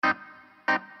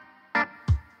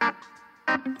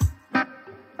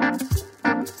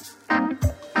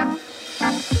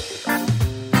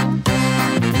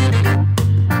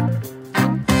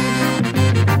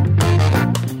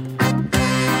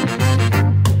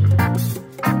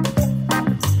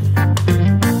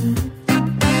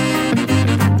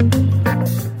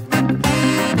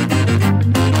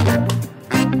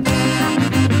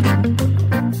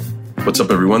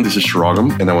everyone, this is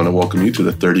Rakkems, and I want to welcome you to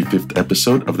the 35th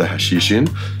episode of the Hashish Inn,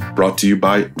 brought to you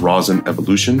by Rosin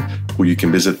Evolution, where you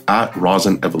can visit at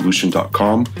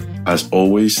rosinevolution.com. As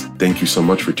always, thank you so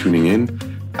much for tuning in.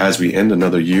 As we end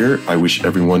another year, I wish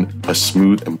everyone a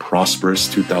smooth and prosperous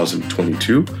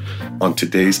 2022. On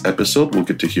today's episode, we'll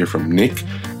get to hear from Nick,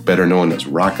 better known as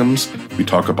Rakkems. We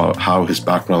talk about how his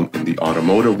background in the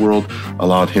automotive world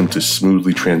allowed him to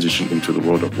smoothly transition into the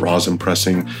world of rosin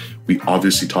pressing. We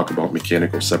obviously talk about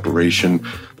mechanical separation,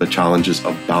 the challenges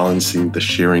of balancing the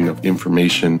sharing of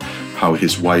information, how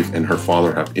his wife and her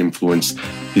father have influenced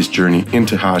his journey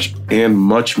into hash, and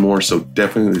much more. So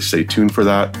definitely stay tuned for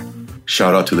that.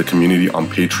 Shout out to the community on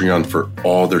Patreon for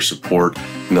all their support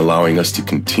in allowing us to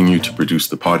continue to produce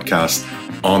the podcast.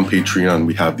 On Patreon,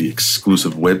 we have the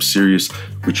exclusive web series,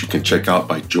 which you can check out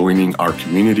by joining our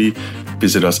community.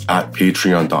 Visit us at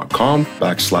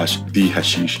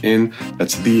patreon.com/thehashishin.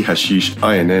 That's the hashish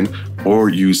INN, or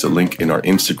use the link in our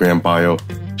Instagram bio.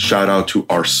 Shout out to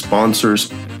our sponsors,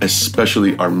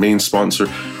 especially our main sponsor,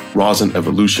 Rosin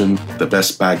Evolution, the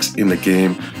best bags in the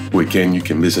game, who again you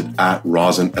can visit at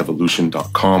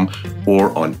rosinevolution.com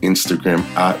or on Instagram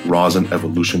at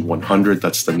rosinevolution100.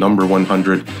 That's the number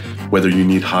 100. Whether you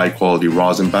need high quality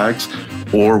rosin bags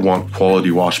or want quality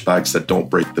wash bags that don't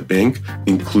break the bank,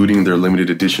 including their limited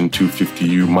edition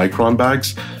 250U micron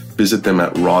bags, visit them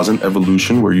at Rosin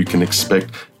Evolution, where you can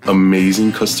expect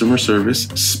amazing customer service,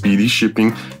 speedy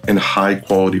shipping, and high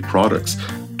quality products.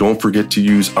 Don't forget to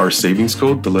use our savings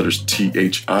code, the letters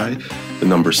THI, the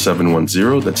number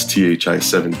 710, that's THI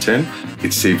 710.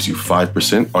 It saves you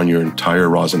 5% on your entire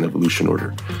Rosin Evolution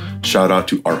order. Shout out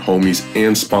to our homies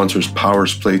and sponsors,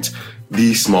 Powers Plates,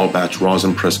 the small batch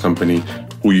rosin press company,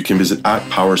 who you can visit at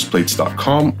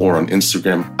powersplates.com or on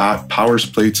Instagram at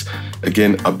powersplates.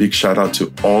 Again, a big shout out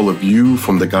to all of you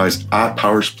from the guys at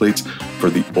Powers Plates for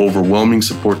the overwhelming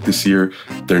support this year.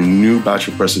 Their new batch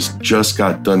of presses just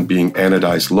got done being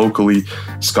anodized locally.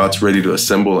 Scott's ready to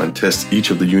assemble and test each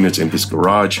of the units in his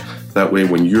garage. That way,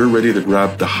 when you're ready to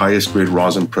grab the highest grade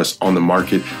rosin press on the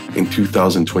market in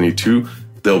 2022,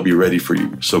 they'll be ready for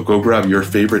you. So go grab your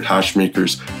favorite hash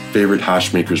maker's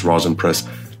rosin press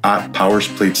at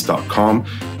powersplates.com.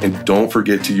 And don't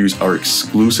forget to use our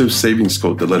exclusive savings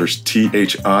code, the letters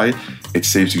THI. It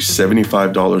saves you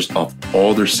 $75 off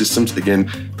all their systems. Again,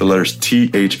 the letters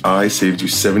THI saves you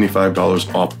 $75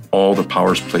 off all the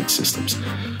Powers Plate systems.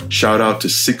 Shout out to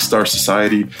 6 Star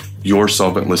Society, your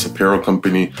solventless apparel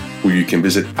company, who you can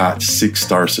visit at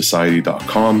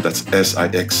sixstarsociety.com. That's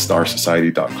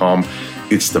SIXstarsociety.com.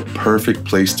 It's the perfect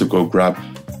place to go grab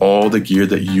all the gear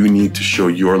that you need to show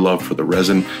your love for the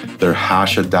resin. Their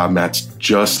hash adapt mats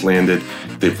just landed.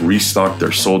 They've restocked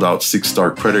their sold out 6 Star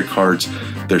credit cards,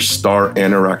 their Star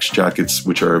Anorax jackets,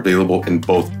 which are available in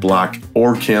both black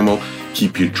or camel,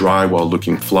 keep you dry while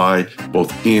looking fly,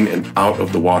 both in and out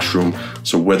of the washroom.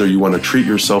 So whether you want to treat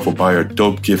yourself or buy a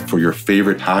dope gift for your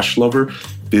favorite hash lover,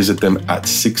 visit them at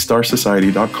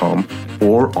sixstarsociety.com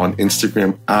or on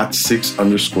Instagram at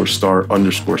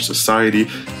 6_star_society.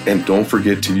 And don't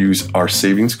forget to use our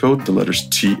savings code, the letters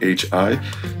THI,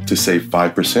 to save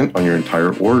 5% on your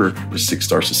entire order with 6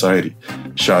 Star Society.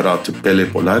 Shout out to Pele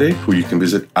Polare, who you can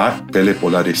visit at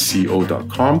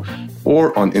pelepolareco.com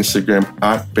or on Instagram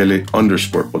at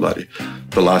Pele_Polare.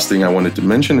 The last thing I wanted to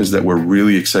mention is that we're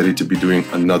really excited to be doing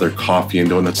another Coffee and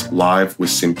Donuts live with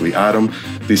Simply Adam.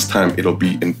 This time it'll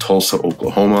be in Tulsa,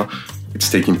 Oklahoma. It's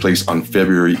taking place on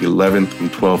February 11th and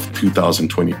 12th,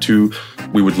 2022.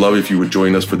 We would love if you would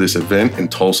join us for this event in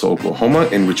Tulsa, Oklahoma,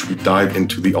 in which we dive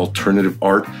into the alternative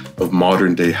art of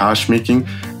modern day hash making.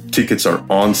 Tickets are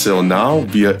on sale now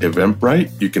via Eventbrite.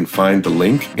 You can find the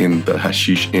link in the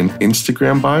Hashish Inn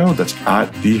Instagram bio. That's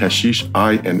at the Hashish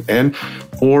INN,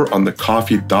 or on the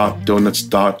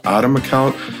coffee.donuts.adam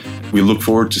account. We look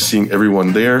forward to seeing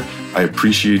everyone there. I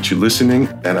appreciate you listening,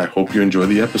 and I hope you enjoy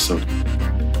the episode.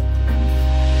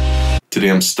 Today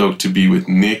I'm stoked to be with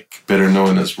Nick, better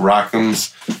known as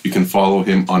Rakkems. You can follow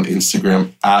him on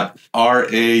Instagram at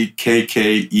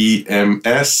RAKKEMS.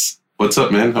 What's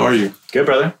up, man? How are you? Good,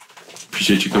 brother.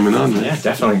 Appreciate you coming on, man. Yeah,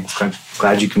 definitely.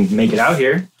 Glad you can make it out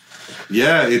here.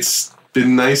 Yeah, it's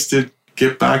been nice to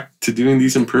get back to doing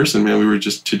these in person, man. We were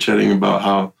just chit-chatting about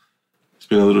how it's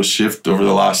been a little shift over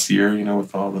the last year,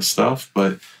 with all the stuff,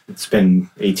 but it's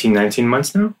been 18, 19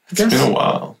 months now, I guess. It's been a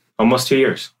while. Almost 2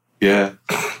 years. Yeah.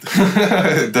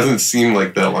 It doesn't seem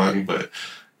like that long, but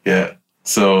yeah.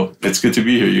 So it's good to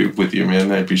be here with you,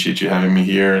 man. I appreciate you having me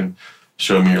here and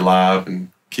showing me your lab and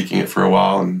kicking it for a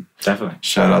while. And definitely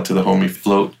shout out to the homie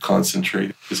Float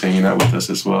Concentrate, who's hanging out with us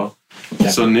as well.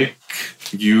 Definitely. So Nick,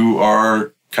 you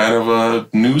are kind of a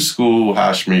new school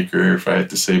hash maker, if I had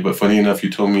to say. But funny enough, you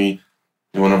told me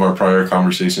in one of our prior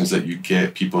conversations that you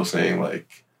get people saying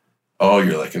like, oh,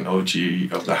 you're like an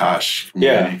OG of the hash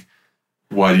community. Yeah.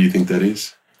 Why do you think that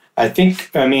is?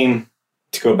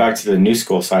 To go back to the new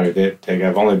school side of it, like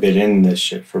I've only been in this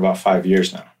shit for about 5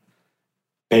 years now.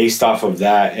 Based off of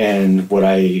that and what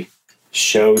I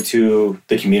show to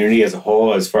the community as a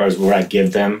whole, as far as what I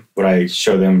give them, what I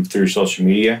show them through social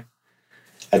media,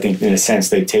 I think in a sense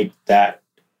they take that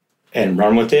and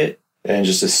run with it and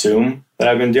just assume that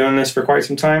I've been doing this for quite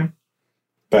some time.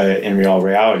 But in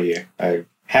reality, I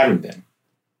haven't been.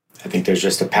 I think there's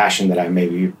just a passion that I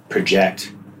maybe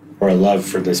project, or a love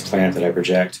for this planet that I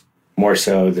project, more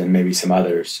so than maybe some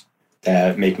others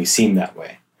that make me seem that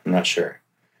way. I'm not sure.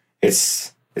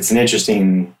 It's an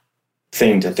interesting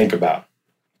thing to think about,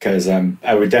 because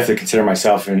I would definitely consider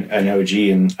myself an OG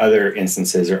in other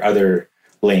instances or other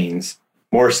lanes,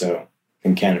 more so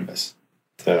than cannabis.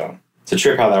 So it's a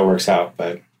trip how that works out.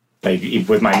 But like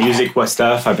with my music,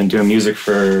 I've been doing music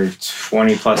for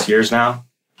 20 plus years now.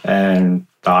 And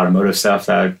the automotive stuff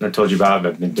that I told you about,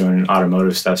 I've been doing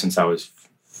automotive stuff since I was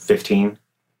 15,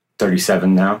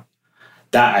 37 now.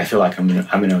 That I feel like I'm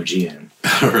an OG in.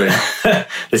 Right.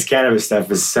 This cannabis stuff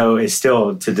is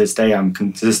still to this day, I'm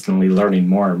consistently learning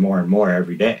more and more and more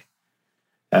every day.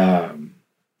 But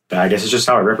I guess it's just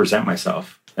how I represent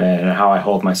myself and how I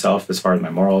hold myself as far as my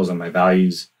morals and my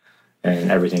values and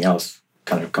everything else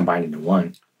kind of combined into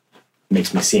one.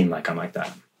 Makes me seem like I'm like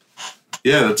that.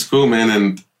 Yeah, that's cool, man.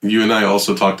 And you and I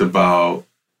also talked about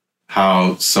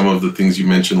how some of the things you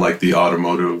mentioned, like the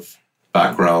automotive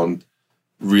background,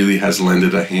 really has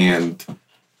lended a hand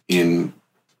in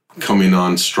coming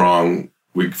on strong,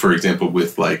 for example,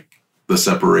 with like the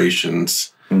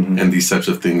separations and these types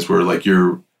of things where like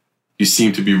you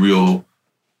seem to be real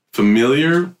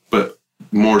familiar, but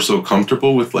more so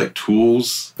comfortable with like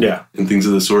tools and things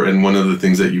of the sort. And one of the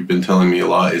things that you've been telling me a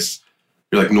lot is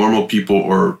you're like normal people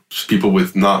or people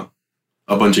with not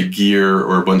a bunch of gear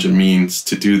or a bunch of means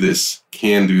to do this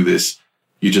can do this.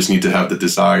 You just need to have the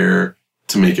desire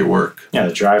to make it work. Yeah,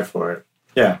 the drive for it.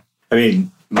 Yeah. I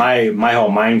mean, my whole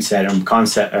mindset and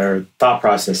concept or thought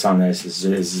process on this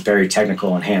is very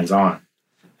technical and hands-on.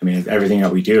 I mean, everything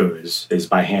that we do is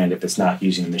by hand if it's not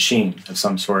using a machine of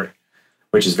some sort,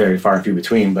 which is very far and few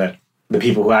between. But the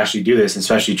people who actually do this,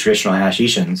 especially traditional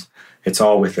hashishans, it's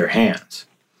all with their hands.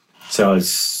 So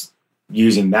it's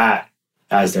using that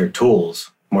as their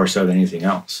tools more so than anything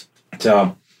else.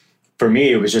 So for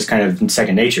me, it was just kind of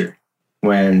second nature.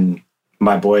 When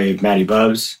my boy Matty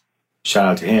Bubs, shout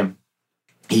out to him,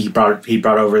 he brought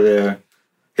over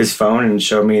his phone and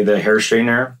showed me the hair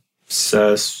straightener,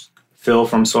 Phil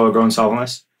from Soil Grown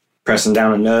Solventless, pressing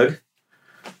down a nug.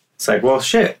 It's like, well,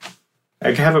 shit,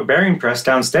 I can have a bearing press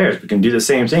downstairs. We can do the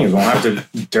same thing. We won't have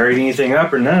to dirty anything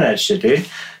up or none of that shit, dude.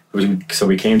 So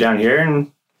we came down here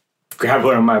and grabbed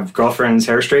one of my girlfriend's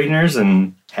hair straighteners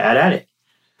and had at it.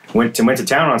 Went to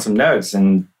town on some nugs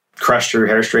and crushed her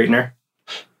hair straightener.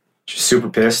 She was super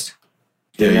pissed.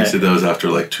 Yeah, you said that was after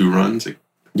like 2 runs?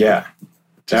 Yeah.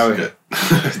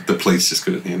 The place just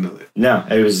couldn't handle it. No,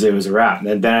 it was a wrap.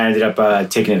 And then I ended up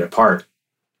taking it apart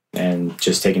and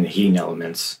just taking the heating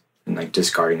elements and like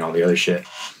discarding all the other shit.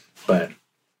 But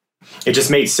it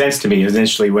just made sense to me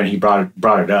initially when he brought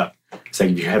it up. It's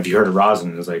like, have you heard of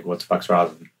rosin? I was like, what the fuck's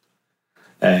rosin?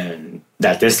 And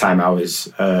at this time, I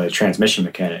was a transmission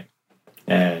mechanic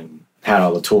and had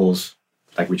all the tools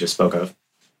like we just spoke of.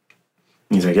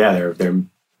 And he's like, yeah, they're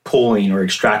pulling or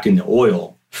extracting the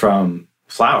oil from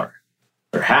flour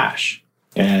or hash.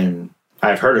 And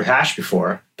I've heard of hash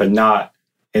before, but not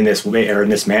in this way or in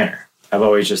this manner. I've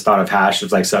always just thought of hash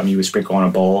as like something you would sprinkle on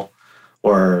a bowl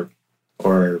or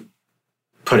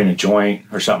put in a joint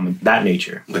or something of that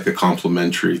nature. Like a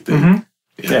complimentary thing.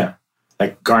 Mm-hmm. Yeah.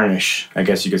 Like garnish, I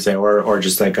guess you could say, or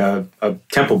just like a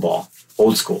temple ball,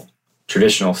 old school,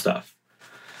 traditional stuff.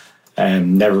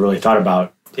 And never really thought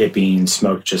about it being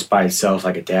smoked just by itself,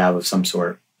 like a dab of some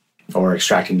sort, or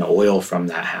extracting the oil from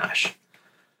that hash.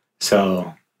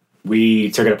 So we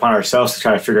took it upon ourselves to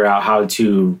try to figure out how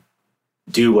to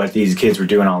do what these kids were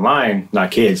doing online.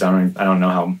 Not kids, I don't know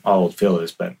how old Phil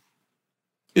is, but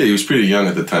yeah, he was pretty young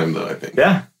at the time, though, I think.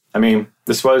 Yeah, I mean,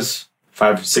 this was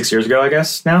 5-6 years ago, I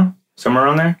guess. Now, somewhere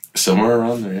around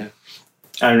there. Yeah.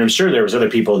 And I'm sure there was other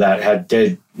people that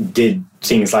did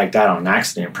things like that on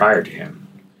accident prior to him.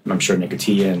 I'm sure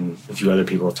Nicotia and a few other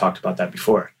people have talked about that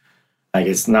before. Like,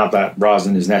 it's not that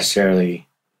rosin has necessarily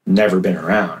never been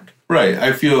around. Right.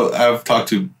 I feel I've talked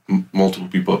to multiple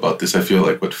people about this. I feel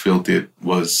like what Phil did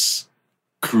was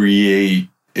create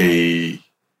a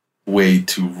way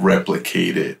to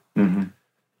replicate it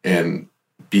and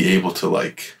be able to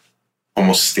like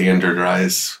almost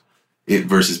standardize it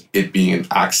versus it being an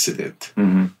accident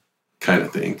kind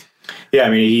of thing. Yeah, I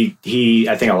mean, he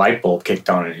I think a light bulb kicked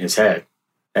on in his head,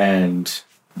 and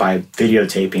by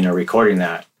videotaping or recording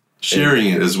that, sharing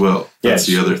it as well. That's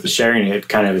the other thing. Sharing it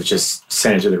kind of just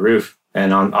sent it to the roof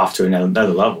and off to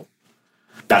another level.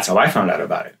 That's how I found out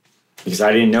about it, because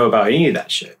I didn't know about any of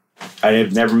that shit. I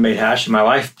had never made hash in my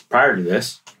life prior to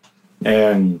this,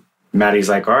 and Maddie's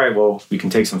like, all right, well, you can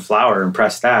take some flour and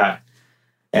press that.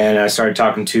 And I started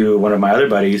talking to one of my other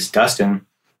buddies, Dustin,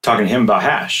 talking to him about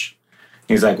hash.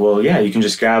 He's like, well, yeah, you can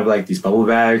just grab like these bubble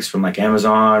bags from like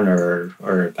Amazon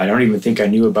or I don't even think I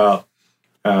knew about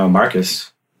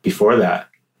Marcus before that,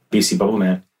 BC Bubble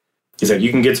Man. He's like,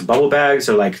 you can get some bubble bags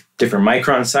or like different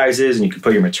micron sizes and you can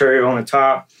put your material on the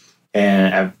top.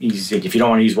 And he's like, if you don't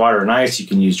want to use water and ice, you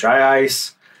can use dry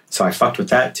ice. So I fucked with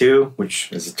that too,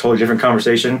 which is a totally different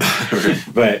conversation.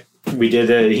 But we did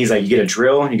it. He's like, you get a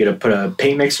drill and you get to put a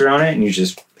paint mixer on it and you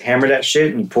just hammer that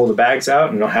shit and you pull the bags out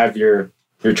and you'll have your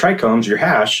trichomes, your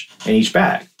hash in each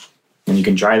bag. And you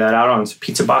can dry that out on some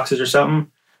pizza boxes or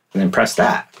something and then press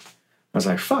that. I was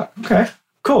like, fuck, okay,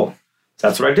 cool. So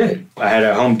that's what I did. I had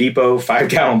a Home Depot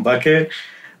 5-gallon bucket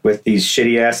with these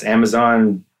shitty ass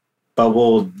Amazon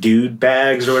bubble dude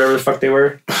bags or whatever the fuck they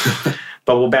were.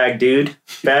 Bubble bag dude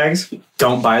bags.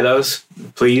 Don't buy those,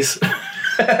 please.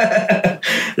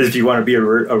 If you want to be a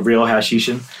real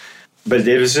hashishan. But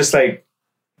it was just like,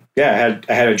 yeah,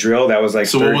 I had a drill that was like.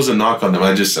 So what was the knock on them?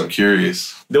 I'm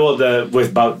curious.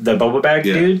 The bubble bag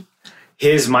dude,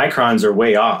 his microns are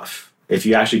way off. If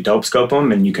you actually dope scope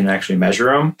them and you can actually measure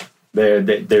them,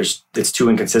 it's too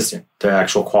inconsistent. The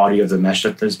actual quality of the mesh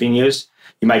that's being used.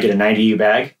 You might get a 90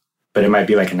 bag, but it might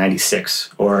be like a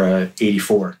 96 or a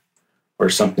 84 or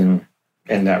something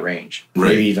in that range. Right.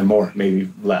 Maybe even more,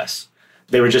 maybe less.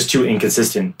 They were just too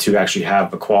inconsistent to actually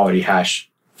have a quality hash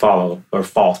fall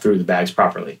through the bags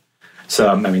properly. So,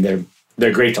 I mean,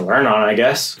 they're great to learn on, I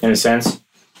guess, in a sense,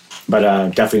 but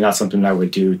definitely not something I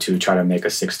would do to try to make a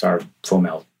 6-star full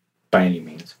melt by any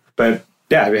means. But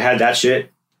yeah, we had that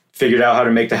shit, figured out how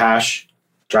to make the hash,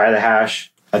 dry the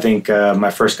hash. I think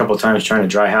my first couple of times trying to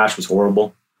dry hash was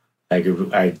horrible. Like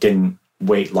I didn't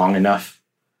wait long enough,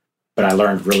 but I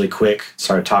learned really quick,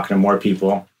 started talking to more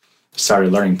people,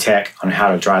 started learning tech on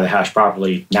how to dry the hash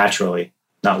properly, naturally,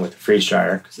 not with the freeze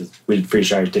dryer, because freeze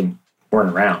dryers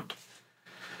weren't around.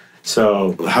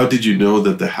 So how did you know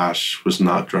that the hash was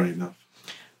not dry enough?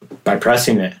 By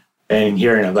pressing it and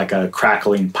hearing like a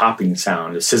crackling, popping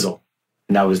sound, a sizzle.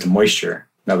 And that was the moisture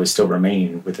that was still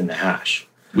remaining within the hash.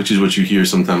 Which is what you hear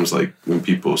sometimes, like when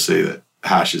people say that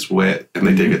hash is wet and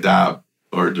they take a dab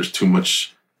or there's too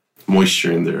much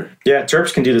moisture in there. Yeah,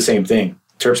 terps can do the same thing.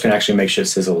 Terps can actually make shit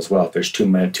sizzle as well if there's too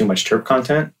much terp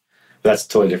content. But that's a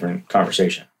totally different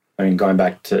conversation. I mean, going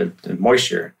back to the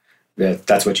moisture,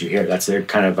 that's what you hear. That's a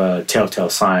kind of a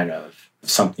telltale sign of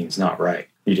something's not right.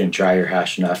 You didn't dry your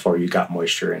hash enough or you got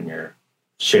moisture in your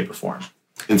shape or form.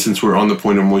 And since we're on the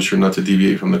point of moisture, not to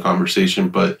deviate from the conversation,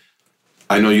 but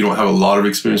I know you don't have a lot of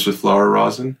experience with flour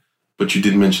rosin, but you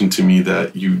did mention to me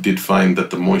that you did find that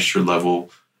the moisture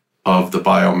level of the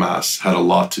biomass had a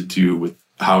lot to do with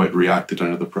how it reacted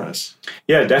under the press.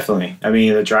 Yeah, definitely. I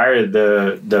mean, the drier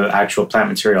the actual plant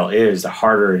material is, the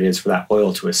harder it is for that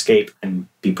oil to escape and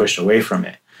be pushed away from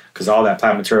it. Because all that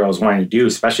plant material is wanting to do,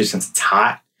 especially since it's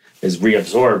hot, is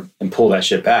reabsorb and pull that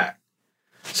shit back.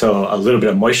 So a little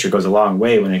bit of moisture goes a long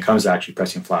way when it comes to actually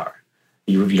pressing flour.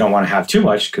 You don't want to have too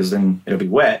much because then it'll be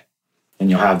wet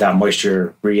and you'll have that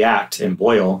moisture react and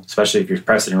boil, especially if you're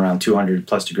pressing around 200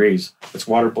 plus degrees. What's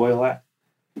water boil at?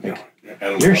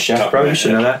 You're a chef, bro. You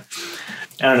should know that.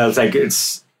 I don't know. It's like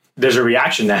there's a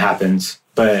reaction that happens,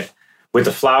 but with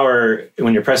the flour,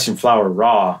 when you're pressing flour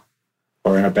raw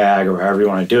or in a bag or however you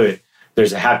want to do it,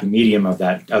 there's a happy medium of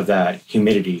that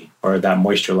humidity or that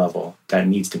moisture level that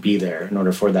needs to be there in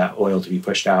order for that oil to be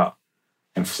pushed out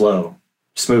and flow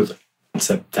smoothly.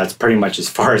 So that's pretty much as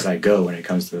far as I go when it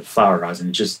comes to flour rosin.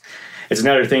 It's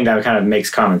another thing that kind of makes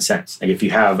common sense. Like if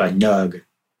you have a nug,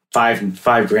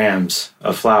 5 grams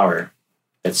of flour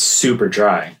that's super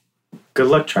dry, good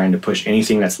luck trying to push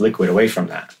anything that's liquid away from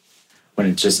that when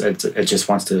it just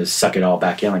wants to suck it all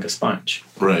back in like a sponge.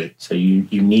 Right. So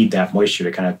you need that moisture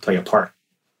to kind of play a part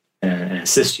and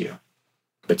assist you.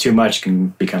 But too much can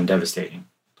become devastating.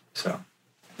 So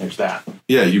there's that.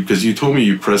 Yeah, because you told me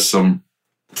you pressed some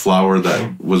flour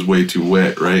that was way too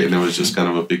wet, right? And it was just kind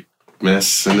of a big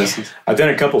mess in this. I've done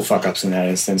a couple fuck ups in that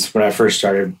instance when I first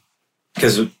started,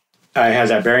 because I had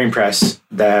that bearing press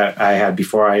that I had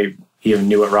before I even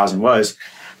knew what rosin was,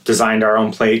 designed our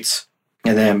own plates,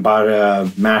 and then bought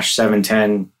a MASH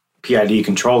 710 PID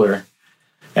controller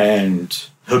and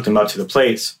hooked them up to the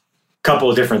plates. A couple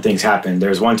of different things happened. There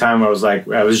was one time I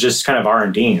was just kind of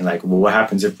R&D, like, well, what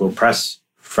happens if we'll press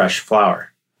fresh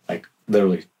flour? Like,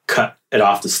 literally cut it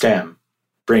off the stem,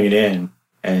 bring it in,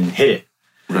 and hit it.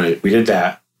 Right. We did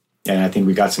that, and I think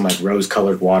we got some like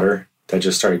rose-colored water that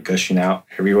just started gushing out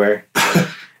everywhere.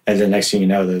 And then next thing you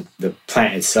know, the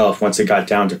plant itself, once it got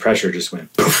down to pressure, just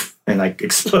went poof and like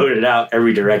exploded out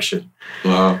every direction.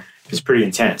 Wow. It's pretty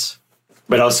intense.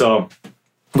 But also,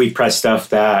 we pressed stuff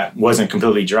that wasn't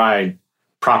completely dried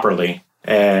properly,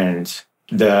 and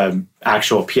the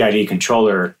actual PID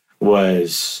controller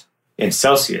was in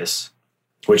Celsius,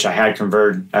 which I have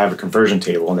a conversion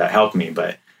table that helped me,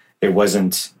 but it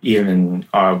wasn't even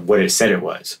what it said it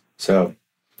was. So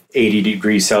 80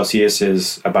 degrees Celsius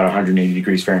is about 180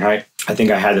 degrees Fahrenheit. I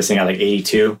think I had this thing at like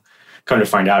 82. Come to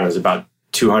find out, it was about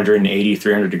 280,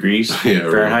 300 degrees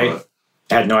Fahrenheit.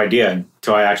 I had no idea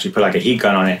until I actually put like a heat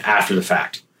gun on it after the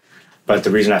fact. But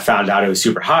the reason I found out it was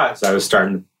super hot is I was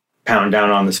starting to pound down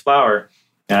on this flour,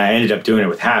 and I ended up doing it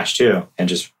with hash too, and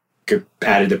just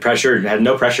added the pressure. It had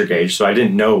no pressure gauge, so I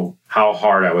didn't know how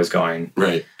hard I was going.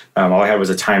 Right. All I had was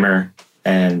a timer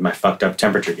and my fucked up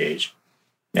temperature gauge,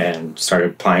 and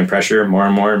started applying pressure more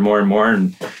and more and more and more.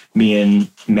 And me and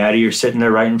Maddie are sitting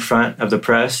there right in front of the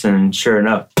press, and sure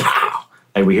enough, pow!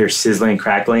 Like we hear sizzling,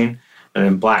 crackling, and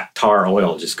then black tar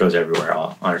oil just goes everywhere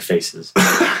all on our faces.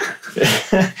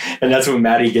 And that's when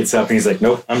Maddie gets up and he's like,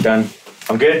 "Nope, I'm done.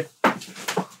 I'm good.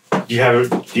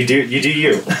 You do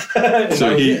you."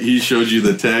 So he showed you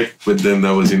the tech, but then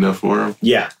that was enough for him?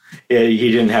 Yeah,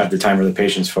 he didn't have the time or the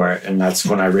patience for it, and that's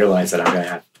when I realized that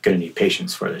I'm gonna need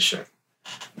patience for this shit.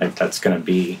 Like that's gonna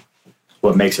be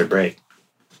what makes or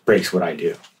breaks what I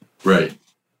do. Right.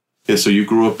 Yeah. So you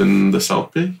grew up in the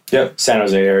South Bay? Yep, San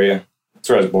Jose area. That's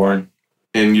where I was born.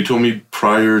 And you told me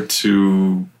prior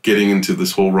to getting into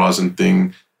this whole rosin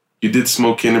thing, you did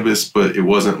smoke cannabis, but it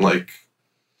wasn't like...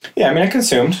 Yeah, I mean, I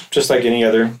consumed just like any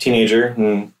other teenager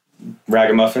and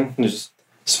ragamuffin, and just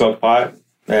smoked pot,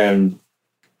 and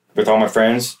with all my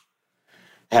friends.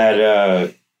 Had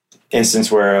a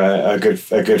instance where a good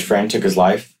friend took his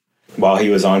life while he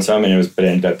was on some, and but it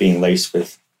ended up being laced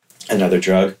with another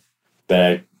drug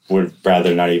that I would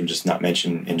rather not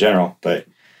mention in general, but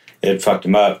it fucked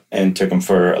him up and took him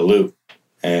for a loop,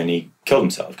 and he killed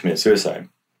himself, committed suicide.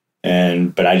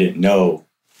 But I didn't know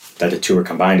that the two were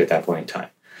combined at that point in time.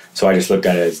 So I just looked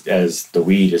at it as the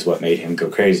weed is what made him go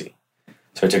crazy.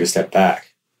 So I took a step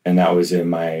back, and that was in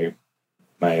my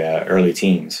early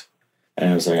teens.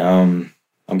 And I was like, I'm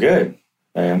good.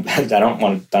 And I don't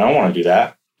want to do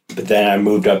that. But then I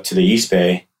moved up to the East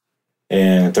Bay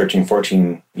and 13,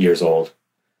 14 years old,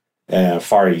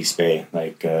 far East Bay,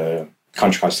 like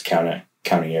Contra Costa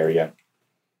County area,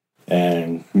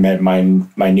 and met my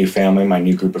new family, my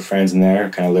new group of friends in there,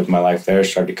 kind of lived my life there,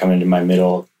 started to come into my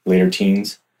later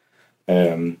teens,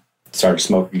 started to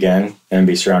smoke again and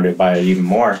be surrounded by it even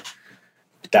more.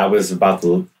 That was about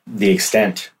the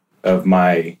extent of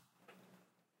my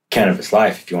cannabis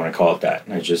life, if you want to call it that.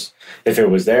 And just, if it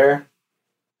was there,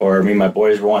 or me and my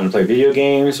boys were wanting to play video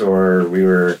games, or we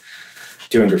were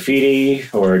doing graffiti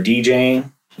or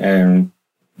DJing, and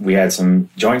we had some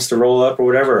joints to roll up or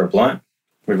whatever, or a blunt,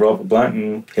 we'd roll up a blunt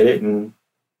and hit it and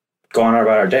go on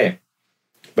about our day.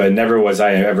 But never was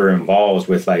I ever involved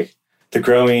with like the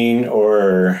growing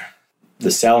or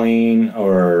the selling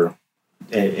or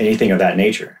anything of that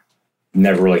nature.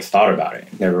 Never really thought about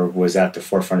it. Never was at the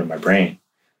forefront of my brain.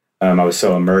 I was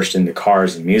so immersed in the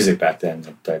cars and music back then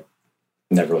that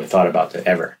I never really thought about that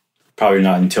ever. Probably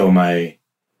not until my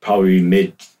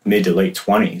mid to late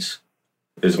 20s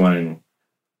is when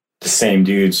the same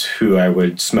dudes who I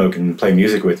would smoke and play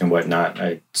music with and whatnot,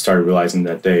 I started realizing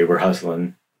that they were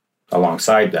hustling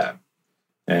alongside that.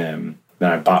 Then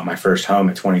I bought my first home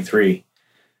at 23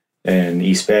 in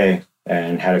East Bay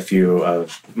and had a few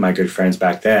of my good friends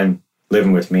back then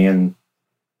living with me, and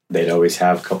they'd always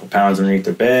have a couple pounds underneath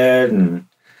their bed and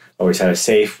always had a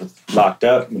safe locked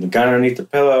up with a gun underneath the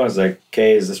pillow. I was like,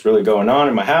 okay, is this really going on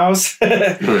in my house?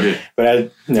 But I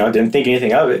didn't think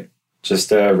anything of it.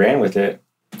 Just ran with it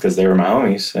because they were my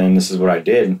homies, and this is what I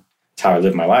did. It's how I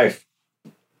lived my life.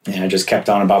 And I just kept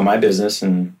on about my business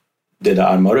and did the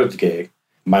automotive gig.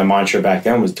 My mantra back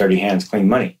then was dirty hands, clean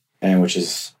money, and which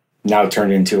is now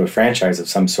turned into a franchise of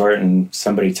some sort, and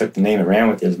somebody took the name and ran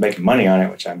with it, is making money on it,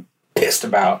 which I'm pissed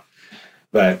about.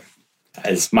 But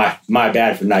it's my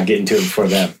bad for not getting to it before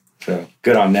them. So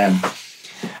good on them.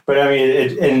 But I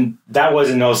mean, and that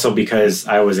wasn't also because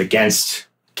I was against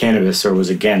cannabis or was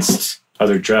against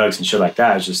other drugs and shit like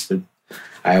that. It's just that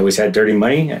I always had dirty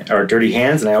money or dirty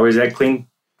hands, and I always had clean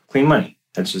money.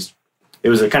 That's just, it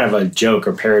was a kind of a joke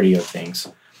or parody of things,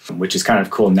 which is kind of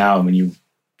cool now when you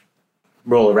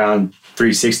roll around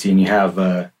 360 and you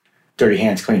have Dirty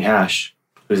Hands Clean Hash.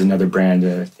 There's another brand,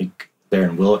 I think they're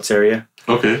in Willits area.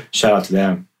 Okay. Shout out to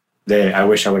them. I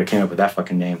wish I would have came up with that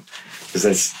fucking name,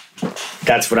 because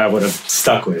that's what I would have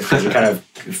stuck with, because it kind of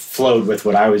flowed with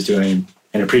what I was doing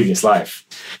in a previous life.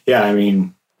 Yeah, I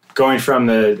mean, going from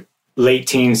the late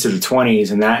teens to the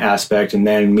 20s in that aspect, and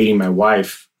then meeting my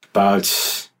wife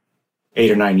about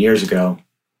 8 or 9 years ago,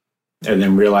 and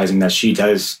then realizing that she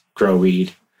does grow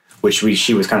weed, which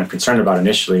she was kind of concerned about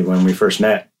initially when we first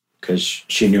met, because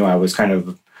she knew I was kind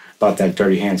of about that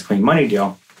dirty hands, clean money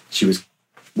deal. She was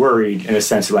worried in a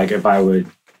sense of like if I would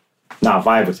not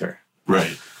vibe with her.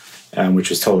 Right. Which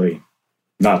was totally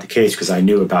not the case, because I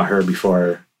knew about her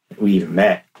before we even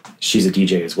met. She's a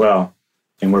DJ as well,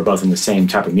 and we're both in the same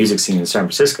type of music scene in San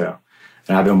Francisco.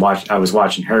 And I was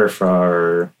watching her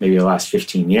for maybe the last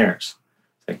 15 years.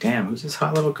 It's like, damn, who's this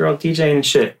hot little girl DJing and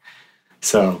shit?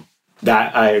 So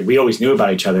we always knew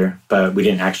about each other, but we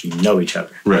didn't actually know each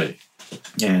other. Right.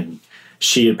 And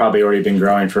she had probably already been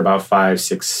growing for about 5,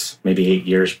 6, maybe 8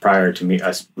 years prior to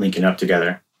us linking up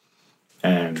together.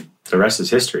 And the rest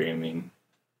is history. I mean,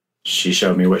 she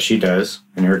showed me what she does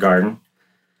in her garden,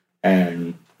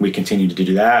 and we continued to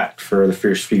do that for the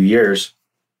first few years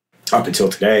up until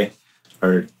today,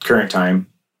 or current time.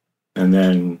 And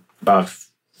then about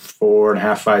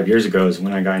 4.5, 5 years ago is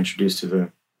when I got introduced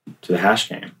to the hash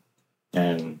game,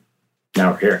 and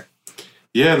now we're here.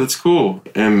 Yeah, that's cool.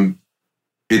 And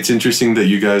it's interesting that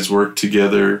you guys work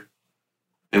together,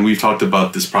 and we've talked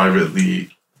about this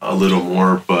privately a little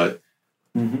more, but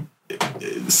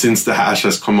since the hash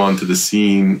has come onto the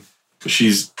scene,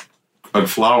 she's a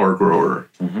flower grower.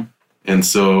 And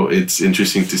so it's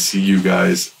interesting to see you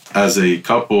guys as a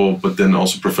couple, but then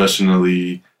also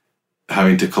professionally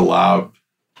having to collab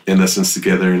in essence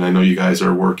together. And I know you guys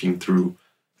are working through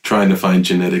trying to find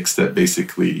genetics that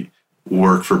basically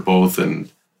work for both. And,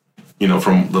 you know,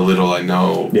 from the little I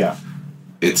know,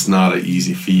 it's not an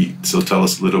easy feat. So tell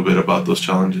us a little bit about those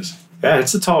challenges. Yeah,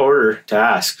 it's a tall order to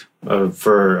ask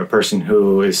for a person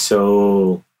who is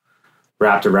so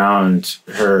wrapped around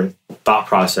her thought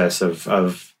process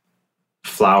of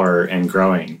flower and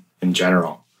growing in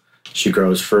general. She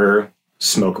grows for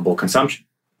smokable consumption,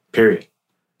 period.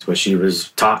 It's what she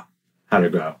was taught how to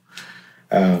grow.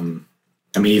 I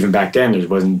mean, even back then,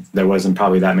 there wasn't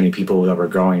probably that many people that were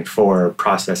growing for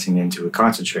processing into a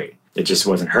concentrate. It just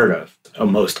wasn't heard of.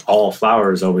 Almost all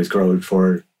flowers always grow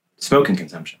for smoking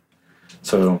consumption.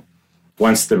 So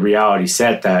once the reality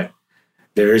set that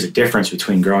there is a difference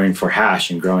between growing for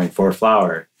hash and growing for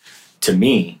flower, to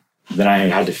me, then I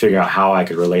had to figure out how I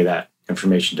could relay that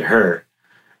information to her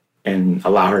and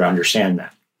allow her to understand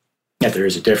that there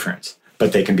is a difference,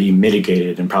 but they can be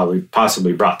mitigated and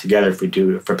possibly brought together if we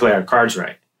play our cards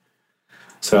right.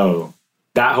 So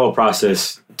that whole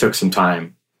process took some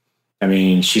time. I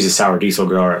mean, she's a sour diesel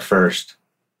grower at first.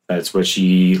 That's what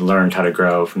she learned how to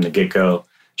grow from the get-go.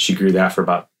 She grew that for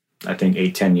about, I think,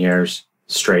 8-10 years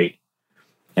straight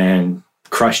and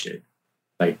crushed it.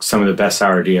 Like some of the best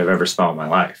sour D I've ever smelled in my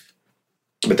life.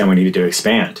 But then we needed to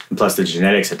expand. And plus the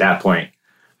genetics at that point,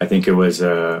 I think it was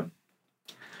I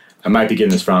might be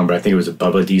getting this wrong, but I think it was a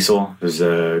Bubba diesel. It was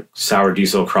a sour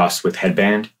diesel crossed with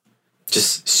headband.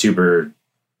 Just super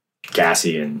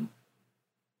gassy and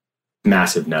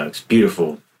massive nugs.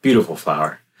 Beautiful, beautiful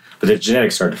flower. But the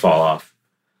genetics started to fall off.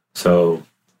 So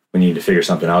we needed to figure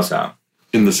something else out.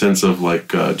 In the sense of like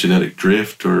genetic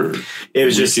drift, or it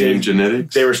was just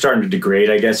genetics? They were starting to degrade,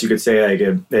 I guess you could say.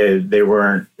 Like they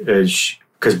weren't, because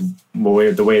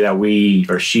the way that we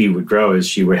or she would grow is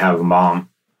she would have a mom,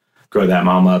 grow that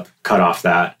mom up, cut off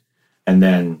that, and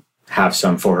then have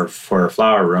some for her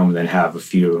flower room, and then have a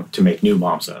few to make new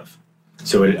moms of.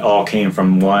 So it all came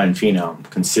from one phenome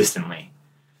consistently,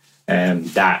 and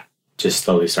that just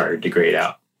slowly started to degrade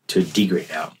out.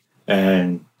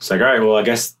 And it's like, all right, well, I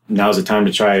guess now's the time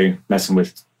to try messing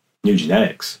with new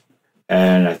genetics.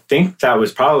 And I think that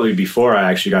was probably before I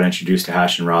actually got introduced to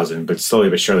hash and rosin, but slowly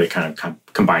but surely kind of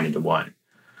combined into one.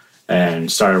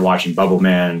 And started watching Bubble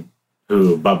Man,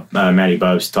 who Matty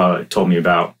Bubs told me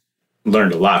about.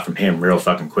 Learned a lot from him real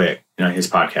fucking quick, his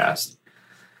podcast.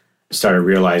 Started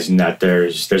realizing that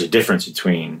there's a difference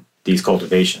between these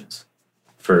cultivations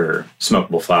for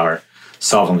smokable flower.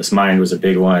 Solventless Mind was a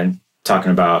big one,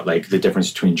 talking about like the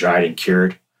difference between dried and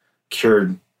cured.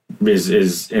 Cured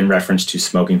is in reference to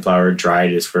smoking flower.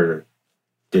 Dried is for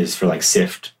like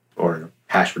sift or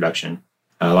hash production.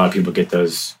 A lot of people get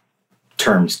those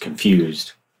terms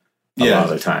confused. a lot of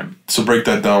the time. So break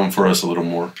that down for us a little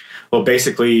more. Well,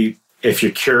 basically, if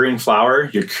you're curing flour,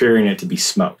 you're curing it to be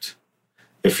smoked.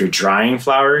 If you're drying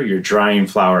flour, you're drying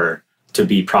flour to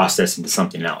be processed into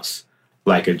something else,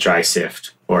 like a dry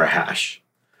sift or a hash,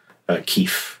 a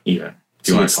keef even.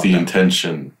 So it's the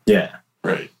intention. Yeah.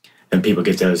 Right. And people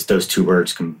get those two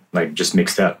words like just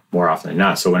mixed up more often than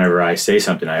not. So whenever I say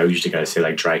something, I usually got to say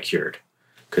like dry cured,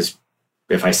 because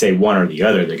if I say one or the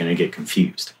other, they're going to get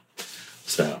confused.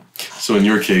 So in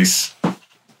your case,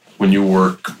 when you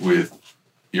work with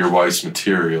your wife's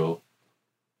material,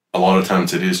 a lot of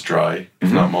times it is dry,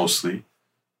 if not mostly.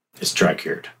 It's dry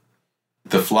cured.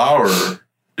 The flour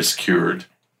is cured.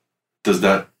 Does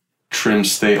that trim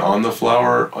stay on the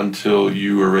flour until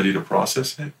you are ready to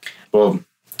process it? Well,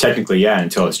 technically, yeah,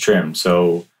 until it's trimmed.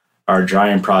 So our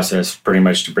drying process, pretty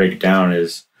much to break it down,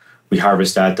 is we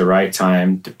harvest at the right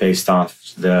time based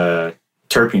off the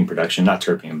terpene production, not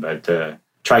terpene, but the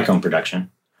trichome production.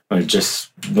 It was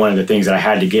just one of the things that I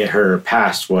had to get her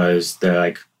past was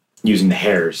using the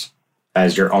hairs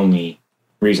as your only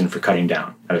reason for cutting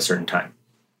down at a certain time.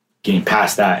 Getting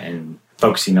past that and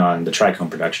focusing on the trichome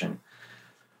production,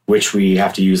 which we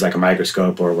have to use like a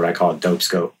microscope or what I call a dope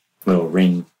scope, little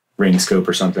ring scope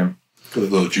or something. A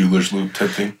little jeweler's loupe type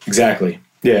thing. Exactly.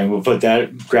 Yeah, and we'll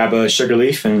grab a sugar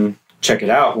leaf and check it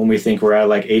out when we think we're at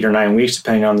like 8 or 9 weeks,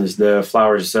 depending on the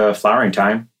flower's flowering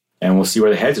time. And we'll see where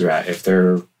the heads are at, if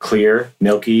they're clear,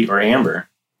 milky, or amber.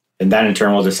 And that in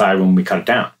turn will decide when we cut it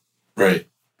down. Right.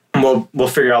 And we'll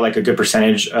figure out like a good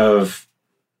percentage of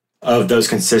those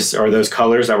those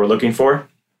colors that we're looking for.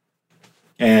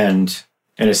 And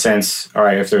in a sense, all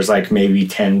right, if there's like maybe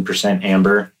 10%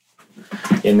 amber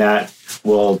in that,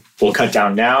 we'll cut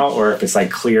down now, or if it's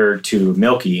like clear to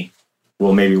milky,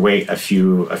 we'll maybe wait a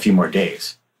few more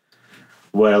days.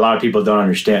 What a lot of people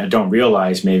don't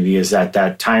realize maybe is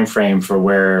that time frame for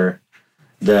where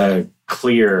the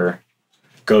clear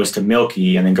goes to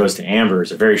milky and then goes to amber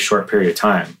is a very short period of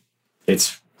time.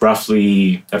 It's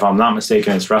roughly, if I'm not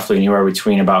mistaken, it's roughly anywhere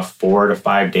between about 4 to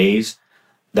 5 days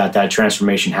that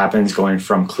transformation happens, going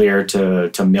from clear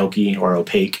to milky or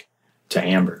opaque to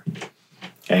amber.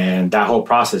 And that whole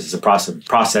process is a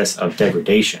process of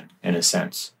degradation, in a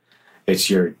sense. It's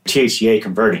your THCA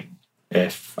converting,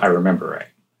 if I remember right.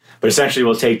 But essentially,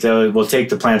 we'll take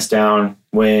the plants down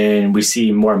when we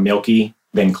see more milky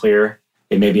than clear.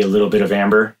 It may be a little bit of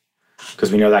amber,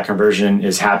 because we know that conversion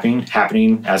is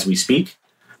happening as we speak.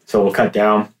 So we'll cut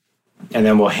down, and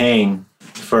then we'll hang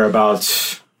for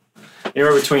about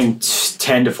anywhere between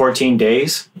 10 to 14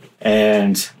 days.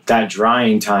 And that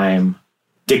drying time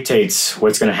dictates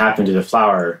what's going to happen to the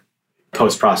flower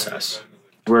post-process.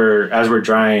 As we're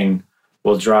drying,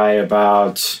 we'll dry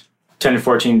about 10 to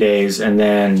 14 days, and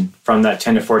then from that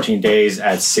 10 to 14 days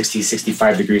at 60,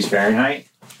 65 degrees Fahrenheit,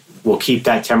 we'll keep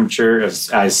that temperature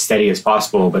as steady as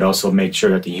possible, but also make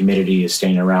sure that the humidity is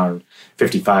staying around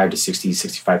 55 to 60,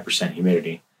 65%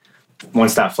 humidity.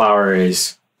 Once that flower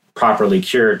is properly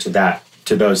cured to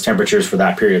those temperatures for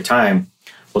that period of time,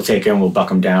 we'll take them, we'll buck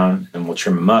them down, and we'll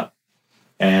trim them up.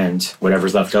 And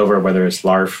whatever's left over, whether it's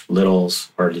larf,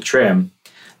 littles, or the trim,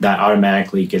 that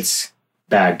automatically gets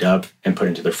bagged up and put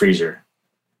into the freezer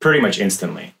pretty much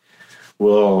instantly.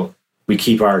 We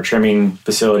keep our trimming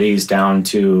facilities down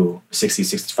to 60,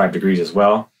 65 degrees as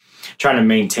well, trying to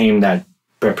maintain that,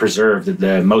 but preserve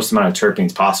the most amount of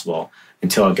terpenes possible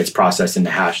until it gets processed into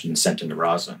hash and sent into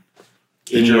rosin.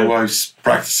 Did your wife's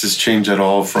practices change at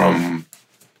all from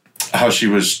how she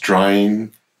was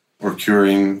drying or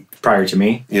curing? Prior to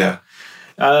me? Yeah.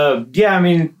 Yeah, I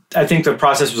mean, I think the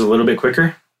process was a little bit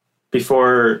quicker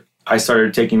before I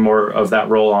started taking more of that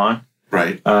role on.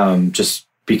 Right. Just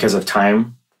because of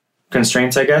time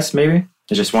constraints, I guess, maybe.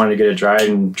 I just wanted to get it dried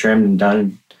and trimmed and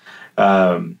done.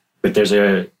 But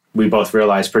we both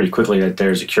realized pretty quickly that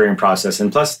there's a curing process.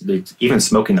 And plus, even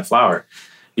smoking the flower,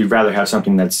 you'd rather have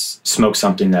something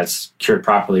that's cured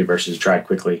properly versus dried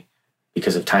quickly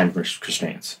because of time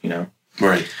constraints, you know?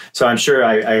 Right. So I'm sure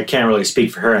I can't really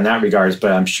speak for her in that regards,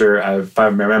 but I'm sure if I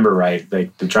remember right,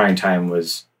 like the drying time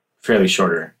was fairly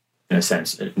shorter in a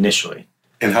sense initially.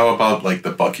 And how about like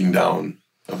the bucking down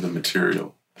of the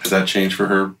material? Has that changed for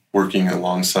her working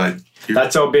alongside you?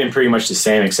 That's all been pretty much the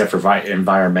same except for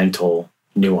environmental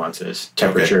nuances,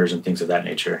 temperatures, and things of that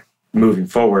nature. Moving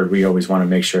forward, we always want to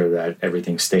make sure that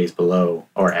everything stays below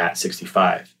or at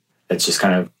 65. That's just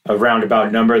kind of a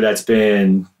roundabout number that's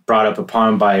been brought up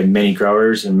upon by many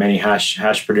growers and many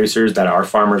hash producers that are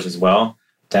farmers as well,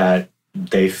 that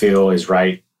they feel is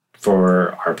right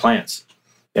for our plants.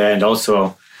 And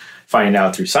also finding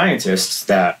out through scientists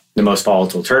that the most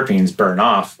volatile terpenes burn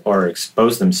off or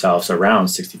expose themselves around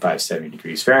 65, 70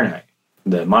 degrees Fahrenheit,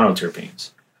 the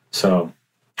monoterpenes. So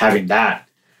having that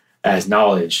as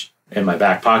knowledge in my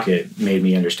back pocket made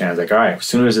me understand, like, all right, as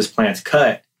soon as this plant's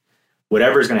cut,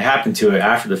 whatever is going to happen to it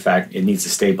after the fact, it needs to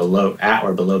stay at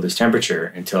or below this temperature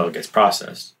until it gets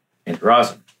processed into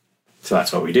rosin. So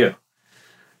that's what we do.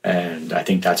 And I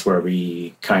think that's where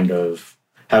we kind of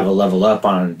have a level up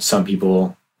on some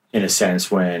people, in a sense,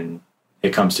 when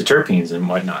it comes to terpenes and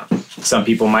whatnot. Some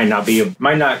people might not be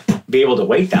able to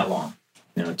wait that long.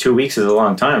 2 weeks is a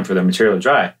long time for the material to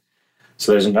dry.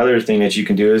 So there's another thing that you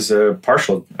can do is a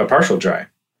partial dry,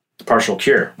 a partial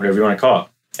cure, whatever you want to call it.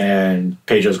 And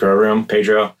Pedro's grow room,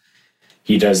 Pedro,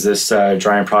 he does this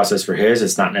drying process for his.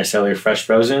 It's not necessarily a fresh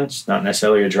frozen. It's not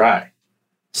necessarily a dry.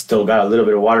 Still got a little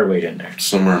bit of water weight in there.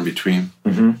 Somewhere in between.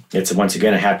 Mm-hmm. It's, once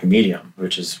again, a happy medium,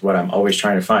 which is what I'm always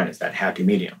trying to find, is that happy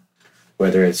medium.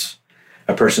 Whether it's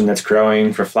a person that's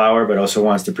growing for flower but also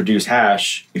wants to produce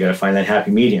hash, you got to find that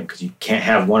happy medium, because you can't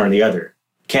have one or the other.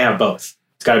 You can't have both.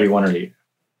 It's got to be one or the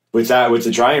other. With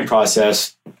the drying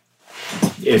process,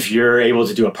 if you're able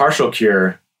to do a partial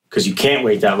cure, because you can't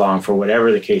wait that long for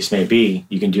whatever the case may be,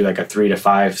 you can do like a 3 to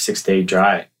 5, 6 day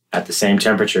dry at the same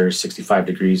temperature, 65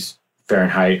 degrees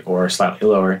Fahrenheit or slightly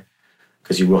lower,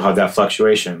 because you will have that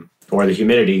fluctuation, or the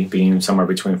humidity being somewhere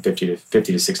between 50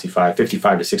 to 65,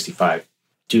 55 to 65.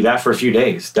 Do that for a few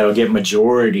days. That'll get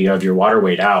majority of your water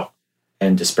weight out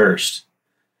and dispersed.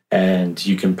 And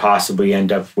you can possibly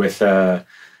end up with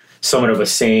somewhat of a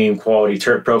same quality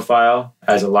terp profile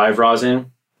as a live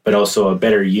rosin, but also a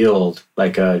better yield,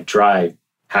 like a dry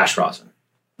hash rosin.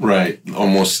 Right.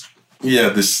 Almost,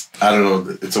 yeah, I don't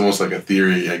know, it's almost like a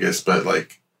theory, I guess, but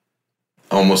like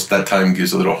almost that time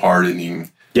gives a little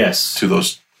hardening to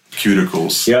those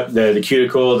cuticles. Yep, the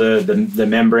cuticle, the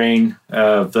membrane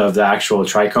of the actual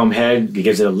trichome head, it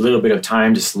gives it a little bit of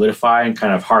time to solidify and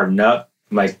kind of harden up.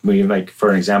 Like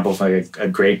for an example, like a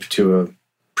grape to a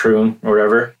prune or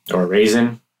whatever, or a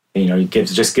raisin, it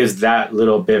just gives that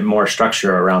little bit more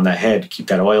structure around that head to keep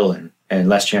that oil in, and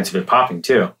less chance of it popping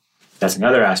too. That's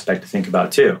another aspect to think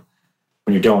about too.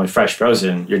 When you're dealing with fresh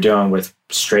frozen, you're dealing with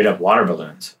straight up water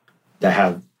balloons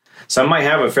that some might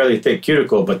have a fairly thick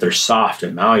cuticle, but they're soft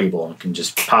and malleable and can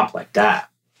just pop like that.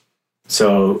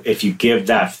 So if you give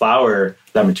that flower,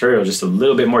 that material, just a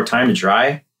little bit more time to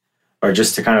dry, or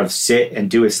just to kind of sit and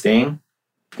do its thing,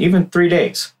 even 3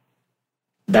 days,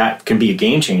 that can be a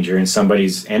game changer in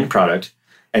somebody's end product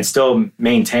and still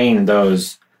maintain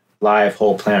those live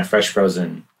whole plant fresh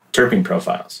frozen terpene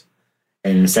profiles.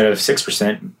 And instead of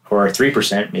 6% or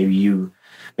 3%,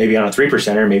 maybe on a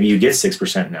 3%er, maybe you get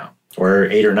 6% now, or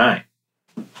 8 or 9,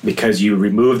 because you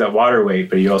remove that water weight,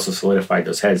 but you also solidified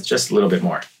those heads just a little bit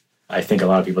more. I think a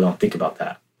lot of people don't think about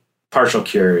that. Partial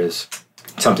cure is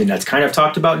something that's kind of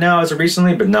talked about now as of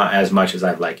recently, but not as much as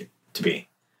I'd like it to be,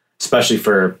 especially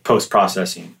for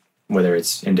post-processing, whether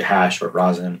it's into hash or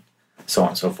rosin, so on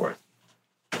and so forth.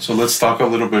 So let's talk a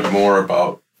little bit more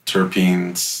about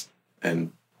terpenes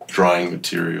and drying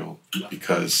material,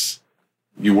 because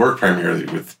you work primarily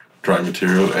with dry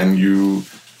material, and you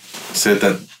said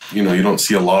that, you don't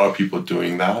see a lot of people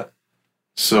doing that.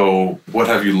 So what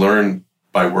have you learned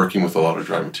by working with a lot of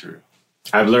dry material?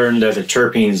 I've learned that the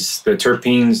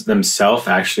terpenes themselves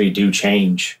actually do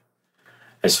change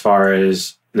as far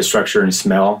as the structure and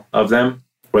smell of them,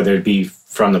 whether it be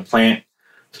from the plant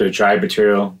to the dry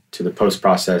material to the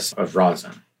post-process of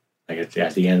rosin, like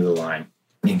at the end of the line,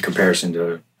 in comparison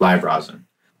to live rosin.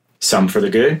 Some for the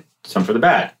good, some for the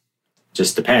bad.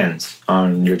 Just depends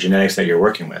on your genetics that you're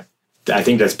working with. I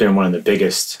think that's been one of the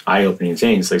biggest eye-opening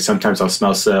things. Like sometimes I'll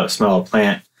smell a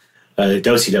plant. The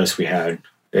Dosey-Dos we had,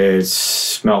 it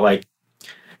smelled like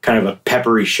kind of a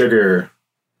peppery sugar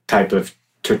type of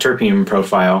terpene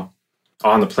profile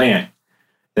on the plant.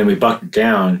 Then we bucked it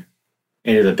down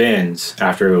into the bins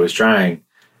after it was drying,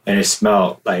 and it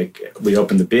smelled like, we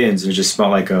opened the bins and it just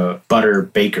smelled like a butter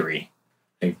bakery.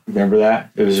 Like, remember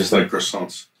that? It was just like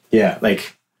croissants. Yeah,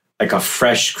 like a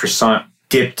fresh croissant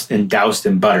dipped and doused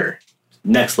in butter.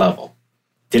 Next level.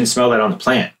 Didn't smell that on the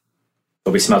plant,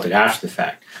 but we smelled it after the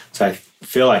fact. So I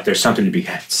feel like there's something to be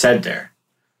said there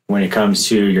when it comes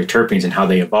to your terpenes and how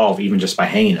they evolve, even just by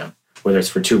hanging them, whether it's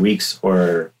for 2 weeks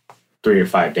or 3 or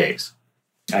 5 days.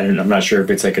 I'm not sure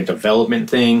if it's like a development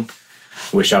thing.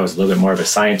 I wish I was a little bit more of a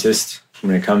scientist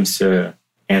when it comes to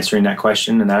answering that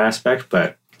question in that aspect,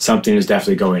 but something is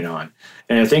definitely going on.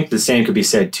 And I think the same could be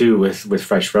said too with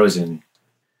fresh frozen.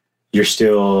 You're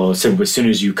still, so as soon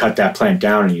as you cut that plant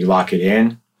down and you lock it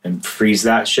in and freeze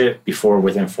that shit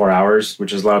within 4 hours,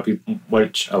 which a lot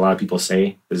of people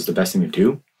say is the best thing to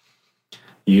do.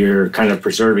 you're kind of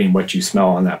preserving what you smell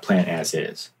on that plant as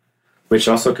is, which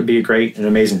also could be a great and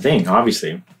amazing thing,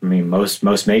 obviously. I mean, most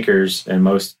makers and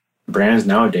most brands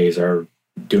nowadays are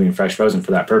doing fresh frozen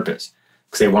for that purpose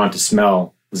because they want it to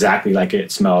smell exactly like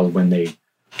it smelled when they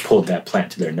pulled that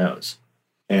plant to their nose.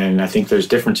 And I think there's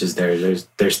differences there.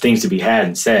 There's things to be had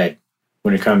and said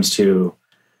when it comes to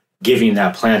giving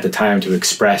that plant the time to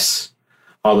express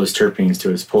all those terpenes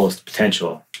to its fullest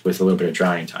potential with a little bit of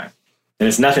drying time. And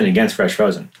it's nothing against fresh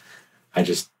frozen. I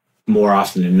just, more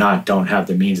often than not, don't have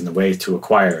the means and the ways to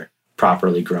acquire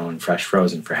properly grown fresh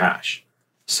frozen for hash.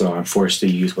 So I'm forced to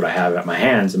use what I have at my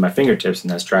hands and my fingertips,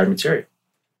 and that's dried material.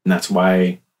 And that's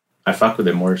why I fuck with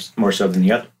it more so than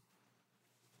the other.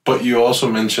 But you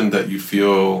also mentioned that you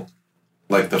feel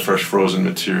like the fresh frozen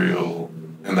material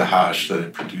and the hash that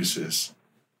it produces,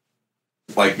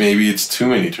 like maybe it's too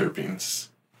many terpenes.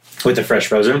 With the fresh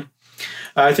frozen?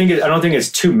 I don't think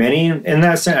it's too many in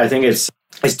that sense. I think it's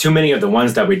too many of the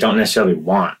ones that we don't necessarily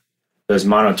want, those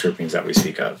monoterpenes that we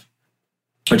speak of,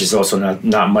 which is also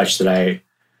not much that I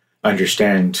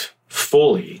understand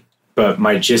fully. But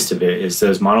my gist of it is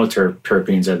those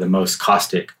monoterpenes are the most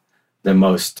caustic, the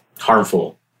most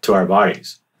harmful to our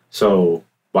bodies. So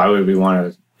why would we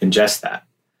want to ingest that?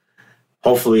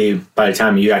 Hopefully, by the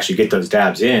time you actually get those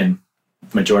dabs in,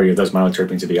 majority of those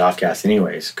monoterpenes will be off-gas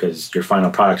anyways, because your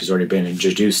final product has already been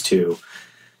introduced to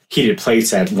heated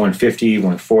plates at 150,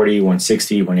 140,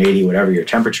 160, 180, whatever your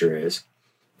temperature is,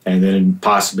 and then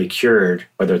possibly cured,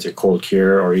 whether it's a cold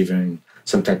cure or even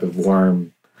some type of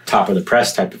warm top of the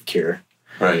press type of cure.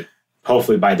 Right.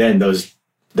 Hopefully by then those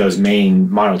main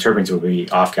monoterpenes will be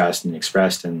off-gassed and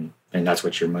expressed, and that's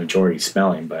what your majority is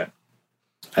smelling. But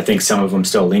I think some of them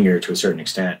still linger to a certain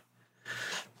extent.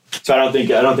 So I don't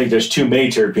think there's too many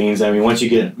terpenes. I mean, once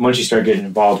you start getting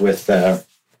involved with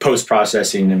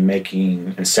post-processing and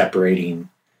making and separating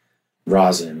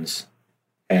rosins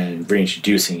and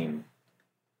reintroducing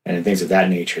and things of that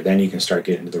nature, then you can start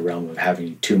getting into the realm of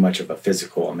having too much of a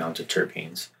physical amount of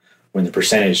terpenes when the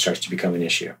percentage starts to become an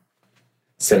issue.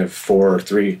 Instead of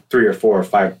 3 or 4 or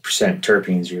 5%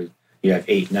 terpenes, you have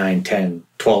 8, 9, 10,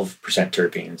 12%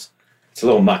 terpenes. It's a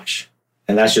little much.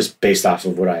 And that's just based off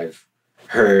of what I've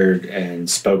heard and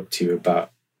spoke to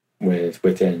about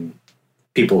within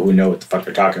people who know what the fuck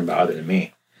they're talking about other than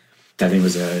me. I think it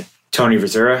was Tony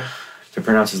Verzura, to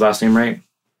pronounce his last name right.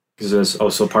 He was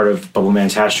also part of Bubble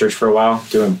Man's Hash Church for a while,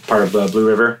 doing part of Blue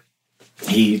River.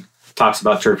 He talks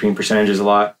about terpene percentages a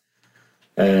lot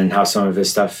and how some of his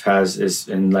stuff is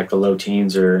in like the low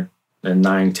teens or the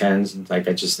 9, 10s. Like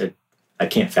I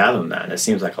can't fathom that. It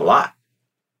seems like a lot.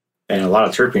 And a lot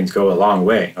of terpenes go a long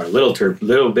way, or little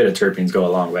bit of terpenes go a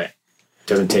long way. It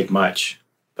doesn't take much,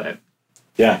 but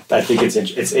yeah, I think it's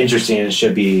interesting and it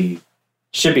should be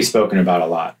spoken about a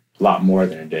lot more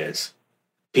than it is.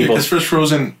 Because fresh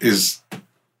frozen is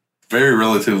very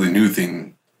relatively new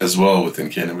thing as well within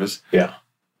cannabis. Yeah,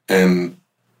 and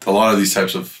a lot of these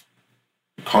types of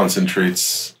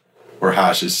concentrates or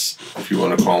hashes, if you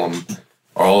want to call them,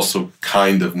 are also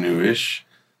kind of newish.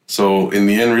 So in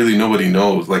the end, really nobody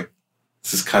knows. Like,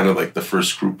 this is kind of like the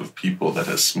first group of people that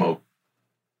have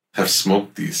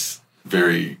smoked these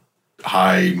very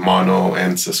high mono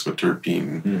and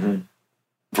sesquiterpene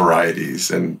varieties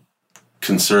and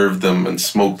conserved them and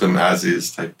smoked them as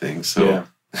is type thing. So yeah.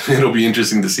 It'll be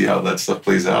interesting to see how that stuff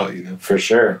plays out, you know. For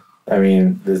sure. I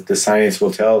mean, the science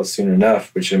will tell us soon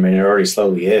enough, which I mean it already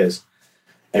slowly is.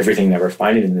 Everything that we're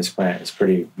finding in this plant is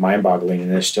pretty mind-boggling,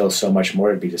 and there's still so much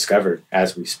more to be discovered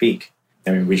as we speak.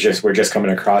 I mean, we're just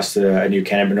coming across a new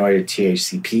cannabinoid,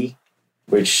 THCP,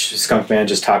 which Skunk Man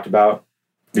just talked about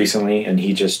recently, and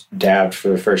he just dabbed for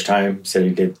the first time. Said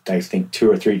he did, I think, 2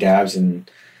 or 3 dabs, and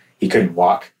he couldn't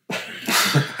walk.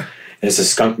 And it's a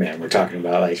Skunk Man we're talking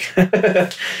about, like,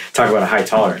 talk about a high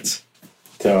tolerance.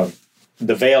 So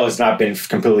the veil has not been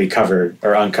completely covered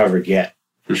or uncovered yet.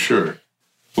 For sure.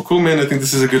 Well, cool, man. I think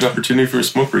this is a good opportunity for a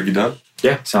smoke break. You done?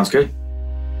 Yeah, sounds good.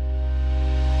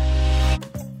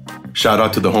 Shout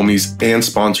out to the homies and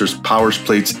sponsors, Powers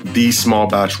Plates, the small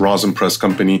batch rosin press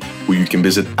company, who you can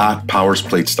visit at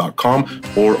powersplates.com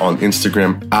or on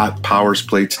Instagram at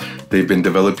powersplates. They've been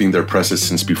developing their presses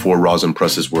since before rosin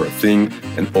presses were a thing,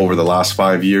 and over the last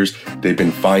 5 years, they've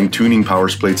been fine-tuning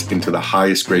Powers Plates into the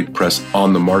highest grade press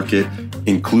on the market,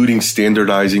 including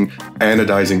standardizing,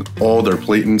 anodizing all their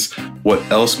platens. What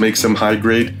else makes them high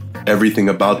grade? Everything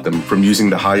about them, from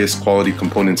using the highest quality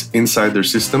components inside their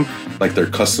system, like their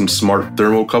custom smart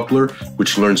thermocoupler,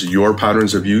 which learns your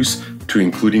patterns of use, to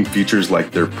including features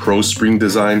like their Pro Spring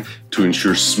design to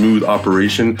ensure smooth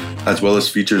operation, as well as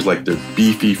features like their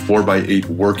beefy 4x8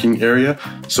 working area.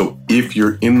 So if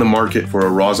you're in the market for a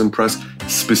rosin press,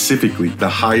 specifically the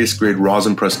highest grade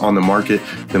rosin press on the market,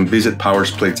 then visit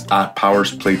Powers Plates at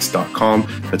powersplates.com.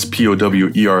 That's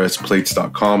POWERS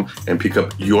plates.com, and pick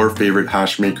up your favorite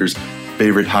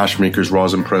Hashmaker's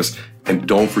rosin press. And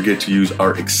don't forget to use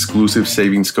our exclusive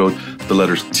savings code, the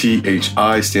letters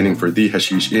THI, standing for The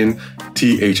Hashish In.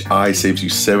 THI saves you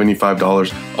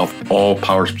 $75 off all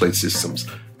Powers Plate systems.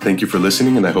 Thank you for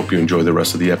listening, and I hope you enjoy the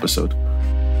rest of the episode.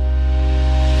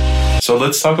 So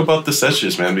let's talk about the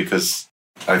sessions, man, because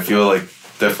I feel like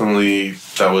definitely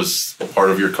that was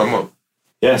part of your come up.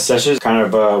 Yeah, sessions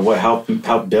kind of what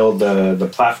helped build the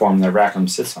platform that Rakkems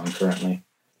sits on currently.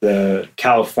 The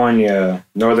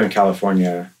Northern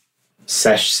California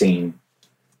sesh scene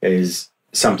is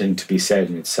something to be said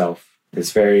in itself.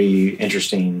 It's very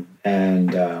interesting,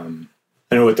 and I don't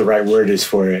know what the right word is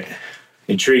for it.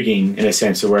 Intriguing in a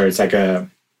sense of where it's like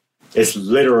it's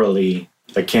literally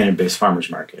a cannabis farmer's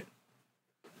market.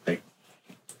 Like,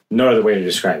 no other way to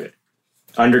describe it.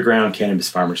 Underground cannabis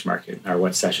farmer's market are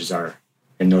what sessions are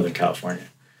in Northern California.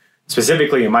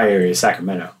 Specifically in my area,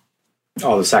 Sacramento.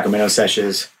 All the Sacramento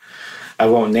sessions. I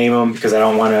won't name them because I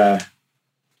don't want to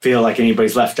feel like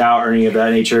anybody's left out or any of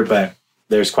that nature, but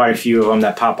there's quite a few of them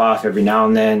that pop off every now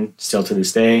and then, still to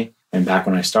this day, and back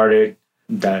when I started,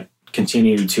 that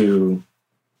continue to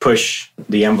push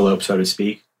the envelope, so to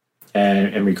speak,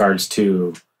 and in regards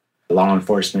to law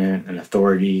enforcement and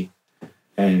authority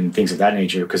and things of that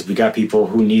nature, because we got people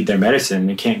who need their medicine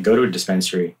and can't go to a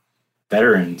dispensary,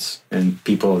 veterans and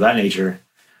people of that nature.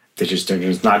 They're just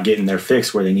not getting their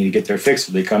fix where they need to get their fix.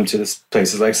 So they come to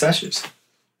places like Sessions,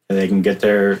 and they can get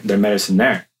their medicine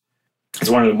there. It's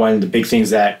one of the big things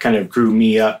that kind of grew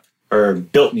me up or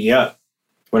built me up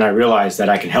when I realized that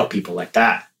I can help people like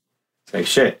that. It's like,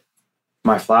 shit,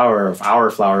 my flower, or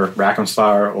our flower, Rakkems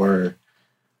flower,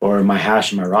 or my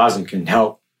hash and my rosin can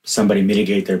help somebody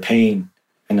mitigate their pain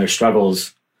and their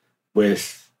struggles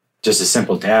with just a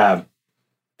simple dab,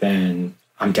 then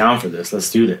I'm down for this.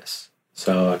 Let's do this.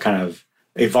 So I kind of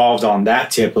evolved on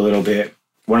that tip a little bit.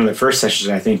 One of the first sessions,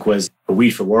 I think, was a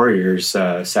Weed for Warriors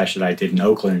session I did in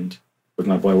Oakland with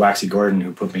my boy Waxy Gordon,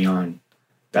 who put me on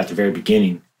at the very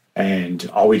beginning. And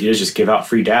all we did is just give out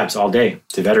free dabs all day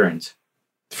to veterans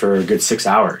for a good 6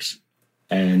 hours.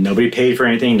 And nobody paid for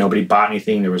anything. Nobody bought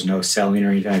anything. There was no selling or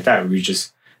anything like that. We were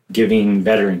just giving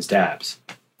veterans dabs.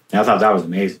 And I thought that was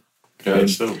amazing. Yeah,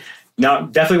 that's so. Now,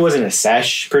 definitely wasn't a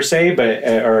sesh per se, but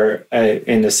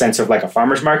in the sense of like a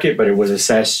farmer's market, but it was a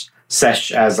sesh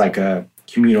as like a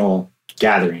communal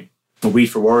gathering. Weed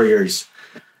for Warriors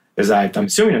is, I'm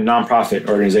assuming, a nonprofit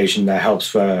organization that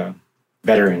helps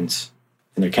veterans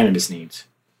and their cannabis needs.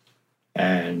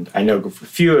 And I know a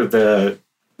few of the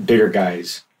bigger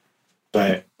guys,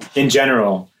 but in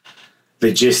general,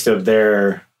 the gist of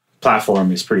their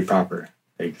platform is pretty proper.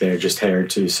 Like, they're just here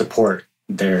to support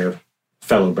their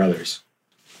fellow brothers.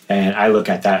 And I look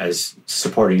at that as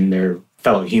supporting their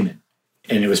fellow human.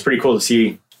 And it was pretty cool to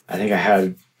see. I think I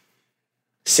had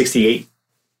 68,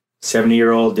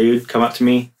 70-year-old dude come up to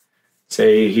me,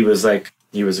 say he was a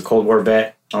Cold War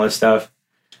vet, all this stuff.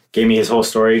 Gave me his whole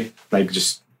story, like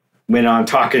just went on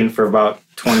talking for about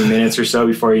 20 minutes or so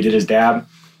before he did his dab.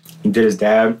 He did his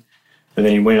dab, and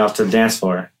then he went off to the dance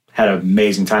floor. Had an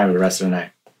amazing time for the rest of the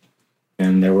night.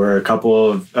 And there were a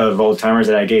couple of old timers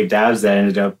that I gave dabs that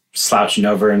ended up slouching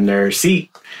over in their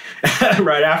seat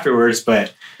right afterwards.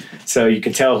 But so you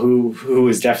could tell who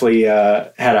was definitely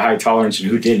had a high tolerance and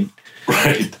who didn't.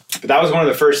 Right. But that was one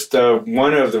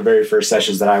of the very first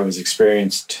sessions that I was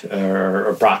experienced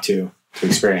or brought to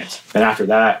experience. And after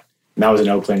that, and that was in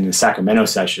Oakland. The Sacramento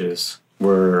sessions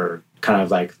were kind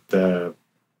of like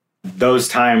those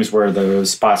times were those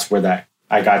spots where that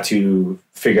I got to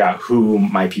figure out who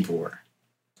my people were.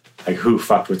 Like, who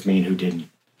fucked with me and who didn't.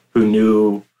 Who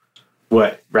knew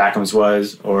what Rakkems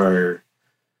was or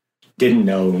didn't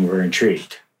know and were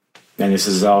intrigued. And this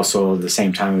is also the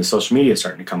same time the social media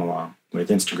starting to come along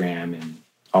with Instagram and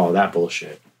all of that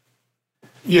bullshit.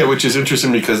 Yeah, which is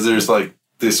interesting because there's like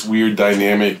this weird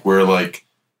dynamic where like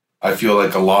I feel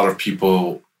like a lot of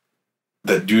people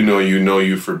that do know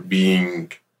you for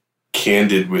being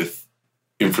candid with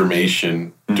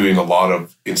information, doing a lot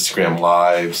of Instagram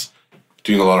lives,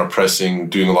 doing a lot of pressing,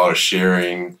 doing a lot of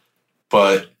sharing.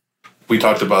 But we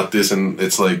talked about this, and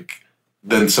it's like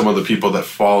then some of the people that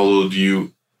followed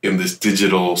you in this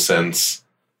digital sense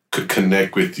could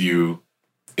connect with you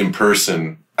in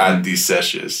person at these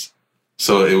sessions.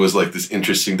 So it was like this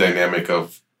interesting dynamic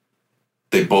of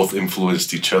they both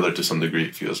influenced each other to some degree,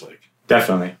 it feels like.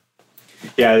 Definitely.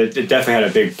 Yeah, it definitely had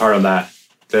a big part of that.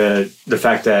 The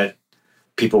fact that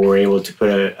people were able to put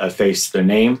a face to their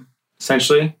name,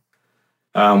 essentially,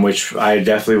 which I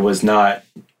definitely was not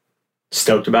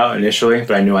stoked about initially,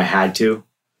 but I knew I had to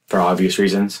for obvious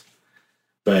reasons.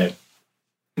 But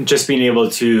just being able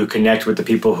to connect with the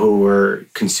people who were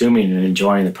consuming and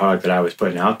enjoying the product that I was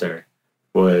putting out there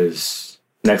was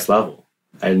next level.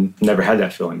 I never had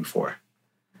that feeling before.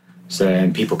 So,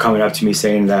 and people coming up to me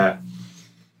saying that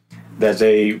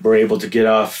they were able to get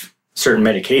off certain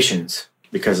medications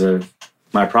because of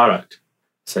my product.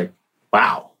 It's like,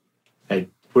 wow, I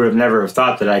would have never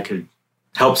thought that I could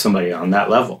help somebody on that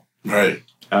level. Right.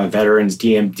 Veterans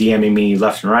DMing me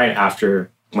left and right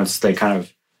after, once they kind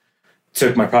of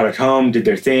took my product home, did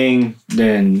their thing,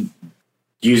 then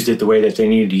used it the way that they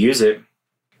needed to use it,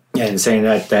 and saying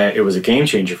that it was a game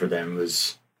changer for them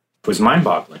was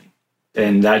mind-boggling.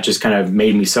 And that just kind of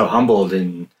made me so humbled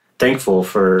and thankful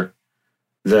for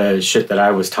the shit that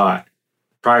I was taught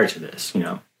prior to this, you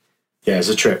know. Yeah, it's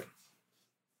a trip.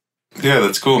 Yeah,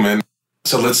 that's cool, man.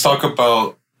 So let's talk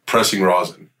about pressing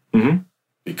rosin. Mm-hmm.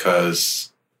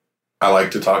 Because I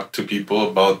like to talk to people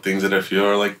about things that I feel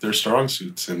are like their strong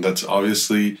suits. And that's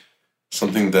obviously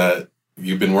something that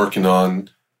you've been working on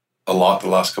a lot the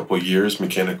last couple of years,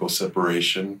 mechanical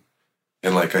separation.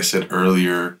 And like I said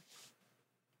earlier,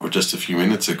 or just a few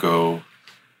minutes ago,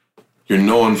 you're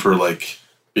known for like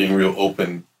being real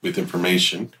open with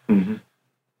information. Mm-hmm.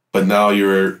 But now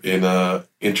you're in a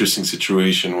interesting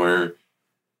situation where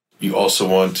you also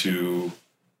want to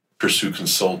pursue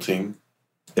consulting.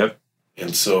 Yep.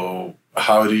 And so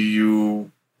how do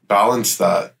you balance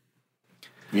that?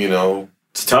 You know?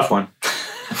 It's a tough one.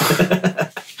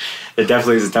 It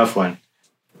definitely is a tough one.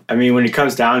 I mean, when it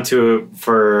comes down to it,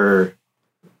 for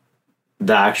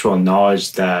the actual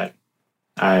knowledge that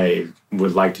I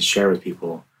would like to share with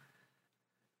people,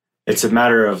 it's a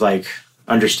matter of like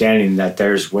understanding that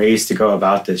there's ways to go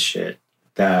about this shit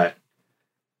that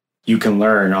you can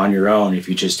learn on your own if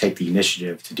you just take the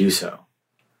initiative to do so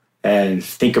and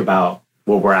think about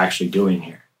what we're actually doing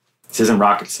here. This isn't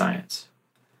rocket science.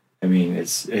 I mean,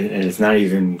 it's not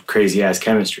even crazy ass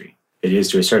chemistry. It is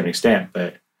to a certain extent,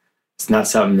 but it's not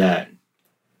something that,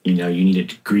 you know, you need a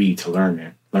degree to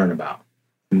learn about.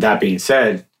 And that being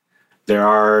said, there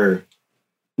are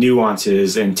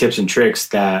nuances and tips and tricks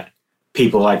that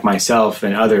people like myself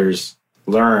and others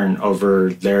learn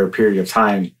over their period of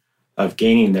time of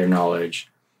gaining their knowledge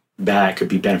that could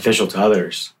be beneficial to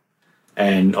others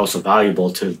and also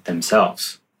valuable to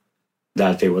themselves,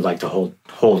 that they would like to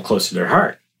hold close to their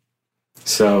heart.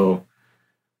 So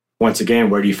once again,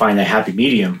 where do you find that happy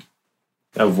medium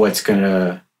of what's going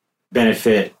to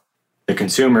benefit the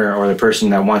consumer or the person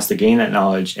that wants to gain that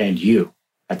knowledge and you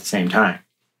at the same time?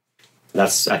 I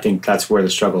think that's where the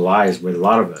struggle lies with a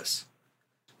lot of us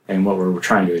and what we're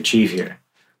trying to achieve here.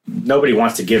 Nobody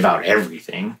wants to give out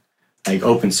everything. Like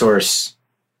open source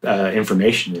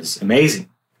information is amazing,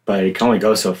 but it can only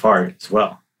go so far as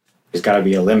well. There's got to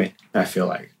be a limit, I feel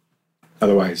like.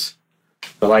 Otherwise,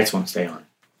 the lights won't stay on,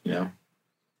 you know?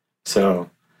 So,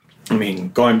 I mean,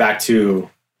 going back to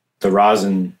the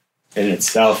rosin in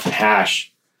itself and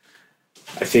hash,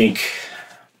 I think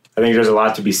there's a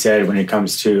lot to be said when it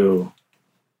comes to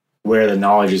where the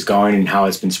knowledge is going and how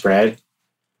it's been spread,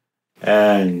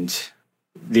 and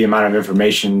the amount of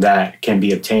information that can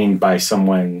be obtained by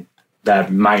someone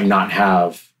that might not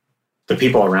have the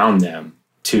people around them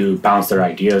to bounce their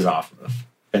ideas off of.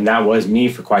 And that was me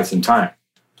for quite some time.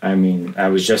 I mean, I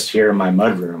was just here in my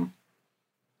mudroom,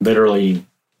 literally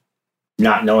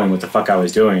not knowing what the fuck I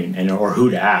was doing or who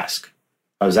to ask.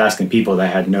 I was asking people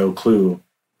that had no clue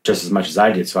just as much as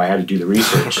I did, so I had to do the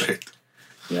research. Right.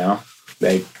 You know,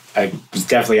 I was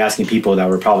definitely asking people that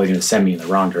were probably going to send me in the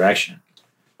wrong direction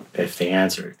if they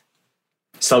answered.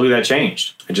 Slowly that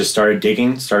changed. I just started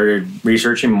digging, started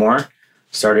researching more,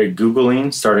 started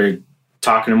Googling, started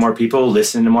talking to more people,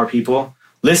 listening to more people.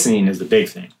 Listening is the big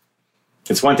thing.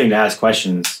 It's one thing to ask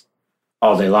questions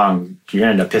all day long. You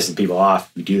end up pissing people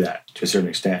off if you do that to a certain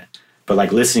extent. But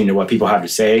like listening to what people have to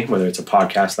say, whether it's a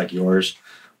podcast like yours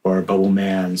or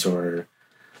Bubbleman's or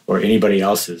anybody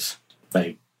else's,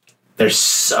 like there's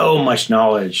so much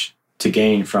knowledge to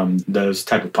gain from those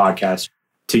type of podcasts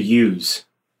to use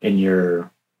in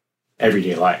your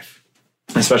everyday life,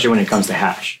 especially when it comes to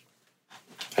hash.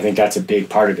 I think that's a big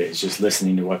part of it, is just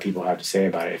listening to what people have to say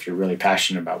about it if you're really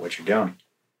passionate about what you're doing,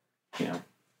 you know?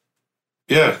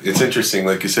 Yeah, it's interesting.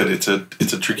 Like you said, it's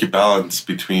a tricky balance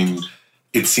between,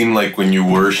 it seemed like when you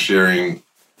were sharing,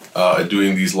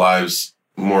 doing these lives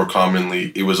more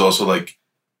commonly, it was also like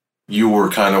you were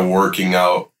kind of working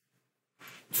out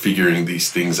figuring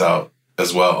these things out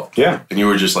as well. Yeah. And you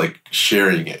were just like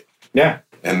sharing it. Yeah.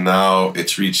 And now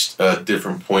it's reached a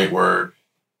different point where,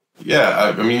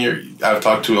 yeah, I mean, I've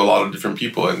talked to a lot of different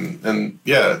people, and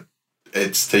yeah,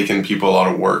 it's taken people a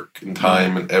lot of work and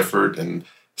time and effort and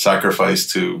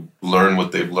sacrifice to learn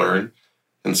what they've learned.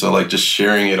 And so, like, just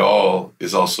sharing it all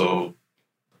is also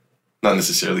not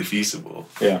necessarily feasible.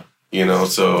 Yeah. You know,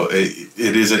 so it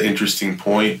is an interesting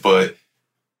point, but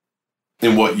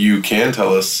in what you can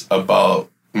tell us about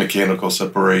mechanical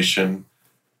separation,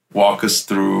 walk us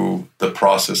through the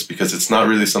process, because it's not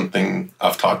really something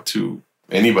I've talked to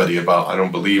anybody about, I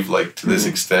don't believe, like to this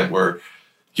extent, where,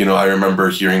 you know, I remember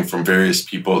hearing from various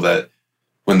people that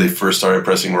when they first started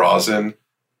pressing rosin,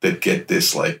 they'd get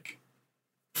this like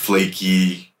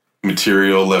flaky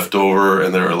material left over,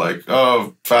 and they were like,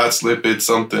 oh, fats, lipids,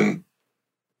 something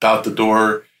out the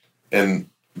door. And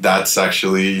that's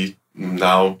actually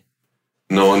now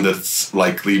known that's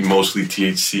likely mostly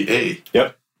THCA.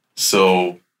 Yep.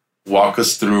 So walk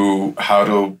us through how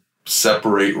to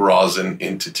separate rosin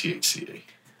into THCA.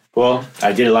 Well,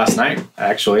 I did it last night,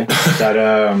 actually.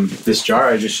 That this jar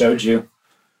I just showed you.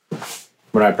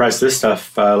 When I pressed this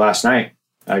stuff last night,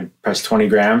 I pressed 20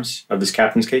 grams of this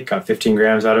Captain's Cake, got 15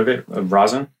 grams out of it, of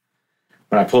rosin.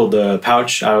 When I pulled the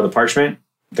pouch out of the parchment,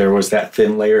 there was that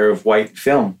thin layer of white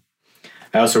film.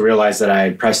 I also realized that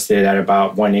I pressed it at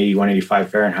about 180, 185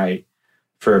 Fahrenheit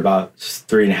for about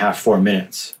 3.5, 4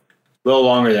 minutes. A little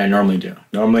longer than I normally do.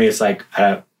 Normally it's like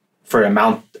for an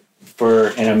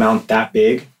amount that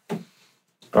big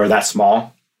or that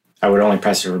small, I would only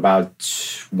press it for about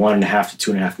 1.5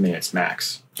 to 2.5 minutes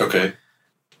max. Okay.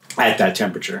 At that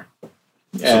temperature.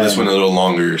 So this went a little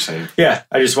longer, you're saying? Yeah,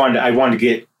 I wanted to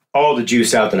get all the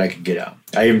juice out that I could get out.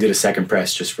 I even did a second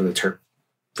press just for the terp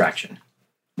fraction.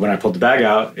 When I pulled the bag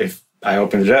out, if I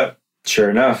opened it up, sure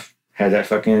enough, had that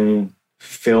fucking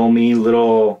filmy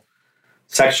little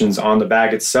sections on the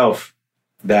bag itself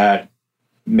that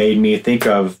made me think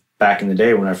of back in the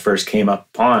day when I first came up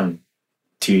upon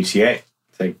THCA.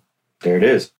 It's like, there it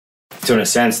is. So in a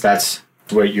sense, that's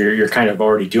what you're kind of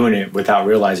already doing it without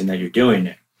realizing that you're doing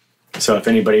it. So if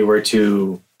anybody were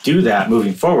to do that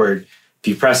moving forward, if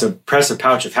you press a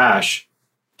pouch of hash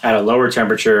at a lower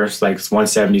temperature, like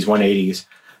 170s, 180s,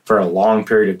 for a long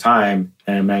period of time,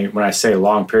 and when I say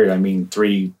long period, I mean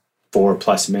 3-4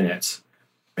 plus minutes,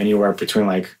 anywhere between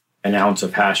like an ounce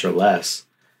of hash or less,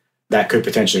 that could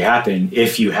potentially happen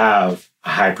if you have a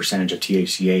high percentage of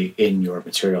THCA in your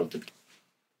material.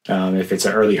 If it's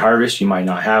an early harvest, you might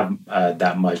not have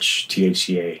that much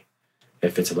THCA.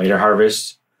 If it's a later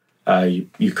harvest,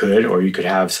 you could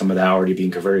have some of that already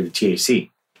being converted to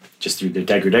THC just through the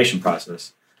degradation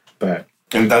process.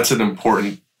 And that's an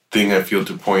important thing I feel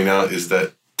to point out, is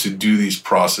that to do these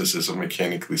processes of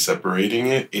mechanically separating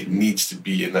it, it needs to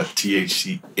be in that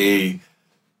THCA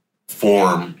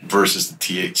form versus the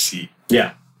THC.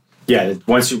 Yeah. Yeah.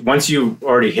 Once you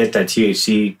already hit that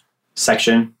THC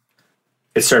section,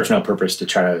 it serves no purpose to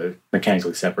try to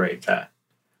mechanically separate that.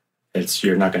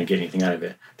 You're not going to get anything out of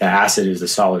it. The acid is the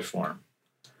solid form,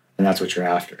 and that's what you're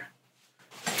after.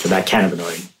 So that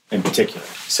cannabinoid in particular.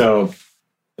 So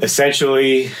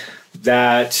essentially,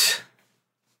 that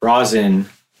rosin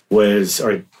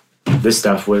this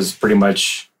stuff was pretty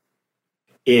much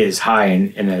is high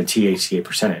in a THCA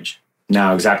percentage.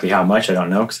 Now, exactly how much, I don't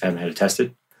know because I haven't had it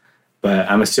tested,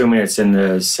 but I'm assuming it's in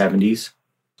the 70s,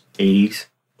 80s.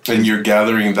 And you're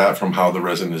gathering that from how the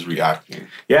resin is reacting.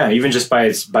 Yeah, even just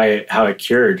by how it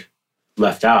cured,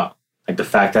 left out. Like the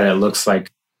fact that it looks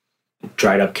like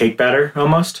dried up cake batter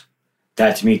almost.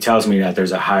 That to me tells me that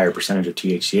there's a higher percentage of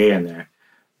THCA in there.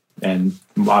 And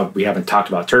we haven't talked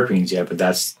about terpenes yet, but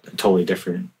that's a totally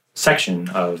different section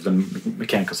of the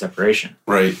mechanical separation.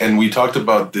 Right. And we talked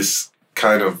about this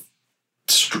kind of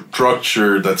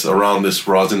structure that's around this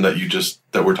rosin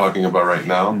that we're talking about right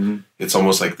now. Mm-hmm. It's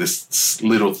almost like this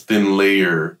little thin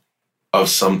layer of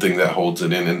something that holds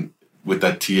it in. And with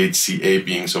that THCA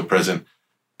being so present,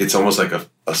 it's almost like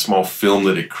a small film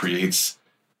that it creates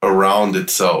around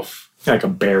itself. Like a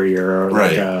barrier, or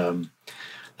right.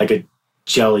 like a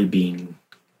jelly bean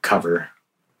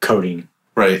coating.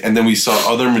 Right. And then we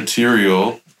saw other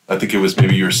material, I think it was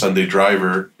maybe your Sunday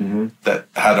driver, mm-hmm. that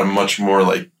had a much more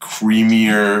like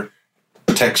creamier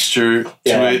texture to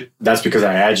it. That's because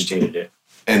I agitated it.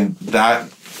 And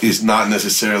that is not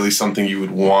necessarily something you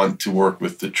would want to work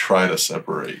with to try to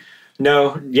separate.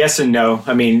 No, yes and no.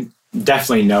 I mean,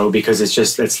 definitely no, because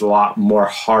it's a lot more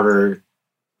harder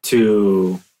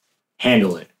to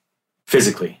handle it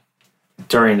physically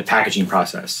during the packaging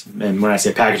process. And when I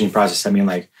say packaging process, I mean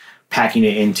like packing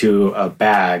it into a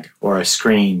bag or a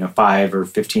screen, a 5 or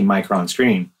 15 micron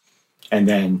screen, and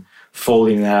then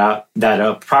folding that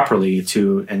up properly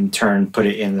to, in turn, put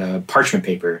it in the parchment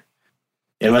paper.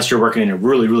 Unless you're working in a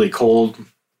really, really cold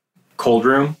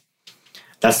room,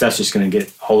 that stuff's just going to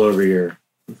get all over your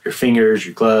fingers,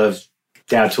 your gloves,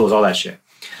 dab tools, all that shit.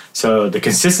 So the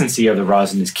consistency of the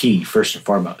rosin is key, first and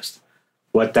foremost.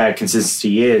 What that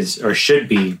consistency is, or should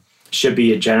be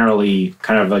a generally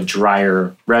kind of a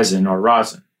drier resin or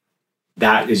rosin.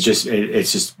 That is just,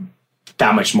 it's just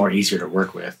that much more easier to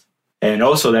work with. And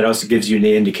also that also gives you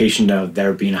the indication of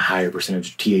there being a higher percentage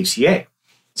of THCA.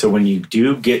 So when you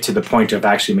do get to the point of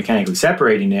actually mechanically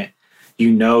separating it,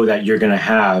 you know that you're going to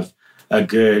have a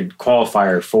good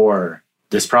qualifier for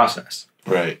this process.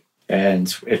 Right.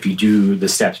 And if you do the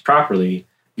steps properly,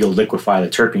 you'll liquefy the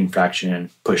terpene fraction,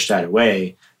 push that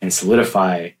away, and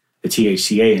solidify the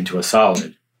THCA into a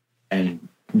solid and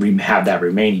have that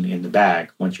remaining in the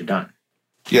bag once you're done.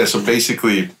 Yeah, so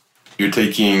basically you're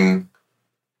taking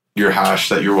your hash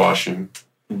that you're washing,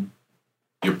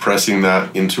 you're pressing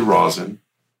that into rosin,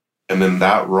 and then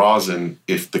that rosin,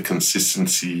 if the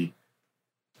consistency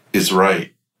is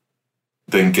right,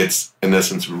 then gets, in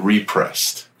essence,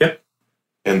 repressed. Yep.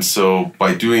 And so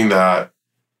by doing that,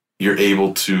 you're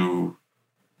able to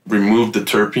remove the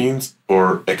terpenes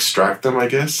or extract them, I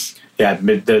guess? Yeah,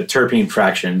 the terpene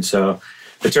fraction. So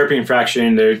the terpene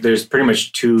fraction, there's pretty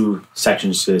much two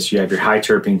sections to this. You have your high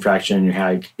terpene fraction, your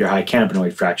high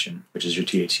cannabinoid fraction, which is your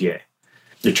THCA.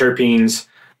 The terpenes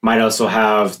might also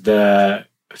have the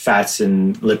fats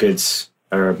and lipids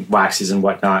or waxes and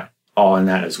whatnot all in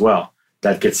that as well.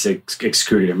 That gets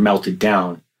excreted or melted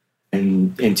down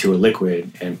into a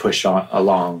liquid and pushed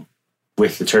along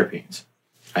with the terpenes.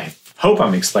 I hope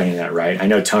I'm explaining that right. I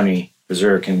know Tony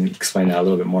Bezer can explain that a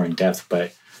little bit more in depth,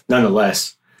 but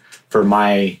nonetheless, for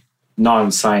my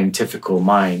non-scientifical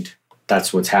mind,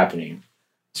 that's what's happening.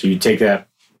 So you take that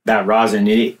rosin,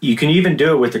 you can even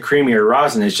do it with the creamier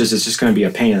rosin. It's just going to be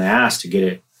a pain in the ass to get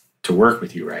it to work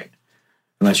with you right,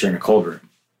 unless you're in a cold room.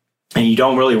 And you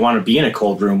don't really want to be in a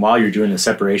cold room while you're doing the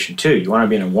separation too. You want to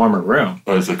be in a warmer room.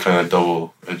 Or it's a kind of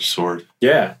double-edged sword.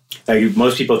 Yeah. Like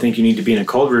most people think you need to be in a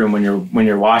cold room when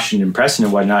you're washing and pressing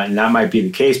and whatnot, and that might be the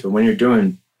case. But when you're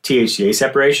doing THCA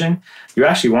separation, you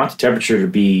actually want the temperature to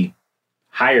be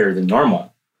higher than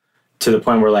normal, to the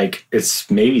point where like it's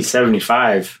maybe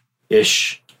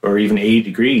 75-ish or even 80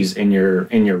 degrees in your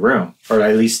room, or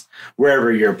at least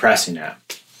wherever you're pressing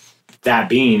at. That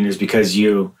being is because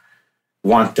you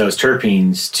want those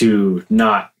terpenes to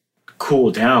not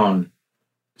cool down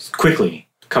quickly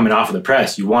coming off of the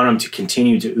press. You want them to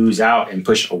continue to ooze out and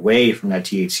push away from that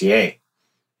THCA,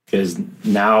 because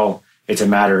now it's a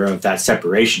matter of that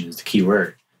separation is the key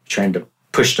word, trying to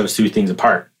push those two things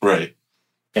apart. Right.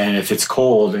 And if it's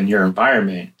cold in your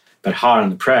environment but hot on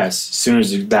the press, as soon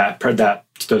as those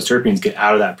terpenes get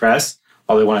out of that press,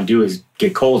 all they want to do is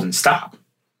get cold and stop.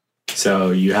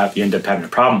 So you end up having a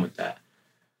problem with that.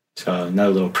 So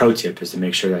another little pro tip is to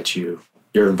make sure that your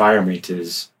environment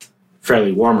is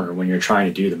fairly warmer when you're trying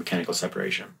to do the mechanical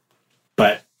separation.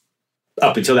 But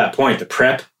up until that point, the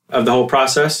prep of the whole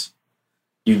process,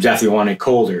 you definitely want it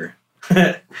colder.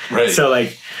 Right. So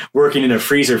like working in a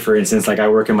freezer, for instance, like I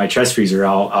work in my chest freezer,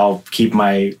 I'll keep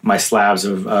my slabs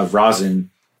of rosin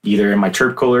either in my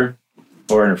terp cooler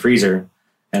or in a freezer,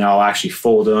 and I'll actually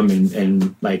fold them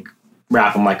and like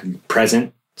wrap them like a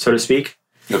present, so to speak.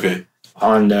 Okay.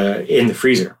 In the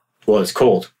freezer. Well, it's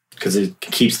cold because it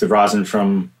keeps the rosin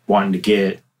from wanting to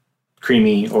get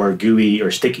creamy or gooey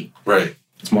or sticky. Right.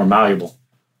 It's more malleable.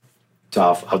 So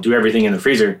I'll do everything in the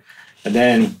freezer and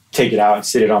then take it out and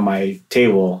sit it on my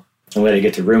table and let it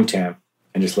get to room temp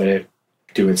and just let it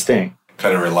do its thing.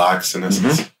 Kind of relax in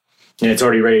essence. Mm-hmm. And it's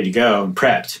already ready to go and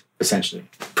prepped, essentially.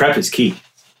 Prep is key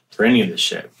for any of this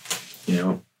shit.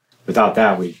 Without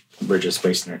that, we're just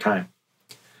wasting our time.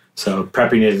 So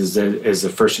prepping it is the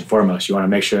first and foremost. You want to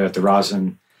make sure that the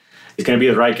rosin is going to be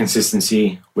the right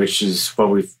consistency, which is what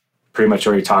we've pretty much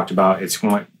already talked about.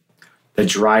 The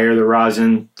drier the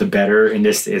rosin, the better in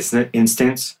this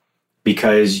instance,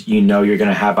 because you're going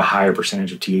to have a higher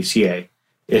percentage of THCA.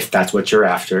 If that's what you're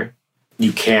after,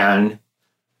 you can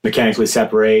mechanically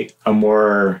separate a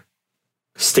more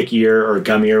stickier or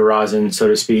gummier rosin, so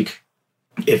to speak,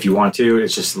 if you want to.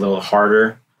 It's just a little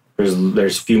harder.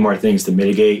 There's a few more things to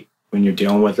mitigate when you're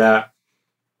dealing with that.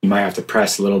 You might have to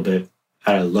press a little bit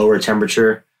at a lower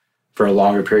temperature for a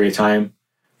longer period of time,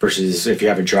 versus if you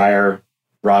have a drier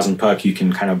rosin puck, you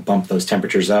can kind of bump those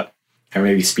temperatures up and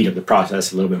maybe speed up the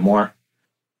process a little bit more.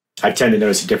 I tend to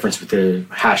notice a difference with the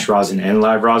hash rosin and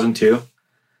live rosin too.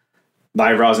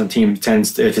 live rosin team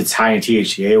tends to, if it's high in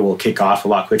THCA, will kick off a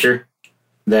lot quicker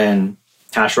than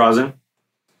hash rosin.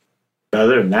 But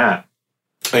other than that,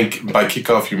 like by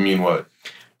kickoff, you mean what?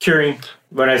 Curing.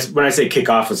 When I say kick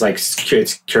off, it's like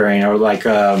it's curing, or like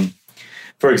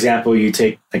for example, you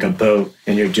take like a boat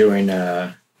and you're doing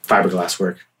fiberglass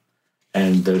work,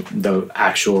 and the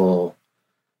actual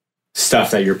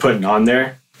stuff that you're putting on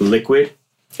there, liquid,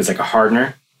 is like a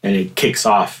hardener, and it kicks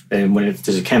off, and when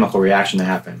there's a chemical reaction that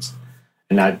happens,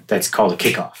 and that's called a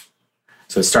kickoff.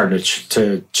 So it's starting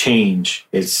to change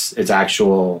its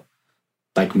actual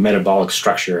like metabolic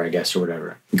structure, I guess, or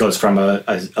whatever. It goes from a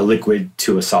liquid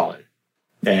to a solid.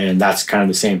 And that's kind of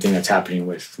the same thing that's happening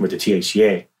with the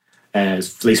THCA, and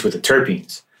at least with the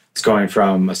terpenes. It's going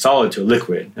from a solid to a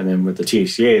liquid, and then with the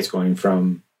THCA, it's going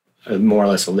from more or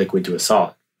less a liquid to a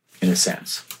solid, in a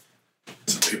sense.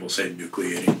 Some people say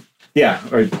nucleating.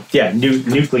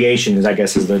 Nucleation is, I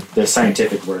guess, is the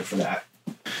scientific word for that.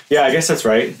 Yeah, I guess that's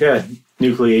right. Yeah,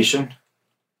 nucleation.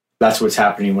 That's what's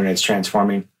happening when it's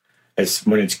transforming. It's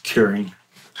when it's curing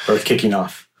or kicking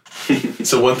off.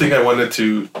 So one thing I wanted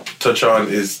to touch on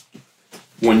is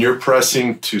when you're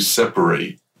pressing to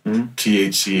separate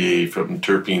THCA from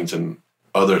terpenes and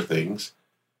other things,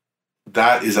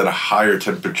 that is at a higher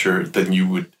temperature than you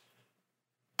would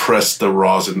press the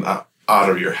rosin out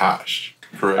of your hash,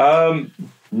 correct?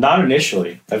 Not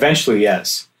initially. Eventually,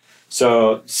 yes.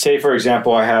 So say, for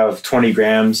example, I have 20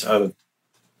 grams of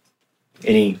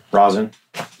any rosin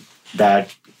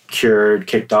that cured,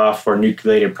 kicked off, or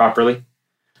nucleated properly.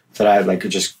 That I like, it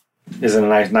just is in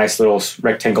a nice little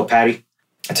rectangle patty.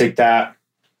 I take that,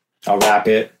 I'll wrap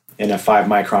it in a 5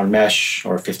 micron mesh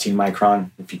or 15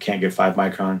 micron if you can't get 5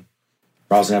 micron.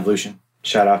 Rosin Evolution,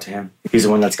 shout out to him. He's the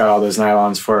one that's got all those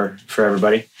nylons for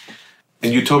everybody.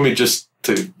 And you told me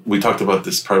we talked about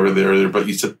this privately earlier, but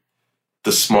you said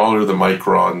the smaller the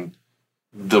micron,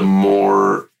 the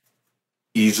more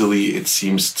easily it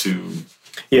seems to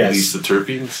release the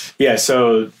terpenes? Yeah,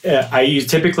 so I use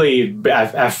typically,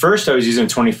 at first I was using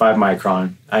 25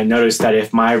 micron. I noticed that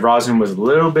if my rosin was a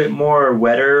little bit more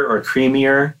wetter or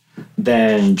creamier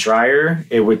than drier,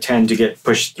 it would tend to get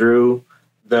pushed through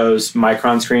those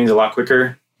micron screens a lot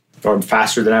quicker or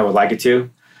faster than I would like it to.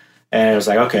 And I was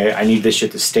like, okay, I need this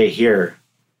shit to stay here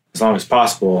as long as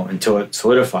possible until it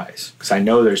solidifies, because I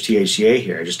know there's THCA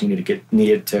here. I just need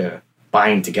it to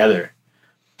bind together.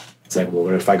 It's like, well,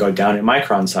 what if I go down in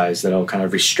micron size? That'll kind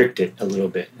of restrict it a little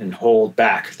bit and hold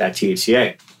back that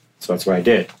THCA. So that's what I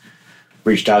did.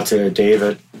 Reached out to Dave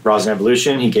at Rosin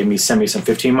Evolution. He sent me some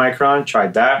 15 micron.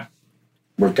 Tried that.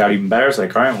 Worked out even better. It's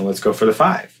like, all right, well, let's go for the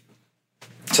 5.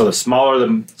 So the smaller the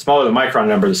micron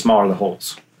number, the smaller the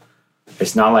holes.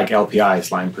 It's not like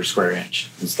LPI's line per square inch.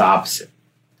 It's the opposite.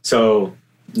 So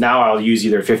now I'll use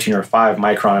either 15 or 5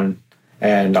 micron,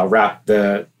 and I'll wrap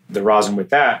the rosin with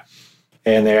that.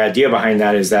 And the idea behind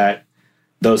that is that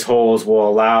those holes will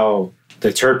allow the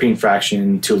terpene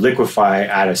fraction to liquefy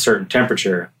at a certain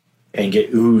temperature and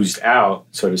get oozed out,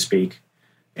 so to speak,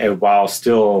 and while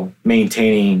still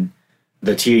maintaining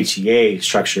the THCA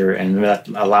structure, and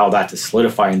allow that to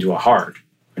solidify into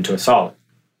a solid.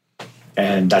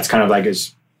 And that's kind of like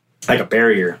a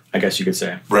barrier, I guess you could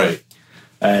say. Right.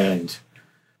 And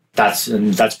that's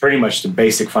pretty much the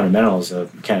basic fundamentals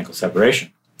of mechanical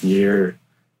separation.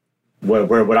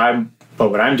 What I'm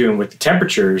doing with the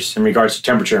temperatures in regards to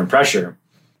temperature and pressure,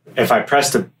 if I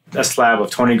pressed a slab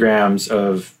of 20 grams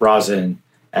of rosin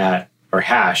or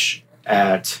hash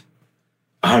at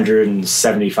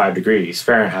 175 degrees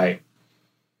Fahrenheit,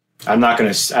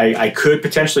 I could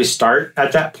potentially start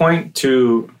at that point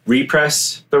to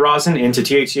repress the rosin into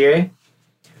THCA.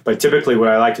 But typically what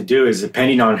I like to do is,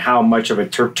 depending on how much of a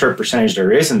terp percentage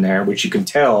there is in there, which you can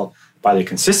tell by the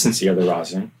consistency of the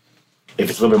rosin, if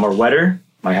it's a little bit more wetter,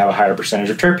 might have a higher percentage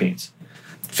of terpenes.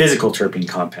 Physical terpene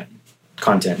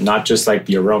content, not just like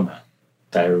the aroma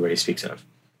that everybody speaks of,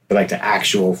 but like the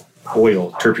actual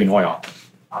terpene oil.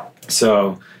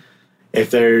 So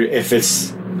if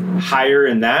it's higher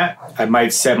in that, I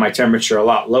might set my temperature a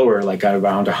lot lower, like at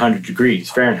around 100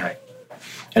 degrees Fahrenheit.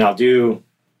 And I'll do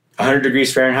 100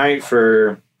 degrees Fahrenheit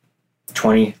for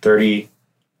 30,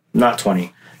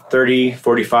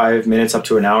 45 minutes up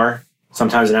to an hour.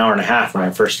 Sometimes an hour and a half when I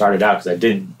first started out, because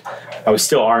I was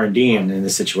still R&Ding in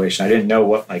this situation. I didn't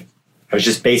know I was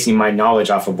just basing my knowledge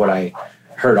off of what I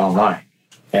heard online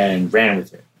and ran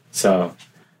with it. So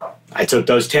I took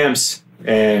those temps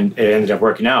and it ended up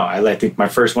working out. I think one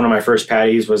of my first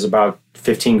patties was about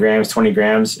 15 grams, 20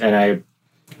 grams, and I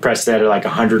pressed that at like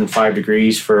 105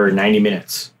 degrees for 90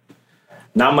 minutes.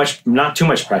 Not too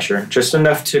much pressure, just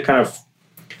enough to kind of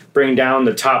bring down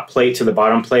the top plate to the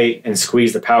bottom plate and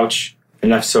squeeze the pouch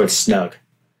enough so it's snug.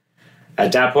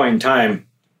 At that point in time,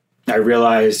 I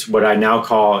realized what I now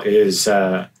call is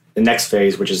the next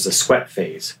phase, which is the sweat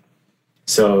phase.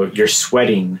 So you're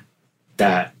sweating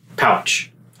that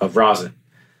pouch of rosin.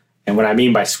 And what I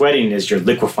mean by sweating is you're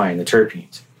liquefying the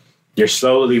terpenes. You're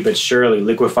slowly but surely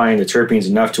liquefying the terpenes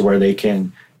enough to where they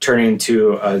can turn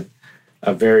into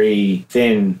a very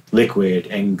thin liquid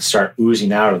and start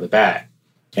oozing out of the bag.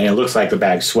 And it looks like the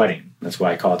bag's sweating. That's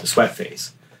why I call it the sweat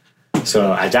phase.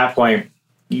 So at that point,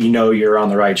 you know you're on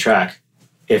the right track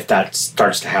if that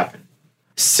starts to happen.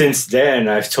 Since then,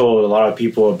 I've told a lot of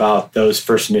people about those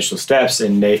first initial steps,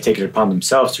 and they've taken it upon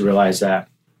themselves to realize that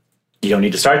you don't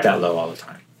need to start that low all the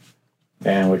time.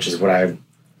 And which is what I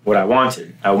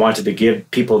wanted. I wanted to give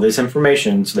people this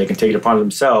information so they can take it upon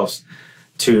themselves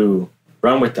to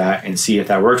run with that and see if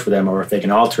that works for them, or if they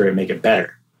can alter it, make it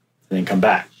better, and then come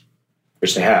back,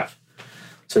 which they have.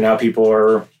 So now people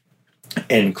are,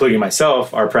 including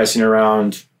myself, are pricing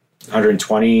around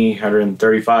 120,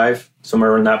 135,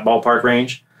 somewhere in that ballpark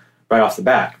range, right off the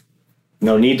bat.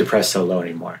 No need to press so low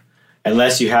anymore.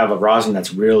 Unless you have a rosin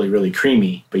that's really, really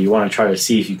creamy, but you want to try to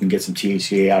see if you can get some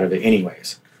THCA out of it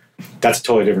anyways. That's a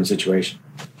totally different situation.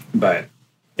 But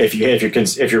if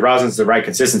your rosin's the right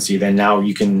consistency, then now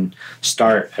you can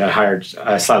start at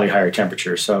a slightly higher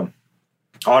temperature. So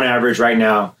on average right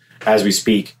now, as we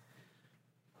speak,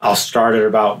 I'll start at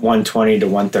about 120 to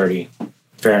 130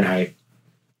 Fahrenheit.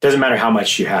 Doesn't matter how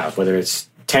much you have, whether it's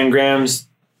 10 grams,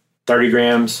 30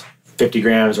 grams, 50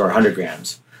 grams, or 100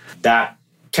 grams. That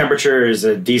temperature is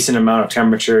a decent amount of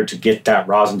temperature to get that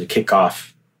rosin to kick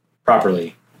off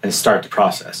properly and start the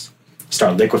process.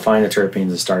 Start liquefying the terpenes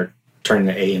and start turning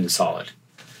the A into solid.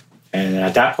 And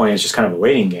at that point, it's just kind of a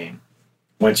waiting game.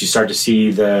 Once you start to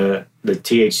see the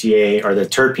THCA, or the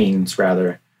terpenes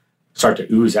rather, start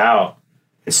to ooze out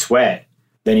and sweat,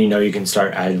 then you know you can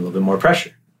start adding a little bit more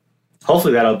pressure.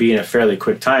 Hopefully that'll be in a fairly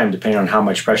quick time, depending on how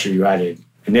much pressure you added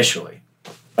initially.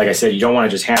 Like I said, you don't want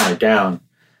to just hammer it down.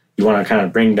 You want to kind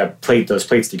of bring those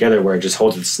plates together where it just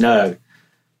holds it snug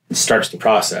and starts the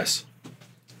process.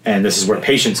 And this is where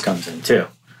patience comes in too.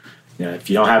 You know, if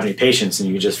you don't have any patience, then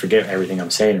you can just forget everything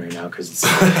I'm saying right now, because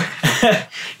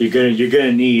you're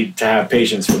gonna need to have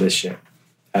patience for this shit,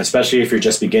 especially if you're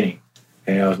just beginning.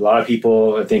 You know, a lot of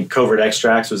people, I think Covert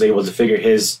Extracts was able to figure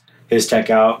his tech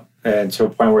out, and to a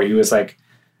point where he was like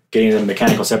getting the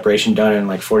mechanical separation done in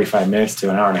like 45 minutes to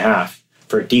an hour and a half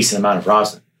for a decent amount of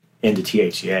rosin into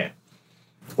THCA.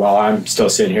 While I'm still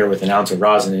sitting here with an ounce of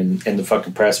rosin in the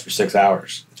fucking press for 6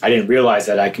 hours. I didn't realize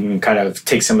that I can kind of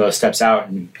take some of those steps out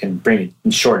and bring it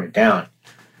and shorten it down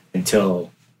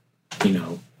until, you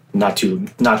know, not too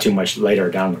much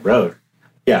later down the road.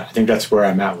 Yeah, I think that's where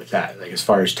I'm at with that. Like, as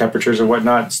far as temperatures or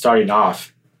whatnot, starting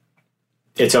off,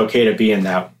 it's okay to be in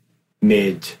that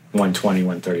mid 120,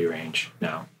 130 range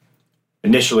now.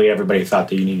 Initially, everybody thought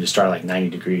that you need to start like 90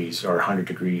 degrees or 100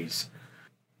 degrees.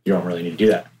 You don't really need to do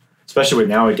that. Especially with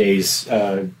nowadays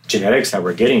genetics that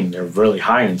we're getting, they're really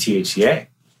high in THCA.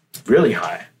 Really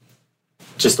high.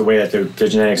 Just the way that the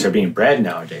genetics are being bred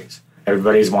nowadays.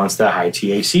 Everybody wants that high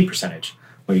THC percentage.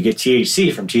 When you get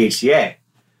THC from THCA,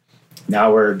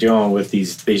 now we're dealing with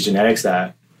these genetics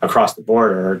that across the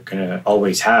board are going to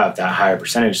always have that higher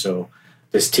percentage. So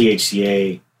this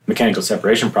THCA mechanical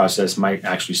separation process might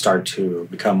actually start to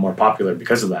become more popular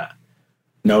because of that,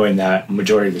 knowing that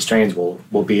majority of the strains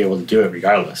will be able to do it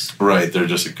regardless. Right, they're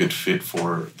just a good fit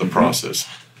for the process.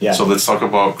 Yeah. So let's talk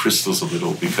about crystals a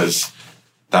little, because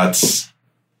that's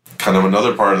kind of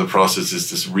another part of the process, is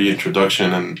this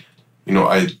reintroduction. And, you know,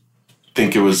 I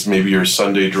think it was maybe your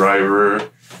Sunday Driver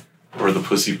or the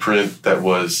Pussy Print that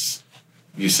was,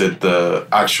 you said the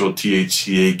actual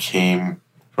THCA came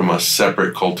from a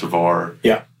separate cultivar.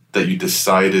 Yeah. That you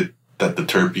decided that the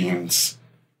terpenes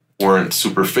weren't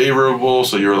super favorable.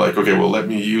 So you're like, okay, well, let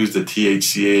me use the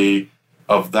THCA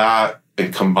of that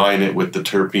and combine it with the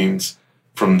terpenes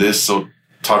from this. So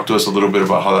talk to us a little bit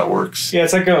about how that works. Yeah,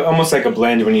 it's like almost like a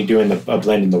blend when you do a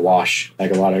blend in the wash,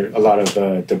 like a lot of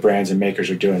the brands and makers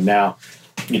are doing now.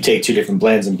 You take two different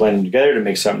blends and blend them together to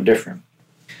make something different.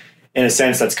 In a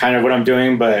sense, that's kind of what I'm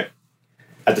doing, but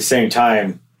at the same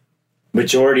time,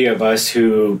 majority of us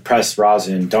who press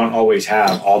rosin don't always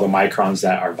have all the microns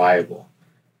that are viable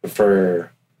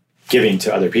for giving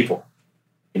to other people,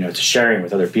 you know, to sharing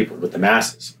with other people, with the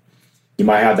masses. You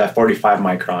might have that 45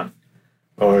 micron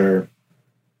or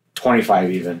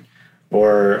 25 even,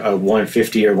 or a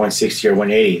 150 or 160 or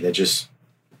 180 that just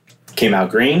came out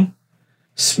green,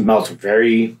 smelled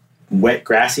very wet,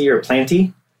 grassy or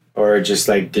planty, or just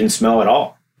like didn't smell at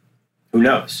all. Who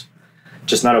knows?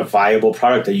 Just not a viable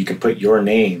product that you can put your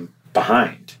name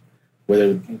behind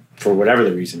whether for whatever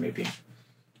the reason may be.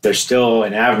 There's still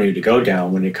an avenue to go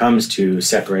down when it comes to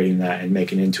separating that and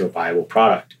making it into a viable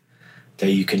product that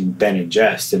you can then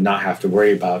ingest and not have to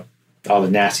worry about all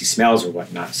the nasty smells or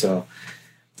whatnot. So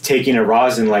taking a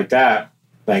rosin like that,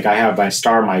 like I have my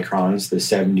star microns, the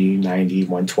 70, 90,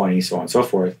 120, so on and so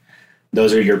forth.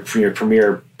 Those are your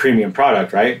premier premium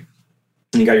product, right?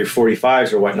 And you got your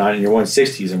 45s or whatnot and your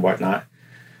 160s and whatnot.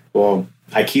 Well,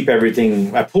 I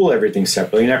pull everything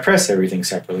separately and I press everything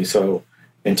separately. So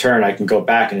in turn, I can go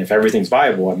back and if everything's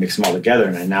viable, I mix them all together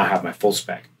and I now have my full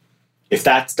spec. If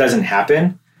that doesn't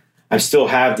happen, I still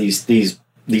have these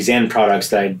end products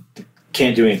that I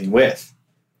can't do anything with.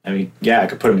 I mean, yeah, I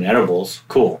could put them in edibles,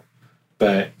 cool.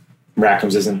 But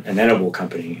Rakkems isn't an edible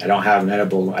company. I don't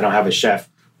have a chef.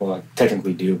 Well, I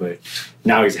technically do, but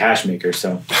now he's a hash maker,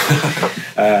 so.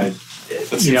 That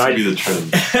seems to be the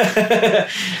trend.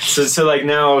 so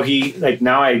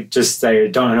now I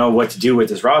don't know what to do with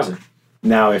this rosin.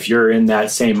 Now, if you're in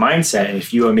that same mindset,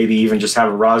 if you maybe even just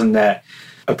have a rosin a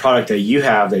product that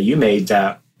you made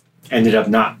that ended up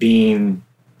not being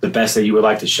the best that you would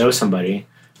like to show somebody,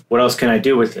 what else can I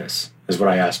do with this? Is what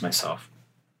I ask myself.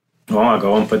 Well, I'll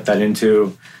go and put that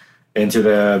into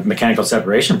the mechanical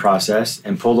separation process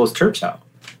and pull those terps out.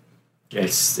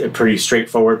 It's a pretty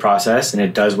straightforward process, and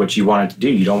it does what you want it to do.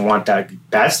 You don't want that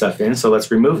bad stuff in, so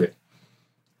let's remove it.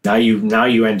 Now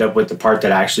you end up with the part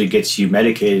that actually gets you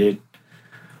medicated,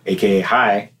 aka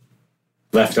high,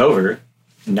 left over.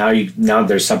 Now you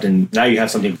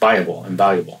have something viable and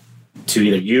valuable to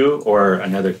either you or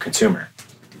another consumer.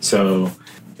 So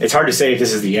it's hard to say if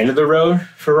this is the end of the road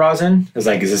for rosin. Is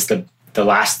this the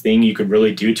last thing you could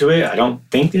really do to it? I don't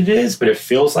think it is, but it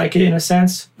feels like it in a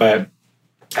sense. But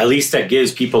at least that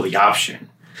gives people the option,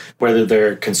 whether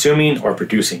they're consuming or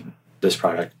producing this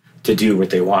product, to do what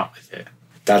they want with it.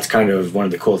 That's kind of one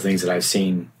of the cool things that I've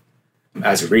seen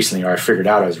as of recently, or I figured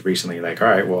out as of recently, like, all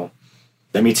right, well,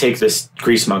 let me take this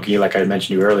Grease Monkey, like I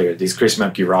mentioned to you earlier, these Grease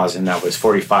Monkey rosin that was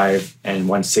 45 and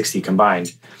 160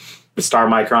 combined. The star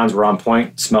microns were on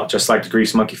point, smelled just like the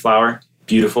Grease Monkey flower,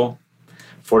 beautiful.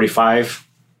 45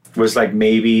 was like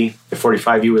maybe, the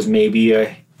 45U was maybe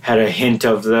had a hint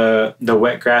of the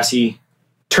wet grassy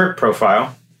terp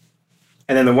profile.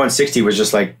 And then the 160 was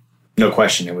just like, no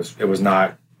question, it was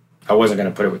not, I wasn't going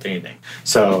to put it with anything.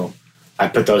 So I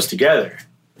put those together.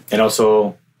 And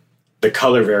also the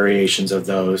color variations of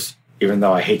those, even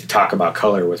though I hate to talk about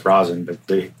color with rosin, but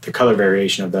the color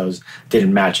variation of those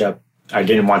didn't match up. I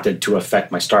didn't want it to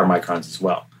affect my star microns as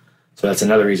well. So that's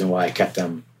another reason why I kept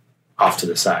them off to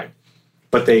the side.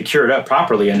 But they cured up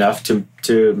properly enough to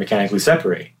mechanically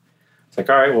separate. It's like,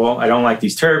 all right, well, I don't like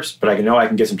these terps, but I know I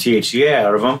can get some THCA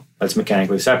out of them. Let's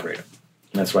mechanically separate them.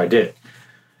 And that's what I did.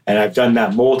 And I've done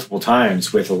that multiple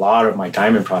times with a lot of my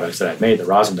diamond products that I've made, the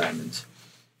rosin diamonds.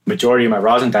 Majority of my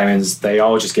rosin diamonds, they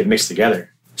all just get mixed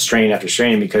together, strain after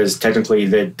strain, because technically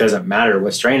it doesn't matter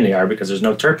what strain they are because there's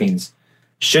no terpenes.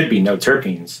 Should be no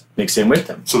terpenes mixed in with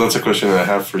them. So that's a question that I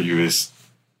have for you is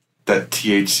that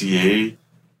THCA,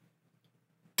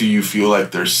 do you feel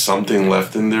like there's something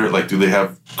left in there? Like, do they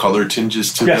have color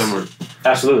tinges to them? Or?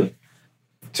 Absolutely.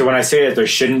 So when I say that there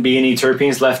shouldn't be any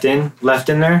terpenes left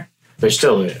in there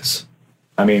still is.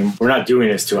 I mean, we're not doing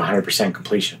this to 100%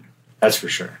 completion. That's for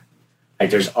sure.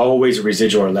 Like, there's always a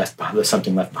residual or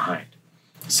something left behind.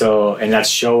 So, and that's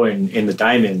showing in the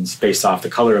diamonds based off the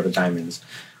color of the diamonds.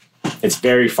 It's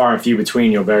very far and few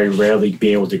between. You'll very rarely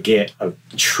be able to get a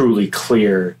truly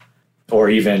clear or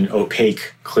even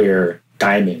opaque clear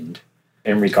diamond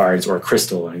in regards, or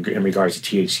crystal in regards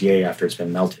to THCA after it's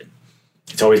been melted.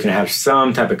 It's always going to have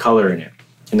some type of color in it,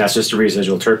 and that's just the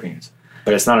residual terpenes.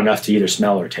 But it's not enough to either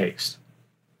smell or taste.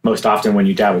 Most often when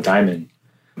you dab a diamond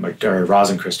or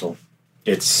rosin crystal,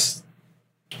 it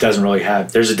doesn't really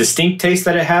have, there's a distinct taste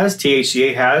that it has,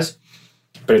 THCA has,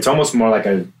 but it's almost more like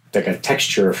a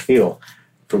texture or feel.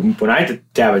 When I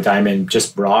dab a diamond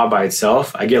just raw by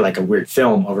itself, I get like a weird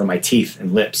film over my teeth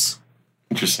and lips.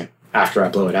 Interesting. After I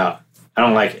blow it out. I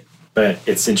don't like it, but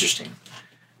it's interesting.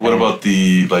 What about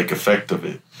the effect of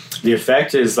it? The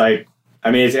effect is like,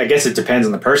 I guess it depends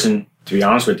on the person, to be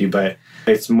honest with you, but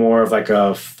it's more of like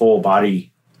a full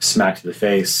body smack to the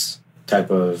face type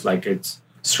of, like, it's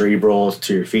cerebral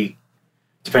to your feet,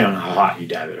 depending on how hot you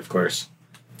dab it, of course.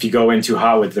 If you go in too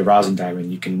hot with the rosin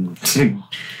diamond, you can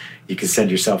you can send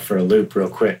yourself for a loop real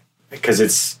quick, because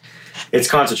its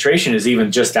concentration is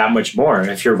even just that much more.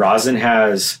 If your rosin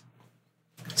has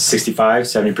 65,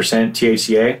 70%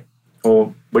 THCA,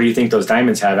 well, what do you think those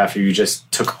diamonds have after you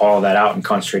just took all that out and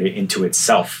concentrated it into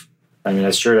itself? I mean,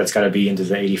 that's got to be into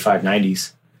the 85,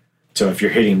 90s. So if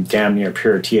you're hitting damn near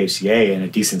pure THCA and a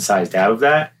decent sized dab of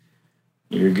that,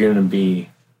 you're going to be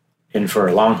in for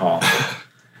a long haul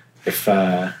if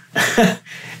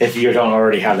if you don't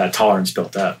already have that tolerance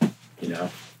built up, you know.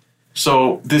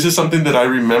 So this is something that I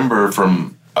remember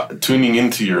from tuning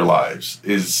into your lives,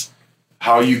 is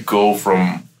how you go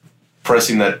from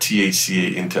pressing that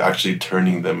THCA into actually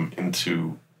turning them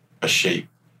into a shape.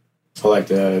 So like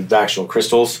the actual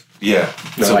crystals? Yeah.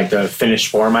 So like the finished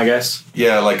form, I guess?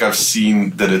 Yeah, like I've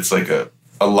seen that it's like a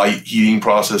light heating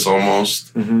process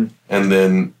almost. Mm-hmm. And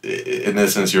then in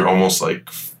essence, you're almost like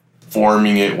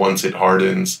forming it once it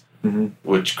hardens, mm-hmm.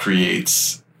 which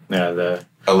creates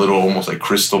a little almost like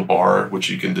crystal bar, which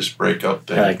you can just break up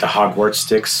there. Yeah, like the Hogwarts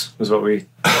sticks is what we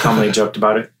commonly joked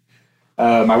about it.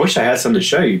 I wish I had some to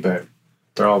show you, but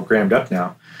they're all grammed up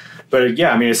now. But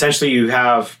yeah, I mean, essentially you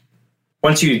have,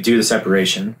 once you do the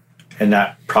separation and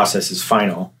that process is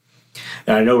final,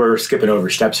 and I know we're skipping over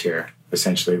steps here,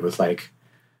 essentially with like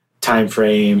time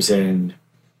frames, and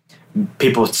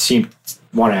people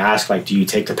want to ask, like, do you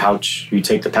take the pouch, do you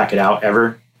take the packet out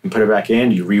ever and put it back in?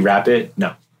 Do you rewrap it?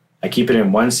 No. I keep it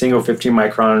in one single 15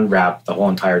 micron wrap the whole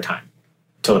entire time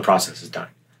until the process is done.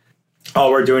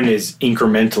 All we're doing is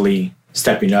incrementally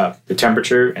stepping up the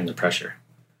temperature and the pressure.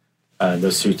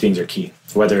 Those two things are key.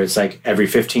 Whether it's like every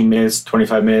 15 minutes,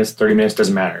 25 minutes, 30 minutes,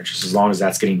 doesn't matter, just as long as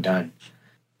that's getting done.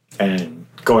 And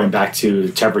going back to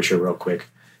the temperature real quick,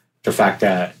 the fact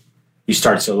that you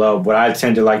start so low, what I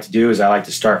tend to like to do is I like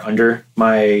to start under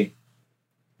my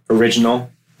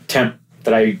original temp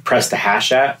that I press the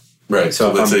hash at. Right.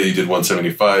 So let's say you did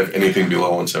 175, anything below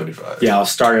 175. Yeah, I'll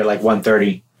start at like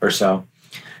 130 or so,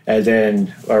 and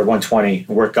then, or 120,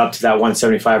 work up to that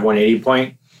 175, 180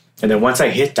 point. And then once I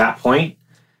hit that point,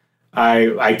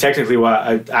 I technically,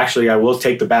 I will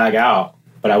take the bag out,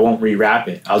 but I won't rewrap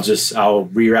it. I'll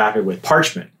rewrap it with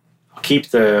parchment. I'll keep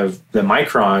the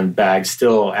micron bag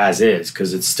still as is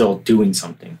because it's still doing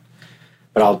something.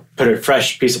 But I'll put a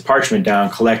fresh piece of parchment down,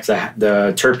 collect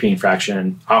the terpene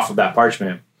fraction off of that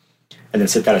parchment, and then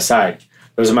set that aside.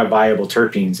 Those are my viable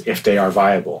terpenes if they are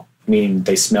viable, meaning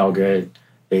they smell good,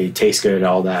 they taste good,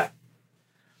 all that.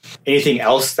 Anything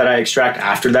else that I extract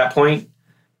after that point,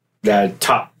 that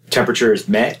top temperature is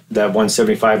met, that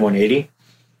 175, 180,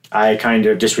 I kind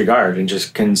of disregard and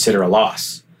just consider a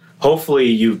loss. Hopefully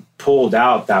you pulled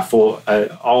out that full,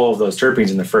 all of those terpenes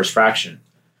in the first fraction,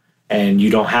 and you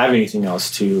don't have anything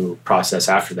else to process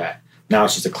after that. Now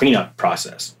it's just a cleanup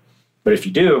process. But if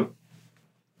you do,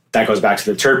 that goes back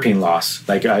to the terpene loss.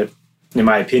 Like, in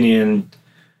my opinion,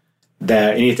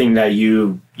 that anything that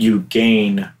you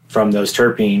gain from those that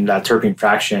terpene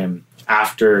fraction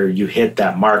after you hit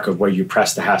that mark of where you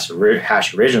press the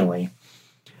hash originally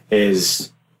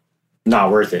is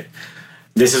not worth it.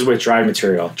 This is with dried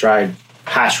material, dried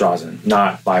hash rosin,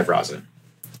 not live rosin.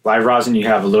 Live rosin, you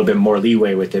have a little bit more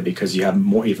leeway with it because you have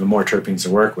even more terpenes to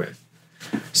work with.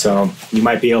 So you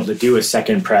might be able to do a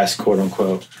second press, quote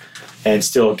unquote, and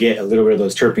still get a little bit of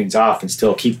those terpenes off and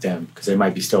still keep them because they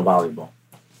might be still valuable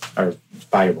or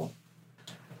viable.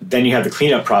 Then you have the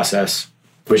cleanup process,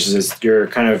 which is your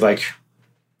kind of like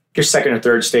your second or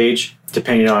third stage,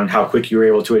 depending on how quick you were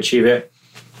able to achieve it.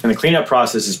 And the cleanup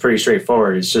process is pretty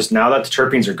straightforward. It's just now that the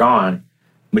terpenes are gone,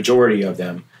 majority of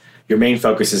them, your main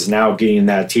focus is now getting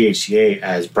that THCA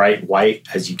as bright white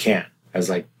as you can, as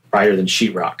like brighter than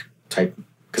sheetrock type,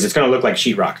 because it's going to look like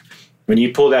sheetrock. When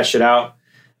you pull that shit out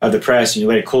of the press and you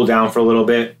let it cool down for a little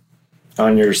bit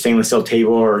on your stainless steel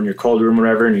table or in your cold room or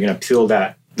whatever, and you're going to peel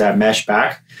that mesh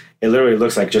back, it literally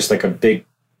looks like just like a big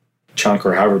chunk,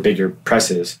 or however big your press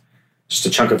is, just a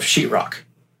chunk of sheetrock.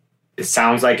 It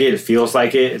sounds like it feels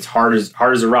like it, it's hard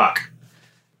as a rock.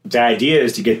 The idea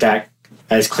is to get that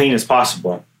as clean as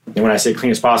possible. And when I say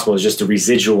clean as possible, it's just the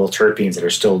residual terpenes that are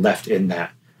still left in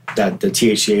that the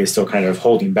THCA is still kind of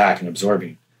holding back and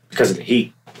absorbing because of the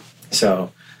heat.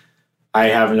 So I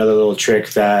have another little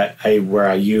trick where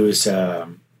I use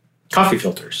coffee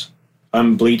filters,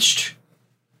 unbleached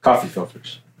coffee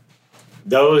filters.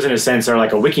 Those, in a sense, are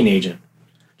like a wicking agent.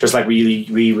 Just like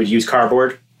we would use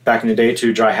cardboard back in the day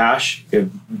to dry hash.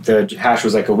 The hash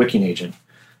was like a wicking agent.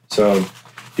 So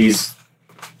these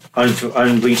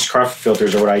unbleached coffee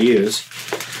filters are what I use.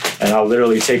 And I'll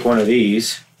literally take one of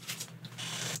these,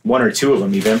 one or two of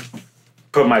them even,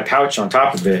 put my pouch on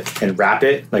top of it and wrap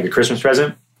it like a Christmas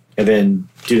present, and then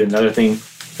do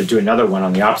another one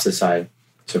on the opposite side.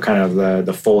 So kind of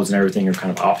the folds and everything are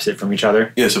kind of opposite from each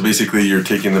other. Yeah, so basically you're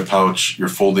taking the pouch, you're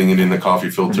folding it in the coffee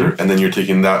filter, and then you're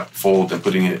taking that fold and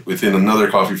putting it within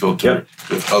another coffee filter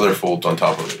with other folds on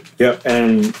top of it. Yep,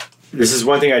 and this is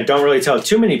one thing I don't really tell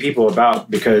too many people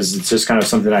about because it's just kind of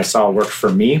something I saw work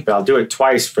for me, but I'll do it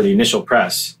twice for the initial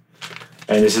press.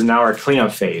 And this is now our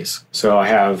cleanup phase. So I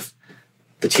have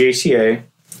the THCA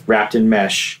wrapped in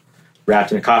mesh,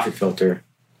 wrapped in a coffee filter,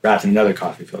 wrapped in another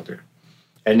coffee filter.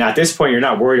 And at this point, you're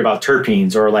not worried about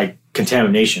terpenes or like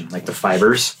contamination, like the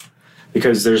fibers,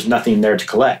 because there's nothing there to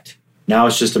collect. Now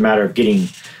it's just a matter of getting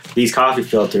these coffee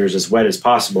filters as wet as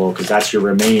possible, because that's your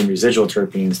remaining residual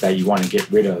terpenes that you want to get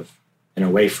rid of and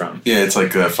away from. Yeah, it's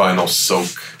like a final soak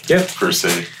per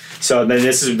se. So then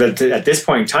at this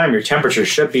point in time, your temperature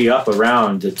should be up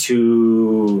around the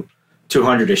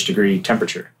 200-ish degree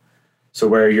temperature. So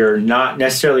where you're not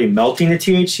necessarily melting the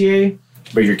THCA,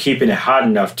 but you're keeping it hot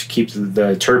enough to keep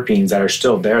the terpenes that are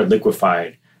still there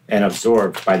liquefied and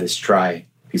absorbed by this dry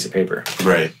piece of paper.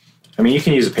 Right. I mean, you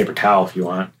can use a paper towel if you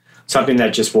want. Something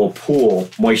that just will pool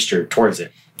moisture towards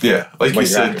it. Yeah, like you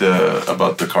said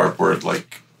about the cardboard,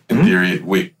 like in theory it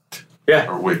wicked. Yeah.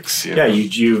 Or wicks. Yeah,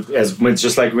 it's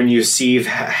just like when you sieve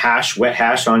wet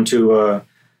hash onto a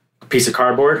piece of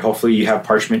cardboard, hopefully you have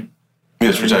parchment.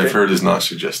 Yes, which I've heard is not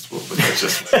suggestible, but that's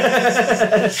just...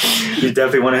 You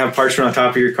definitely want to have parchment on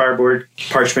top of your cardboard.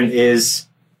 Parchment is...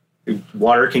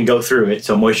 Water can go through it,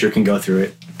 so moisture can go through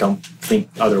it. Don't think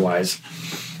otherwise.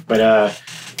 But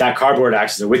that cardboard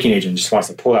acts as a wicking agent. Just wants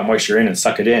to pull that moisture in and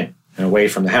suck it in and away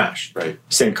from the hash. Right.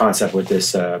 Same concept with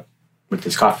this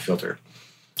coffee filter.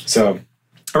 So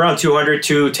around 200,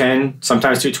 210,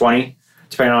 sometimes 220,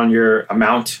 depending on your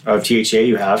amount of THCA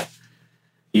you have.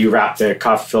 You wrap the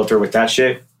coffee filter with that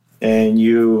shit, and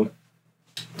you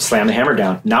slam the hammer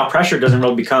down. Now pressure doesn't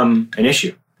really become an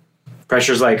issue.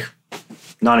 Pressure's like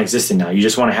non-existent now. You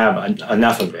just want to have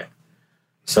enough of it.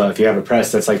 So if you have a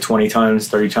press that's like 20 tons,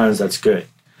 30 tons, that's good.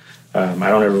 I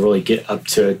don't ever really get up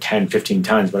to 10, 15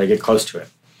 tons, but I get close to it.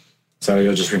 So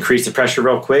you'll just increase the pressure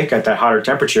real quick at that hotter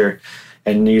temperature,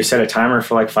 and you set a timer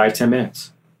for like 5-10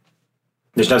 minutes.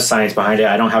 There's no science behind it.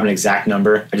 I don't have an exact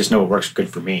number. I just know it works good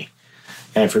for me.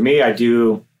 And for me, I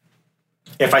do,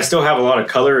 if I still have a lot of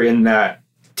color in that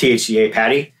THCA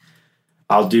patty,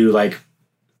 I'll do like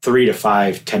 3 to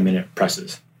 5 10-minute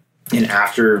presses. And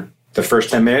after the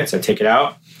first 10 minutes, I take it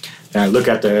out and I look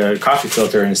at the coffee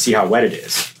filter and see how wet it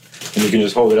is. And you can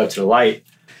just hold it up to the light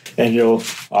and it'll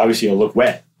look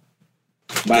wet.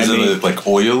 Does it look like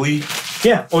oily?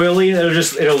 Yeah, oily.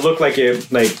 It'll look like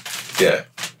yeah.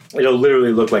 It'll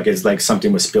literally look like it's like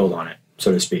something was spilled on it,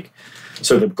 so to speak.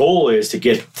 So the goal is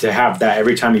to have that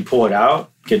every time you pull it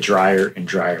out, get drier and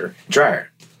drier and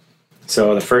drier.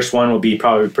 So the first one will be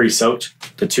probably pretty soaked,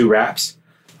 the 2 wraps.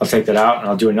 I'll take that out and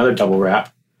I'll do another double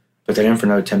wrap, put that in for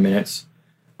another 10 minutes,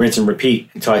 rinse and repeat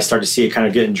until I start to see it kind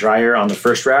of getting drier on the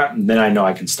first wrap, and then I know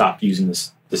I can stop using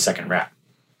the second wrap.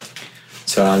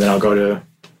 So then I'll go to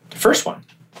the first one,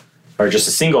 or just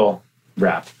a single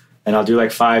wrap, and I'll do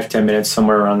like 5-10 minutes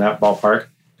somewhere around that ballpark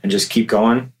and just keep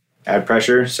going. Add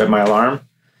pressure, set my alarm,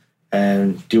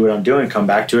 and do what I'm doing. Come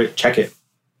back to it, check it.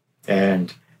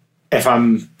 And if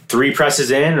I'm 3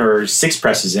 presses in or 6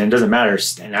 presses in, doesn't matter,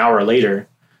 an hour later,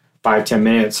 5-10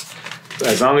 minutes,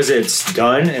 as long as it's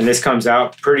done and this comes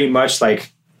out pretty much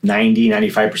like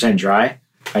 90-95% dry,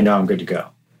 I know I'm good to go.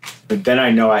 But then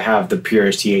I know I have the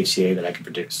purest THCA that I can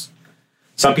produce.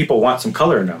 Some people want some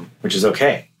color in them, which is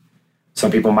okay.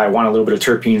 Some people might want a little bit of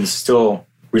terpenes, still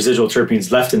residual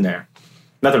terpenes left in there.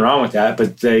 Nothing wrong with that,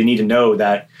 but they need to know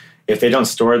that if they don't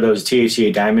store those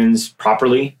THCA diamonds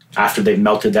properly after they've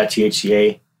melted that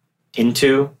THCA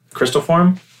into crystal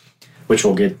form, which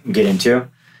we'll get into,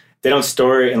 they don't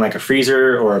store it in like a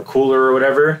freezer or a cooler or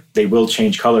whatever, they will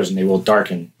change colors and they will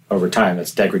darken over time.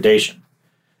 That's degradation.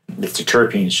 It's the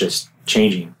terpenes just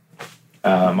changing.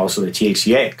 Also the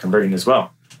THCA converting as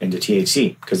well into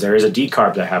THC, because there is a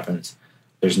decarb that happens.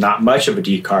 There's not much of a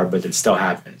decarb, but it still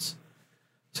happens.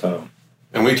 So...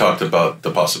 And we talked about the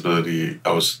possibility,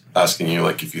 I was asking you,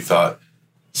 like, if you thought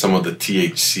some of the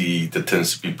THC that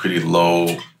tends to be pretty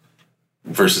low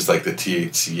versus, like, the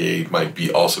THCA might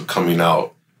be also coming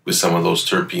out with some of those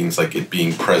terpenes, like it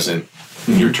being present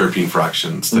in your terpene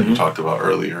fractions that you talked about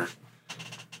earlier.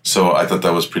 So I thought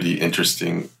that was pretty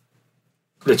interesting.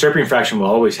 The terpene fraction will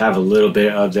always have a little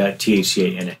bit of that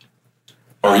THCA in it.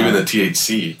 Or even the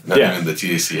THC, not even the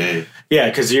THCA. Yeah,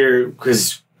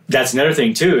 because that's another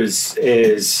thing too,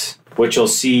 is what you'll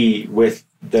see with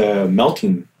the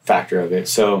melting factor of it.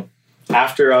 So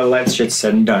after all that shit's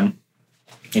said and done,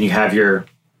 and you have your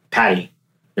patty,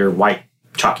 your white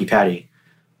chalky patty,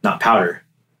 not powder,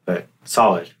 but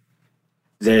solid,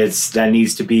 that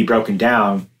needs to be broken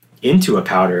down into a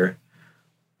powder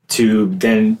to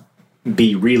then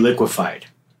be re-liquefied.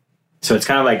 So it's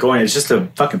kind of like it's just a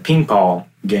fucking ping pong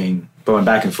game going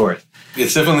back and forth.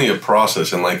 It's definitely a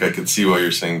process, and like I could see why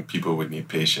you're saying people would need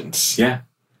patience. Yeah.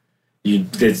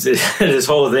 This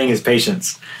whole thing is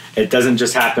patience. It doesn't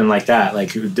just happen like that,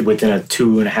 like within a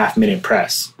 2.5 minute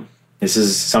press. This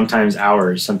is sometimes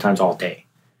hours, sometimes all day,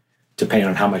 depending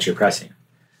on how much you're pressing.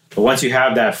 But once you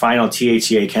have that final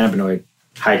THCA cannabinoid,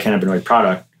 high cannabinoid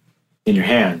product in your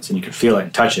hands, and you can feel it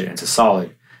and touch it, and it's a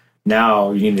solid,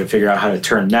 now you need to figure out how to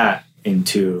turn that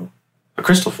into a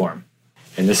crystal form.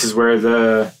 And this is where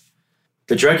the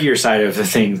druggier side of the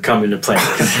thing come into play,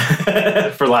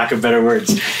 for lack of better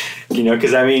words.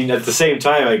 Because I mean, at the same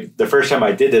time, like the first time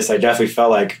I did this, I definitely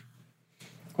felt like,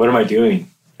 what am I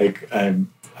doing? Like I'm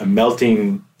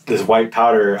melting this white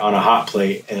powder on a hot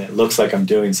plate, and it looks like I'm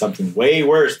doing something way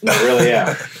worse than I really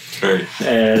am. Right.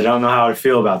 And I don't know how I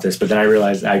feel about this, but then I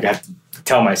realized I have to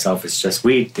tell myself it's just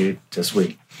weed, dude, just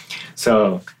weed.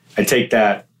 So I take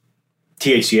that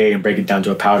THCA and break it down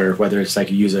to a powder, whether it's like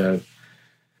you use a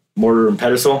mortar and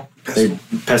pestle,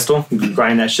 you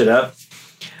grind that shit up.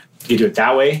 You can do it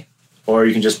that way, or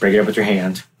you can just break it up with your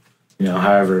hand.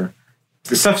 However,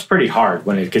 the stuff's pretty hard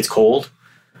when it gets cold.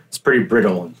 It's pretty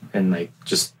brittle and like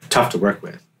just tough to work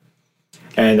with.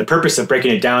 And the purpose of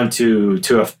breaking it down to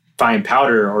a fine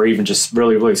powder, or even just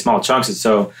really, really small chunks, is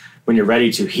so when you're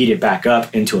ready to heat it back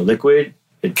up into a liquid,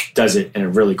 it does it in a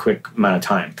really quick amount of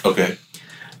time. Okay.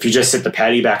 If you just sit the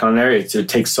patty back on there, it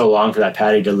takes so long for that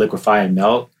patty to liquefy and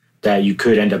melt that you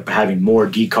could end up having more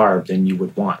decarb than you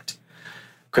would want.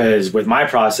 Because with my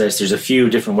process, there's a few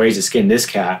different ways to skin this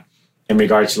cat in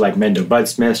regards to like Mendo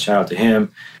Budsmith, shout out to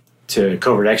him, to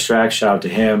Covert Extract, shout out to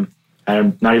him.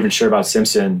 I'm not even sure about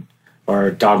Simpson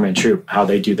or Dogman Troop, how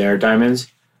they do their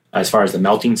diamonds as far as the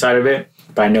melting side of it.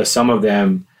 But I know some of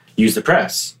them use the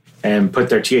press and put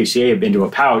their THCA into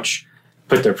a pouch,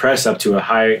 put their press up to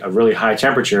a really high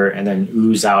temperature, and then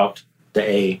ooze out the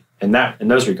A in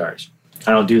those regards.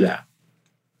 I don't do that.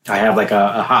 I have like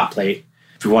a hot plate.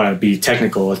 If you want to be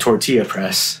technical, a tortilla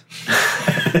press.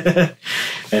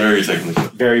 Very technical.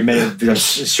 I'm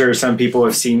sure some people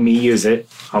have seen me use it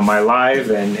on my live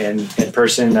and in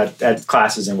person at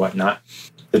classes and whatnot.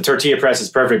 The tortilla press is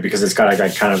perfect because it's got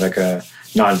kind of like a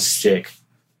non-stick,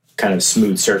 kind of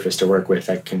smooth surface to work with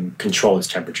that can control its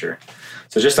temperature.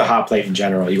 So just a hot plate in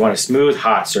general. You want a smooth,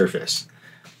 hot surface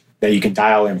that you can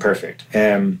dial in perfect.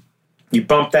 And you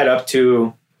bump that up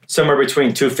to somewhere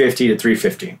between 250 to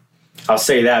 350. I'll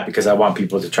say that because I want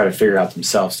people to try to figure out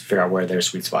themselves, to figure out where their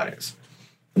sweet spot is.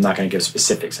 I'm not going to give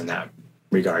specifics in that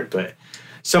regard, but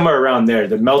somewhere around there,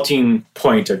 the melting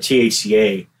point of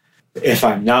THCA, if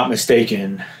I'm not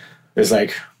mistaken, is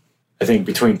like, I think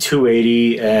between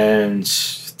 280 and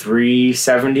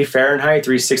 370 Fahrenheit,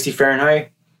 360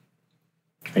 Fahrenheit.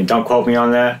 I mean, don't quote me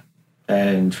on that.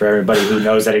 And for everybody who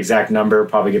knows that exact number,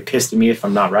 probably get pissed at me if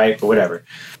I'm not right, but whatever.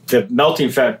 The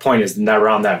melting point is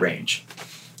around that range.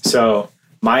 So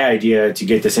my idea to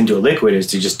get this into a liquid is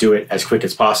to just do it as quick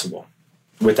as possible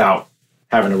without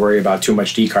having to worry about too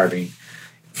much decarbing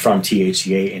from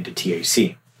THCA into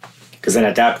THC. Because then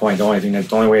at that point, the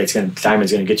only way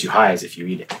diamond's going to get you high is if you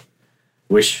eat it,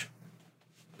 which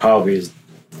probably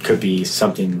could be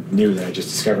something new that I just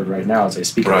discovered right now as I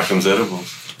speak. Rakkems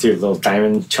edibles. Dude, little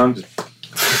diamond chunks.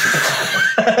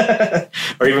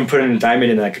 Or even putting a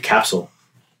diamond in like a capsule.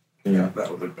 That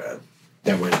would look bad.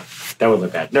 That would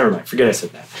look bad. Never mind. Forget I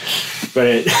said that.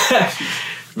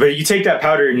 But you take that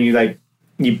powder and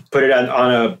you put it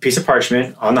on a piece of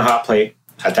parchment on the hot plate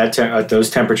at those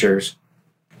temperatures,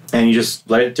 and you just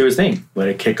let it do its thing. Let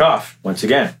it kick off once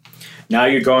again. Now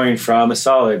you're going from a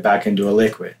solid back into a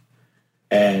liquid.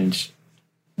 And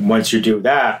once you do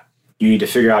that, you need to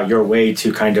figure out your way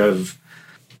to kind of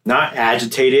not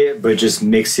agitate it, but just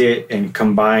mix it and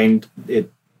combine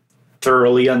it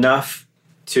thoroughly enough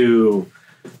to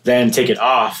then take it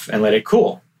off and let it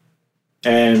cool.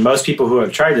 And most people who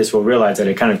have tried this will realize that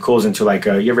it kind of cools into like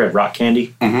you ever had rock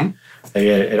candy? Mm-hmm.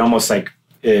 It almost like,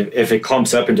 if it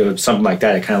clumps up into something like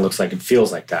that, it kind of looks like it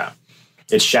feels like that.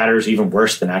 It shatters even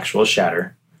worse than actual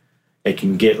shatter. It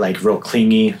can get like real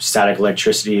clingy. Static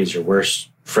electricity is your worst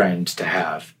friend to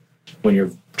have when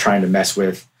you're trying to mess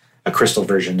with a crystal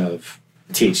version of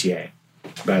THCA.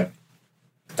 But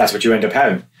that's what you end up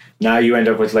having. Now you end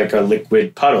up with like a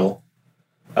liquid puddle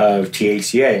of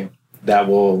THCA that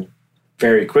will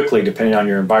very quickly, depending on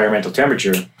your environmental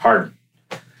temperature, harden.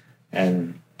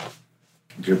 And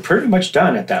you're pretty much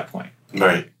done at that point.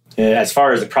 Right. As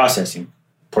far as the processing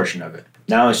portion of it.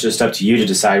 Now it's just up to you to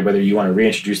decide whether you want to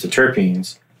reintroduce the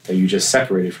terpenes that you just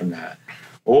separated from that,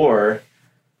 or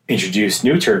introduce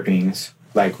new terpenes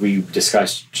like we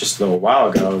discussed just a little while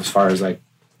ago, as far as like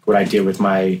what I did with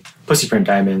my pussy print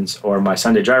diamonds or my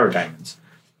Sunday driver diamonds.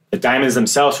 The diamonds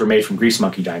themselves were made from grease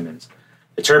monkey diamonds.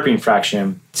 The terpene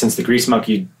fraction, since the grease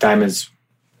monkey diamonds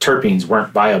terpenes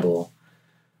weren't viable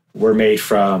were made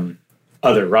from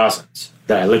other rosins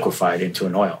that I liquefied into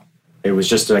an oil. It was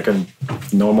just like a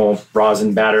normal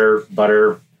rosin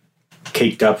butter,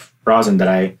 caked up rosin that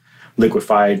I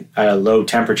liquefied at a low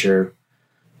temperature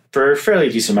for a fairly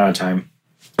decent amount of time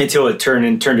until it turned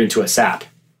into a sap.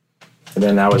 And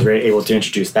then I was able to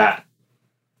introduce that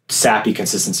sappy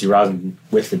consistency rosin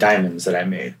with the diamonds that I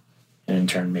made, and in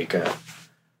turn make a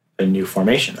new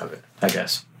formation of it, I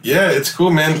guess. Yeah, it's cool,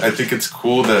 man. I think it's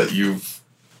cool that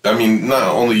not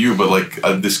only you, but like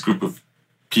this group of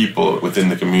people within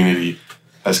the community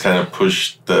has kind of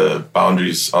pushed the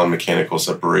boundaries on mechanical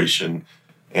separation.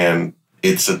 And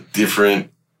it's a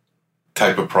different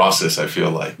type of process, I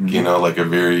feel like, like a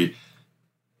very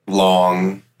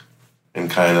long and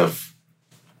kind of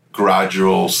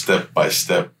gradual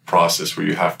step-by-step process where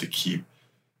you have to keep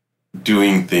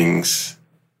doing things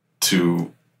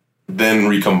to then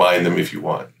recombine them if you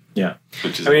want. Yeah.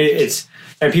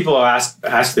 And people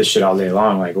ask this shit all day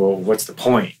long, like, well, what's the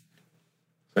point?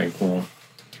 Like, well,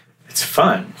 it's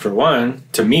fun. For one,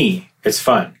 to me, it's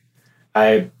fun.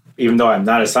 Even though I'm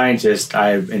not a scientist,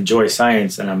 I enjoy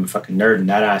science and I'm a fucking nerd in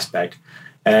that aspect.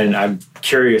 And I'm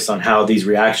curious on how these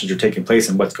reactions are taking place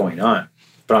and what's going on.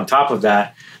 But on top of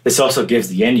that, this also gives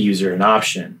the end user an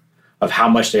option of how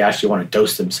much they actually want to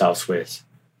dose themselves with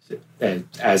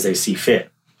as they see fit.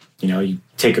 You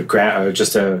take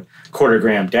just a quarter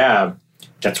gram dab,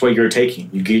 that's what you're taking.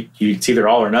 It's either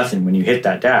all or nothing when you hit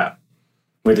that dab.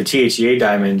 With the THCA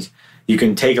diamonds, you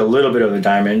can take a little bit of the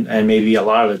diamond and maybe a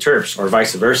lot of the terps, or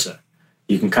vice versa.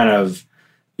 You can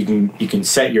you can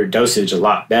set your dosage a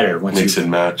lot better once mix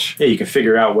and match. Yeah, you can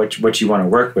figure out what you want to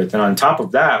work with. And on top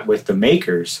of that, with the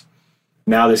makers,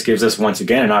 now this gives us once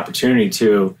again an opportunity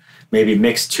to maybe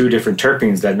mix two different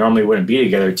terpenes that normally wouldn't be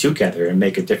together and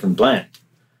make a different blend.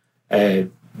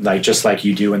 Just like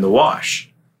you do in the wash.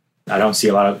 I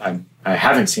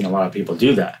haven't seen a lot of people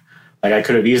do that. Like, I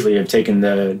could have easily have taken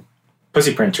the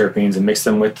pussy print terpenes and mixed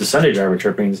them with the Sunday driver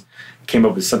terpenes, came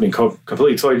up with something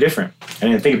completely totally different. I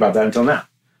didn't think about that until now.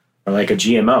 Or like a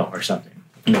GMO or something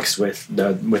mixed with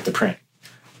the print,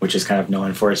 which is kind of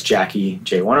known for its Jackie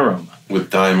J1 aroma. With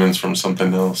diamonds from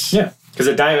something else. Yeah, because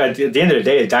at the end of the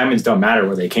day, the diamonds don't matter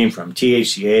where they came from.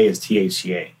 THCA is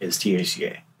THCA is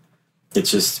THCA. It's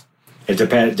just,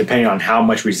 depending on how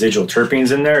much residual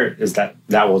terpenes in there,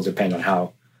 that will depend on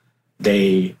how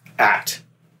they act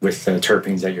with the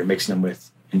terpenes that you're mixing them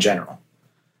with in general.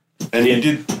 And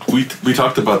we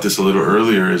talked about this a little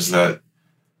earlier, is that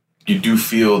you do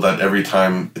feel that every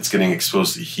time it's getting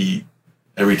exposed to heat,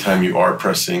 every time you are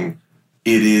pressing,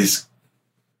 it is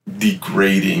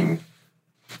degrading.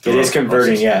 It is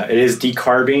converting, process. Yeah. It is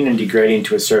decarbing and degrading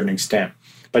to a certain extent,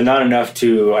 but not enough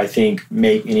to, I think,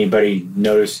 make anything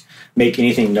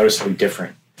noticeably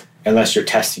different, unless you're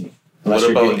testing. What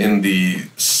about in the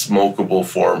smokable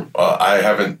form? I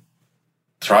haven't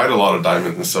tried a lot of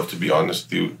diamonds and stuff, to be honest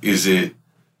with you. Is it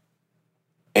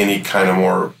any kind of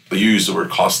more, you used the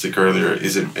word caustic earlier,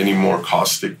 is it any more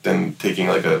caustic than taking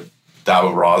like a dab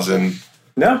of rosin?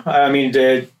 No, I mean,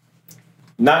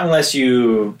 not unless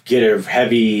you get a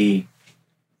heavy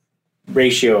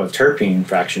ratio of terpene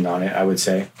fraction on it, I would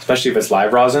say, especially if it's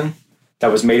live rosin that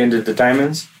was made into the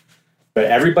diamonds. But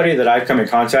everybody that I've come in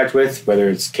contact with, whether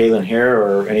it's Kaylin here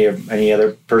or any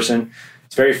other person,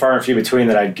 it's very far and few between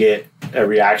that I'd get a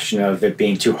reaction of it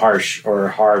being too harsh or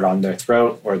hard on their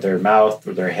throat or their mouth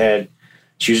or their head.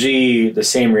 It's usually the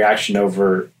same reaction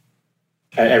over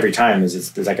every time.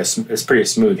 It's pretty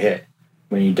smooth hit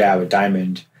when you dab a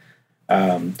diamond.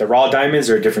 The raw diamonds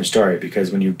are a different story,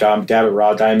 because when you dab a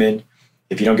raw diamond,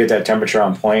 if you don't get that temperature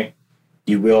on point,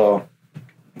 you will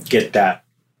get that.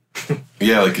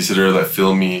 Yeah, like you said earlier, that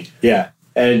filmy. Yeah,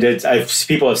 and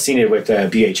people have seen it with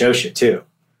BHO shit too.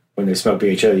 When they smoke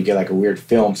BHO, you get like a weird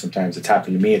film sometimes. It's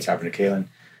happened to me. It's happened to Kaylin.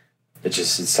 It's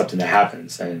something that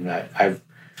happens. And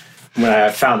when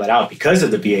I found that out because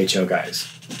of the BHO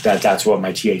guys, that's what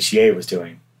my THCA was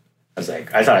doing. I was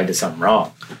like, I thought I did something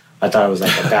wrong. I thought it was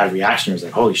like a bad reaction. I was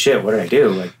like, holy shit, what did I do?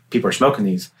 Like, people are smoking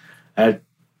these. Did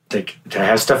I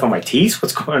have stuff on my teeth?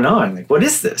 What's going on? Like, what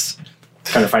is this?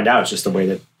 To kind of find out, it's just the way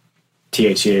that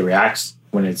THCA reacts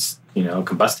when it's,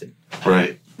 combusted.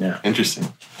 Right. Yeah.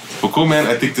 Interesting. Well, cool, man.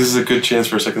 I think this is a good chance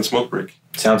for a second smoke break.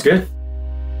 Sounds good.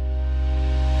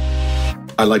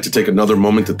 I'd like to take another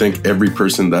moment to thank every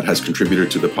person that has contributed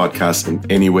to the podcast in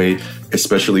any way,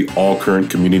 especially all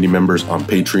current community members on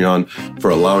Patreon,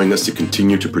 for allowing us to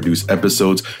continue to produce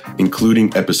episodes,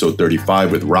 including episode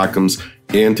 35 with Rakkems,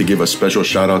 and to give a special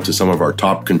shout out to some of our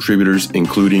top contributors,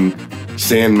 including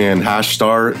Sandman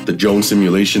Hashstar, the Jones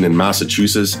Simulation in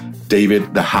Massachusetts,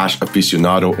 David, the hash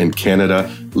aficionado in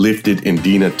Canada, Lifted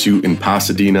Indina 2 in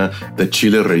Pasadena, the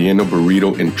Chile Relleno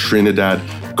Burrito in Trinidad,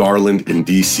 Garland in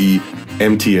DC,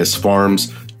 MTS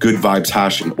Farms, Good Vibes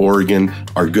Hash in Oregon,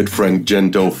 our good friend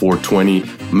Jen Doe 420,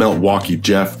 Milwaukee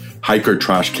Jeff, Hiker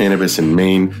Trash Cannabis in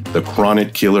Maine, the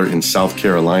Chronic Killer in South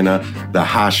Carolina, the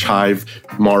Hash Hive,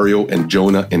 Mario and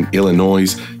Jonah in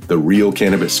Illinois, the Real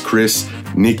Cannabis Chris,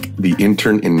 Nick the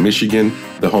Intern in Michigan,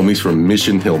 the homies from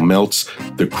Mission Hill Melts,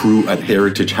 the crew at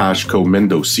Heritage Hash Co.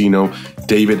 Mendocino,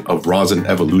 David of Rosin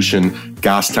Evolution,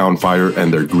 Gastown Fire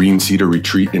and their Green Cedar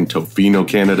Retreat in Tofino,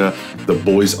 Canada, the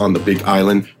boys on the Big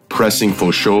Island, Pressing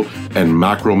Fauchot, and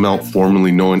Macro Melt,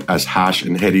 formerly known as Hash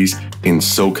and Headies in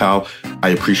SoCal. I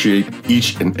appreciate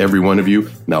each and every one of you.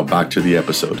 Now back to the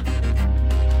episode.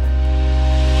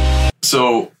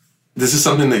 So this is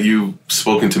something that you've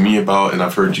spoken to me about and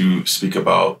I've heard you speak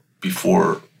about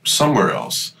before somewhere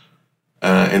else.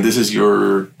 And this is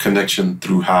your connection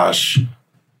through hash,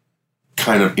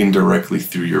 kind of indirectly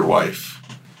through your wife.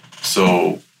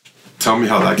 So tell me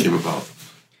how that came about.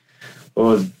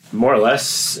 Well, more or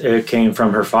less, it came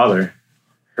from her father.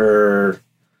 Her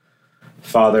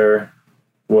father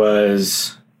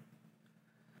was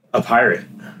a pirate,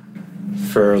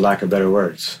 for lack of better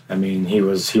words. I mean, he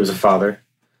was a father,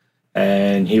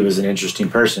 and he was an interesting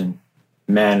person,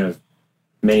 man of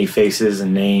many faces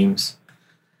and names.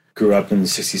 Grew up in the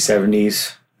 60s,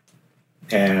 70s,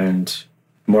 and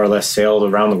more or less sailed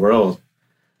around the world,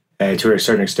 and to a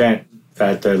certain extent,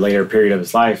 at the later period of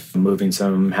his life, moving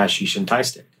some hashish and Thai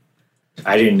stick.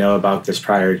 I didn't know about this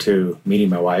prior to meeting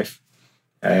my wife,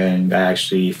 and I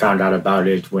actually found out about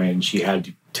it when she had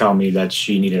to tell me that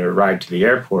she needed a ride to the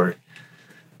airport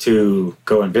to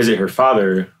go and visit her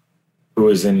father, who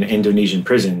was in an Indonesian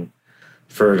prison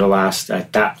for the last,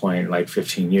 at that point, like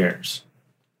 15 years,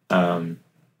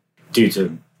 due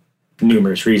to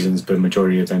numerous reasons, but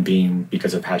majority of them being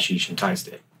because of hashish and Thai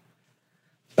stick.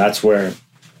 That's where,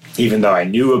 even though I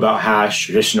knew about hash,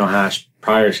 traditional hash,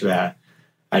 prior to that,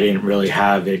 I didn't really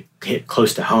have it hit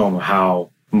close to home how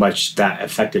much that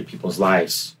affected people's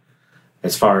lives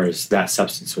as far as that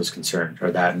substance was concerned,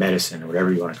 or that medicine, or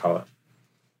whatever you want to call it.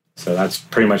 So that's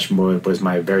pretty much what was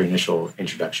my very initial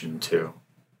introduction to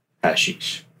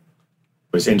hashish,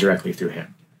 was indirectly through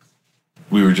him.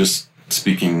 We were just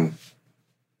speaking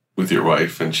with your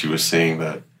wife, and she was saying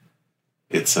that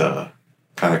it's a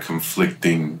kind of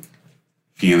conflicting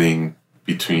feeling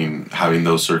between having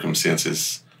those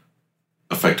circumstances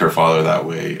affect her father that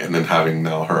way and then having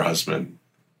now her husband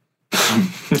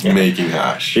making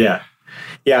hash. Yeah,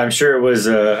 I'm sure it was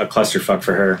a clusterfuck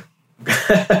for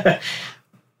her.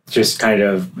 Just kind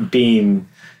of being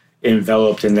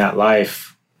enveloped in that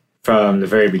life from the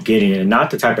very beginning, and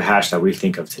not the type of hash that we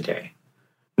think of today.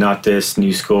 Not this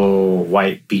new school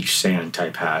white beach sand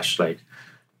type hash, like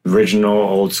original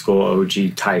old school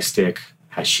OG Thai stick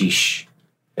hashish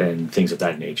and things of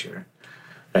that nature.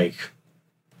 Like,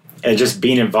 and just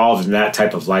being involved in that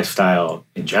type of lifestyle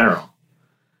in general.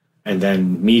 And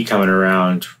then me coming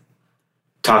around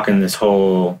talking this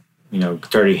whole,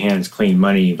 dirty hands, clean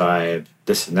money vibe,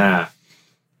 this and that,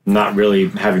 not really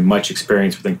having much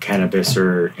experience within cannabis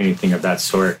or anything of that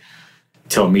sort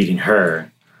till meeting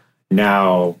her.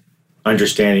 Now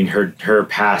understanding her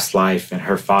past life and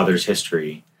her father's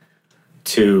history,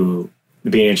 to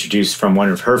being introduced from one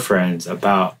of her friends of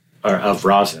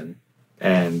rosin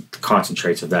and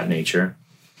concentrates of that nature.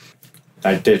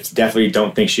 I definitely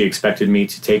don't think she expected me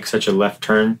to take such a left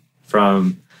turn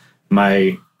from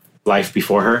my life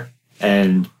before her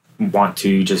and want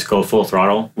to just go full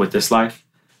throttle with this life.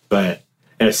 But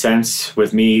in a sense,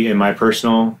 with me in my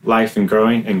personal life and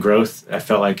growth, I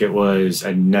felt like it was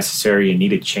a necessary and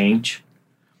needed change,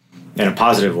 and a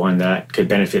positive one that could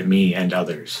benefit me and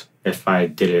others if I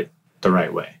did it the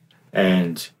right way.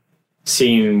 And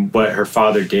seeing what her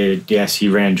father did, yes, he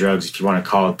ran drugs, if you want to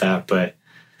call it that, but,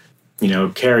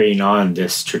 carrying on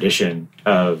this tradition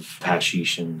of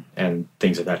hashish and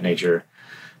things of that nature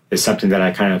is something that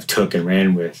I kind of took and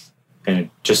ran with, and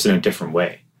just in a different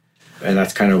way. And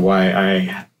that's kind of why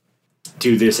I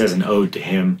do this as an ode to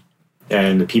him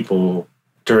and the people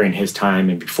during his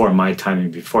time and before my time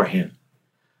and before him.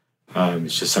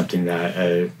 It's just something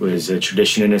that was a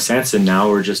tradition in a sense, and now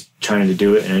we're just trying to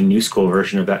do it in a new school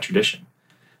version of that tradition.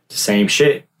 It's the same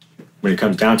shit when it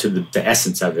comes down to the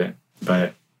essence of it,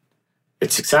 but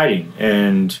it's exciting.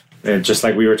 And just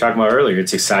like we were talking about earlier,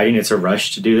 it's exciting. It's a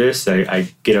rush to do this.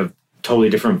 I get a totally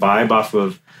different vibe off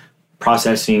of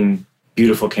processing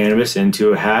beautiful cannabis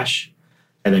into a hash,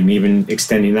 and then even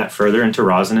extending that further into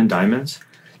rosin and diamonds.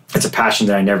 It's a passion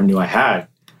that I never knew I had.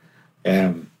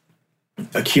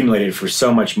 Accumulated for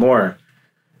so much more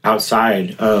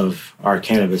outside of our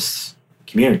cannabis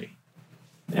community.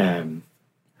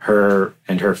 Her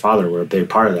and her father were a big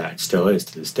part of that, still is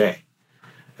to this day.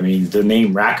 I mean, the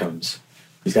name Rakkems,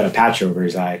 he's got a patch over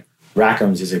his eye.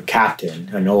 Rakkems is a captain,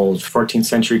 an old 14th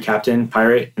century captain,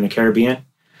 pirate in the Caribbean.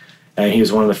 And he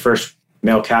was one of the first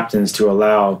male captains to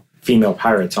allow female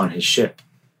pirates on his ship.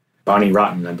 Bonnie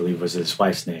Rotten, I believe, was his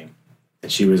wife's name.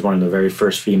 And she was one of the very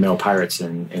first female pirates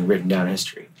in written down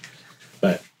history.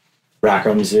 But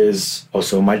Rakkems is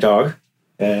also my dog.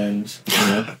 And,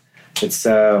 it's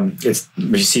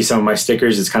you see some of my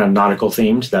stickers, it's kind of nautical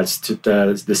themed. That's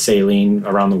the sailing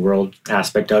around the world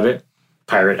aspect of it,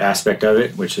 pirate aspect of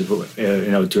it, which is,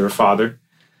 to her father.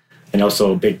 And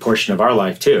also a big portion of our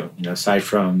life too, aside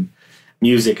from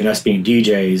music and us being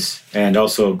DJs and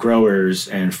also growers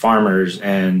and farmers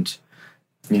and,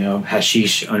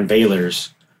 hashish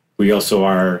unveilers. We also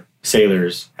are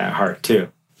sailors at heart too.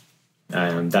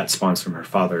 That spawns from her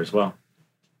father as well.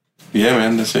 Yeah,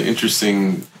 man, that's an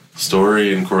interesting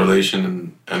story and correlation,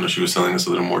 and I know she was telling us a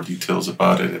little more details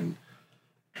about it, and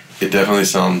it definitely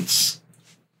sounds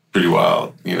pretty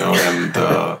wild,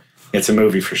 and it's a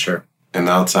movie for sure. And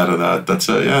outside of that, that's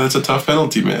a tough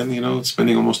penalty, man.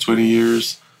 Spending almost 20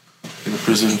 years in a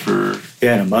prison for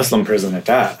in a Muslim prison at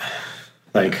that.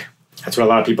 Like, that's what a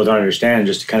lot of people don't understand.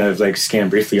 Just to kind of like scan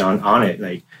briefly on it,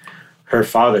 like her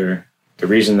father. The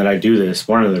reason that I do this,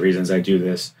 one of the reasons I do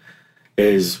this,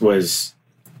 was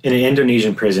in an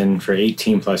Indonesian prison for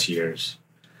 18 plus years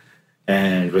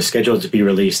and was scheduled to be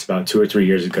released about 2 or 3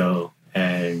 years ago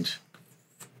and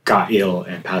got ill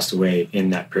and passed away in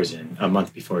that prison a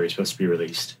month before he was supposed to be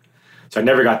released. So I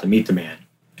never got to meet the man.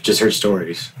 Just heard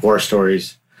stories, war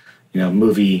stories,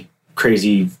 movie,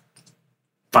 crazy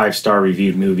 5-star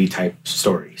reviewed movie type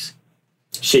stories.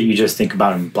 Shit you just think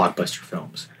about in blockbuster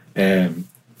films. And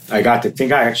I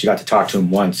actually got to talk to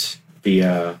him once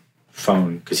via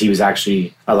phone, because he was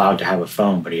actually allowed to have a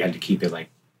phone, but he had to keep it like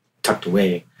tucked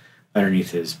away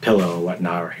underneath his pillow or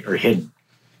whatnot, or hidden,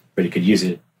 but he could use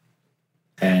it.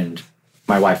 And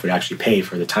my wife would actually pay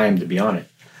for the time to be on it.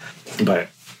 But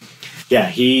yeah,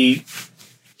 he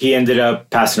ended up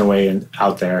passing away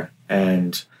out there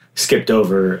and skipped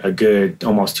over a good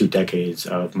almost 2 decades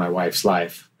of my wife's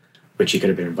life, which he could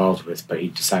have been involved with, but he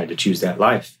decided to choose that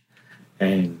life.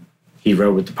 And he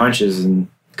rode with the punches and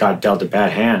got dealt a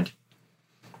bad hand.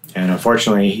 And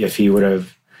unfortunately, if he would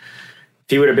have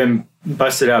been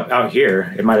busted up out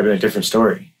here, it might have been a different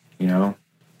story.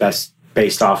 That's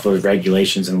based off of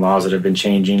regulations and laws that have been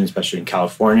changing, especially in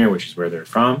California, which is where they're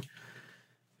from.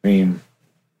 I mean,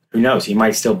 who knows? He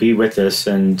might still be with us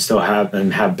and still have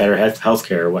better health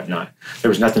care or whatnot. There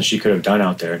was nothing she could have done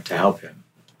out there to help him,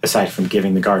 aside from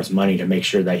giving the guards money to make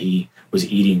sure that he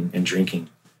was eating and drinking.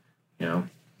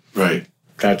 Right.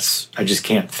 I just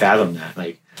can't fathom that.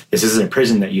 Like, this isn't a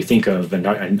prison that you think of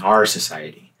in our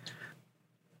society.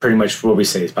 Pretty much what we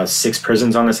say is about 6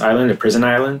 prisons on this island, a prison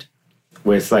island,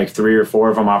 with like 3 or 4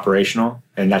 of them operational,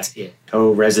 and that's it.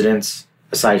 No residents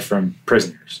aside from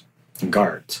prisoners and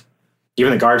guards.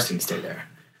 Even the guards didn't stay there.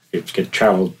 You could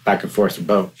travel back and forth with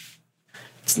boat.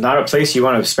 It's not a place you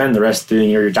want to spend the rest of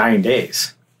your dying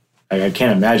days. Like, I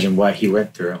can't imagine what he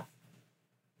went through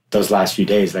those last few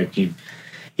days. Like, he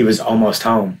was almost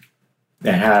home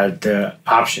and had the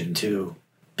option to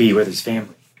be with his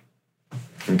family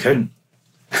and couldn't.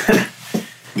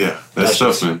 Yeah, that's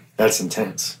tough, man. That's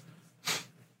intense.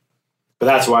 But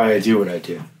that's why I do what I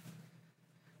do.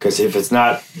 Because if it's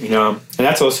not, and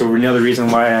that's also another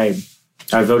reason why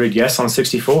I voted yes on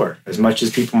 64, as much as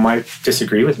people might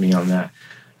disagree with me on that.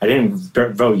 I didn't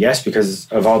vote yes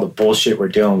because of all the bullshit we're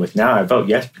dealing with now. I vote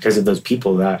yes because of those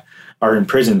people that are in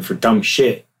prison for dumb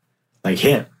shit like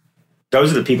him.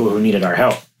 Those are the people who needed our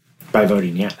help by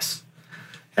voting yes.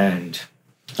 And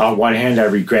on one hand, I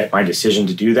regret my decision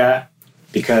to do that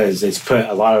because it's put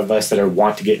a lot of us that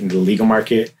want to get into the legal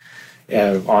market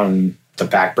on the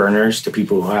back burners to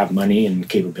people who have money and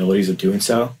capabilities of doing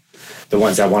so. The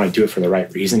ones that want to do it for the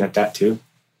right reason at that too.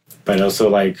 But also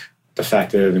like the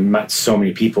fact that so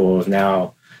many people have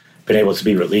now been able to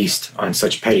be released on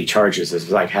such petty charges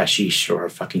as like hashish or a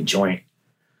fucking joint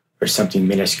or something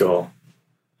minuscule,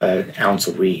 an ounce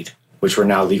of weed, which we're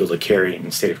now legal to carry in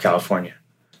the state of California.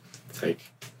 It's like,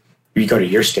 you go to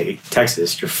your state,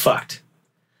 Texas, you're fucked.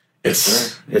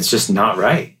 It's just not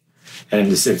right. And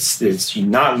it's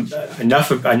not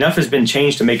enough has been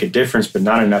changed to make a difference, but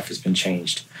not enough has been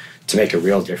changed to make a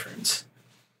real difference.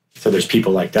 So there's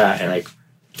people like that, and like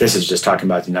this is just talking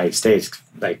about the United States.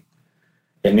 Like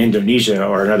in Indonesia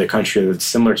or another country that's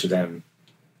similar to them,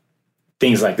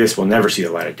 things like this will never see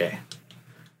the light of day.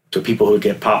 So people who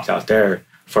get popped out there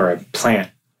for a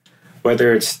plant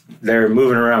whether it's they're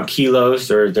moving around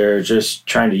kilos or they're just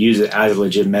trying to use it as a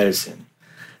legit medicine.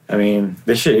 I mean,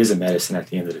 this shit is a medicine at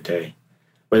the end of the day.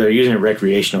 Whether you're using it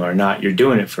recreational or not, you're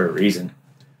doing it for a reason.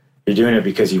 You're doing it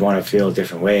because you want to feel a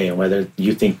different way, and whether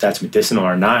you think that's medicinal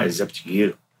or not is up to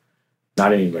you,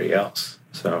 not anybody else.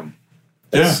 So,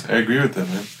 yeah, I agree with that,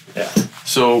 man. Yeah.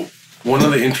 So, one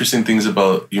of the interesting things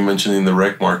about you mentioning the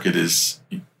rec market is,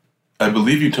 I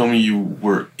believe you told me you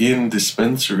were in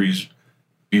dispensaries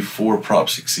before Prop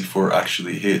 64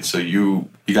 actually hit. So you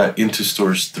got into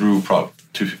stores through Prop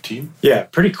 215? Yeah,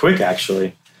 pretty quick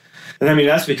actually. And I mean,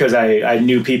 that's because I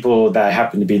knew people that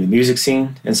happened to be in the music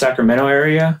scene in Sacramento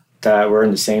area that were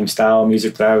in the same style of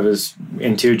music that I was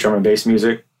into, drum and bass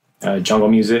music, jungle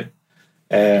music.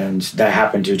 And that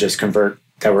happened to just convert,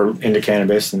 that were into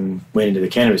cannabis and went into the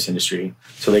cannabis industry.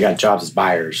 So they got jobs as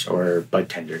buyers or bud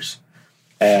tenders.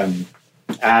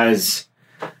 As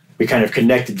we kind of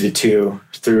connected the two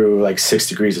through like 6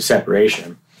 degrees of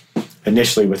separation,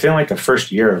 initially within like the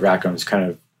first year of Rakkems kind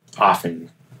of off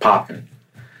and popping,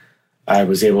 I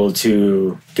was able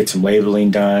to get some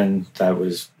labeling done that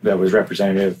was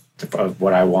representative of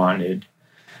what I wanted.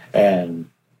 And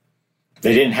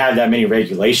they didn't have that many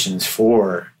regulations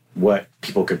for what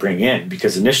people could bring in,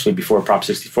 because initially before Prop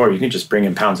 64, you can just bring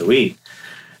in pounds of weed.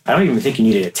 I don't even think you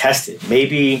needed to test it.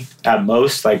 Maybe at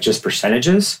most like just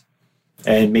percentages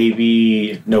and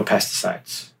maybe no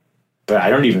pesticides. But I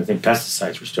don't even think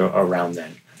pesticides were still around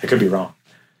then. I could be wrong.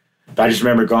 But I just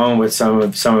remember going with some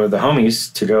of the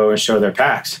homies to go and show their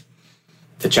packs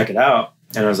to check it out.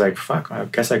 And I was like, fuck, I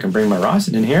guess I can bring my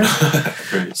rosin in here.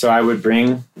 So I would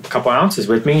bring a couple ounces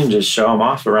with me and just show them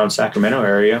off around Sacramento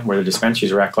area where the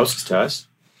dispensaries were at closest to us.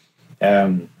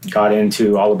 Got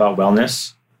into All About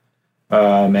Wellness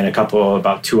and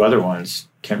about 2 other ones.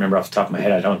 Can't remember off the top of my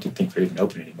head. I don't think they're even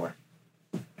open anymore.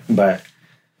 But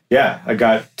yeah, I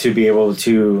got to be able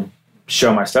to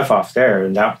show my stuff off there.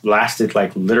 And that lasted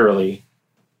like literally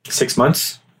 6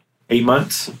 months, 8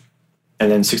 months.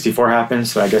 And then 64 happened.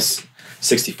 So I guess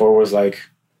 64 was like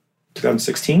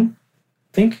 2016,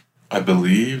 I think. I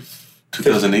believe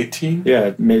 2018.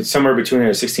 Yeah, somewhere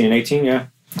between 16 and 18, yeah.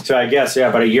 So I guess, yeah,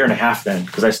 about a year and a half then,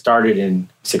 because I started in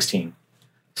 16.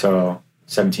 So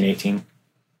 17, 18.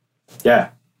 Yeah,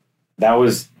 that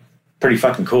was pretty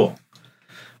fucking cool.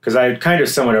 Because I had kind of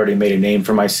somewhat already made a name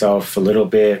for myself a little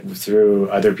bit through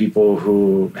other people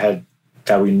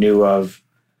that we knew of,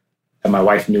 that my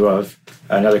wife knew of.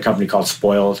 Another company called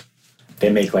Spoiled.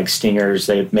 They make like stingers.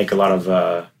 They make a lot of,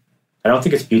 I don't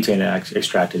think it's butane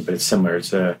extracted, but it's similar.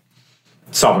 It's a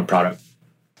solvent product.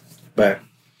 But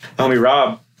homie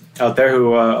Rob out there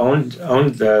who owned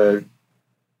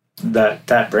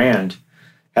that brand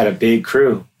had a big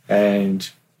crew, and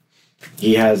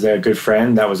he has a good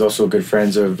friend that was also good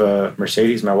friends of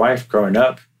Mercedes, my wife, growing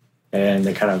up. And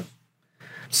they kind of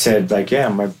said like, yeah,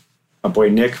 my boy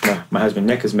Nick, my husband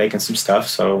Nick is making some stuff.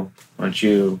 So why don't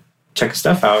you check his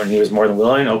stuff out? And he was more than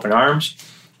willing, open arms.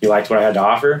 He liked what I had to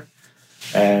offer.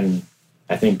 And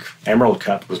I think Emerald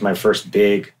Cup was my first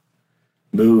big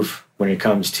move when it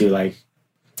comes to like,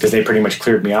 because they pretty much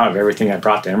cleared me out of everything I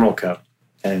brought to Emerald Cup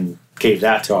and gave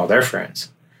that to all their friends.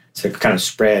 So it kind of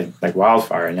spread like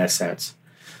wildfire in that sense.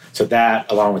 So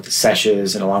that, along with the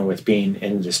sessions and along with being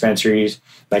in the dispensaries,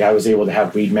 like I was able to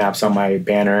have weed maps on my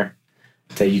banner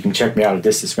that you can check me out at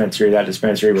this dispensary, that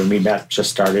dispensary, where weed maps just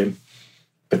started.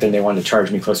 But then they wanted to charge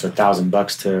me close to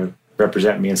 $1,000 to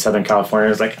represent me in Southern California. I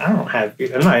was like, I'm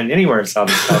not anywhere in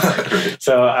Southern California.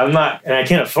 So I'm not, and I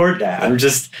can't afford that. I'm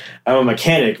a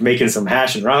mechanic making some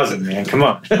hash and rosin, man. Come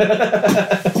on.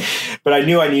 But I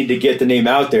knew I needed to get the name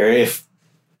out there if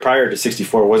prior to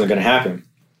 64 wasn't going to happen.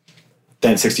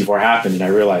 Then 64 happened, and I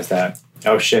realized that,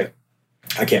 oh shit,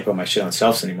 I can't put my shit on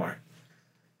shelves anymore.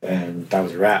 And that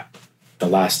was a wrap. The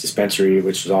last dispensary,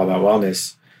 which was All About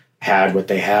Wellness, had what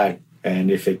they had. And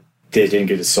if it didn't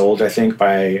get it sold, I think,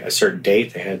 by a certain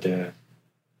date, they had to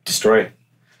destroy it.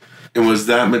 And was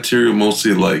that material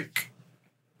mostly like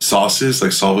sauces,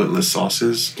 like solventless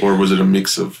sauces? Or was it a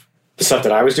mix of... The stuff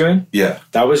that I was doing? Yeah.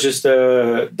 That was just,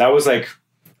 that was like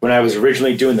when I was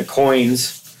originally doing the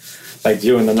coins, like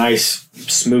doing the nice,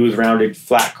 smooth, rounded,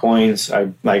 flat coins.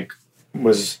 I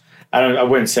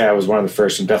wouldn't say I was one of the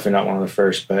first, and definitely not one of the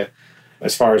first, but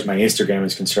as far as my Instagram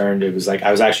is concerned, it was like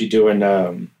I was actually doing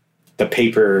the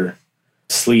paper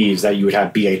sleeves that you would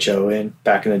have BHO in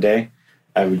back in the day.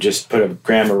 I would just put a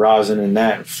gram of rosin in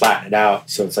that and flatten it out.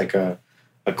 So it's like a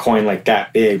coin like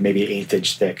that big, maybe 1/8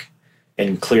 inch thick,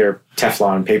 in clear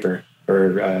Teflon paper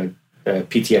or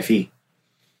PTFE.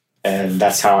 And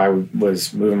that's how I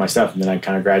was moving my stuff. And then I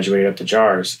kind of graduated up to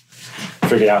jars,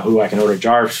 figured out who I can order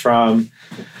jars from.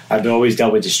 I've always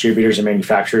dealt with distributors and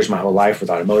manufacturers my whole life with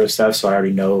automotive stuff, so I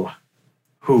already know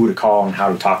who to call and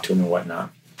how to talk to them and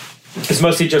whatnot. It's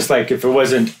mostly just like if it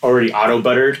wasn't already auto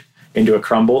buttered into a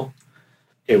crumble,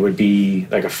 it would be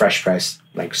like a fresh press,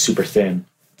 like super thin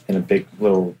in a big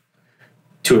little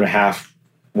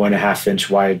 1.5 inch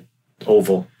wide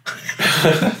oval.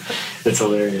 It's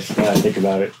hilarious when I think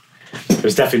about it. It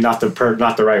was definitely not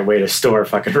the right way to store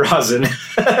fucking rosin,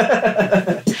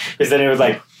 because then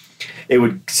it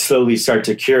would slowly start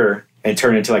to cure and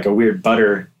turn into like a weird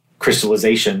butter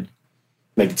crystallization.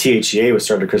 Like the THCA would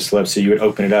start to crystal up, so you would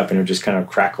open it up and it would just kind of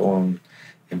crackle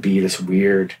and be this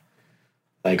weird,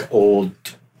 like old,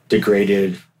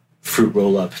 degraded fruit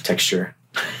roll-up texture.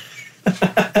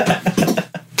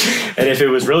 And if it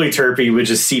was really terpy, it would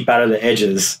just seep out of the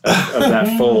edges of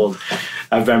that fold.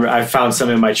 I found some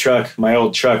in my truck, my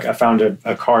old truck. I found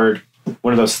a card,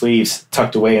 one of those sleeves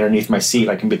tucked away underneath my seat,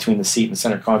 like in between the seat and the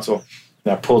center console.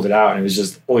 And I pulled it out and it was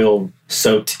just oil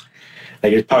soaked.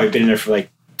 Like it's probably been in there for like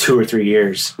 2 or 3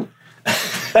 years.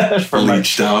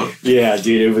 Bleached out. Yeah,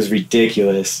 dude, it was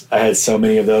ridiculous. I had so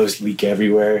many of those leak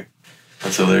everywhere.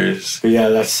 That's hilarious. But yeah,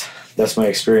 that's my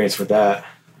experience with that.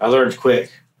 I learned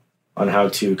quick on how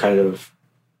to kind of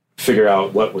figure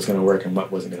out what was going to work and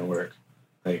what wasn't going to work.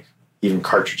 Like even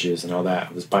cartridges and all that.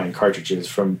 I was buying cartridges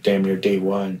from damn near day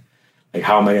one. Like,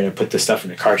 how am I going to put this stuff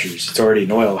in a cartridge? It's already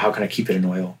in oil. How can I keep it in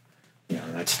oil? You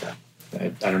know, that stuff. I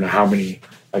don't know how many.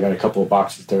 I got a couple of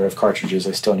boxes there of cartridges.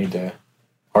 I still need to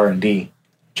R&D,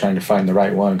 trying to find the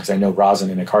right one, because I know rosin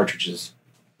in the cartridges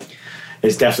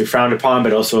is definitely frowned upon,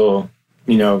 but also,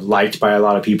 you know, liked by a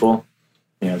lot of people.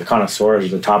 You know, the connoisseurs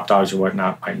or the top dogs or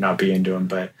whatnot might not be into them,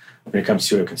 but when it comes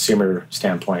to a consumer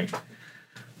standpoint,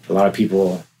 a lot of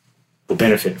people will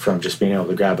benefit from just being able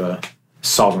to grab a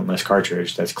solventless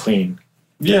cartridge that's clean.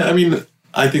 Yeah, I mean,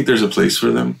 I think there's a place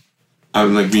for them.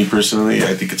 Like me personally,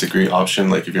 I think it's a great option.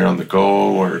 Like if you're on the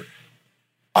go, or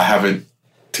I haven't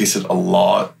tasted a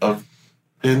lot of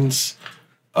pins.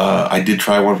 I did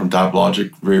try one from Dab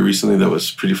Logic very recently that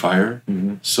was pretty fire.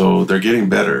 Mm-hmm. So they're getting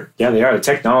better. Yeah, they are. The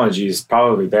technology is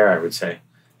probably there, I would say.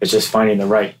 It's just finding the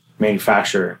right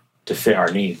manufacturer to fit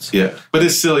our needs. Yeah, but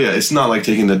it's still, it's not like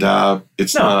taking the dab.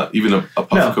 It's not even a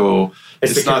Puffco. No.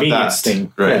 It's the not convenience that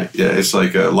thing. Right. Yeah, it's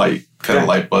like a light, kind of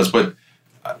light buzz. But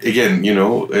again, you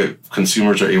know,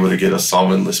 consumers are able to get a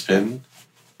solventless pin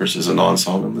versus a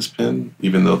non-solventless pin,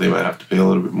 even though they might have to pay a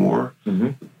little bit more.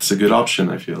 Mm-hmm. It's a good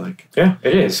option, I feel like. Yeah,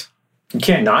 it is. You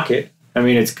can't knock it. I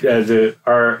mean, it's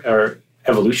our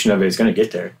evolution of it is going to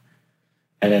get there,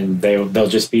 and then they'll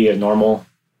just be a normal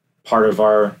part of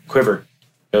our quiver.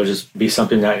 It'll just be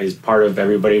something that is part of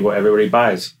what everybody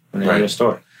buys when they're in a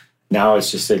store. Now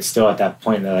it's still at that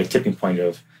point, that like tipping point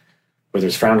of whether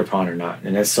it's frowned upon or not,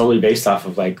 and it's solely based off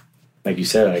of like you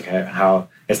said, like how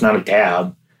it's not a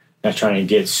dab. Not trying to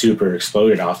get super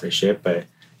exploded off this shit, but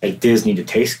it does need to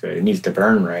taste good. It needs to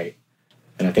burn right.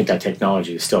 And I think that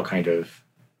technology is still kind of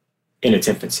in its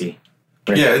infancy.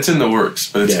 Right? Yeah, it's in the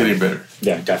works, but it's getting better.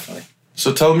 Yeah, definitely.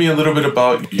 So tell me a little bit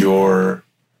about your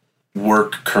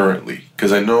work currently,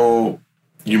 because I know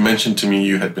you mentioned to me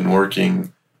you had been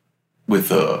working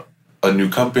with a new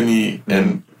company, mm-hmm.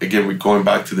 and again, we're going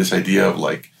back to this idea of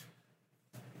like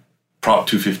Prop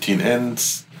 215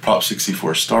 ends, Prop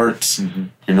 64 starts. Mm-hmm.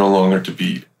 You're no longer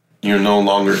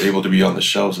able to be on the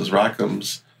shelves as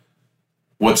Rakkems.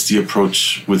 What's the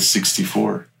approach with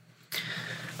 64?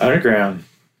 Underground,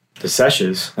 the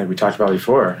sessions, like we talked about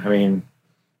before. I mean,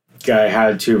 I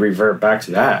had to revert back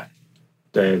to that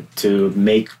to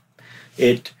make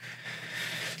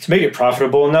it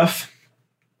profitable enough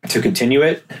to continue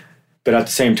it, but at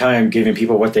the same time giving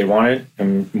people what they wanted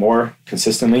and more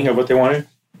consistently of what they wanted.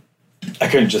 I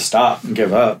couldn't just stop and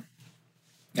give up.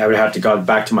 I would have to go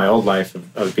back to my old life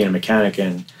of being a mechanic,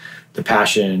 and the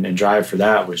passion and drive for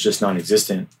that was just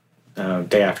non-existent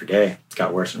day after day. It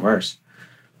got worse and worse.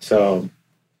 So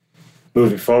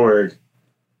moving forward,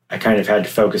 I kind of had to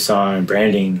focus on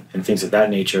branding and things of that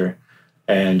nature,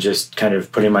 and just kind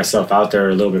of putting myself out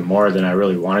there a little bit more than I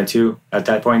really wanted to at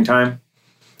that point in time,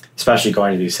 especially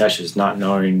going to these sessions, not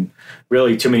knowing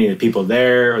really too many of the people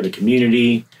there or the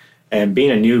community. And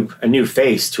being a new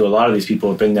face to a lot of these people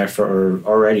who have been there for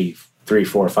already 3,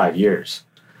 4, 5 years.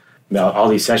 Now, all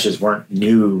these sessions weren't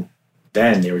new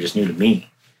then; they were just new to me.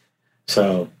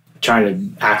 So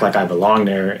trying to act like I belong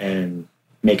there and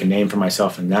make a name for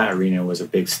myself in that arena was a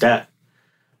big step,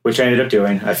 which I ended up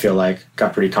doing. I feel like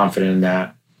got pretty confident in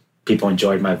that. People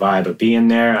enjoyed my vibe of being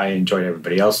there. I enjoyed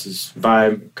everybody else's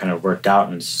vibe. Kind of worked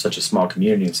out in such a small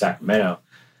community in Sacramento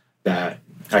that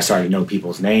I started to know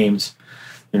people's names.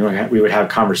 We would have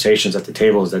conversations at the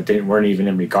tables that weren't even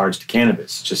in regards to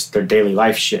cannabis, just their daily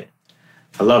life shit.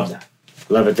 I love that.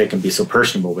 I love it. They can be so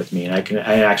personable with me, and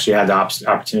I actually had the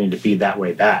opportunity to be that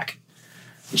way back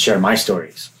and share my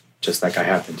stories, just like I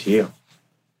have been to you.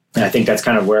 And I think that's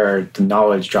kind of where the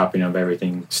knowledge dropping of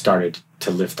everything started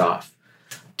to lift off.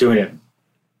 Doing it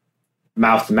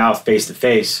mouth to mouth, face to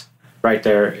face, right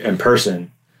there in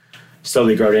person,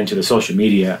 slowly growed into the social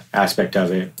media aspect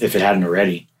of it, if it hadn't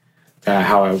already.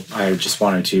 How I just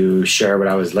wanted to share what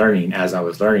I was learning as I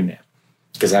was learning it.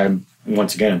 Because I'm,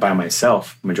 once again, by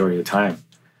myself majority of the time.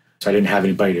 So I didn't have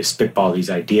anybody to spitball these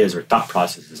ideas or thought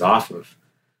processes off of.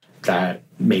 That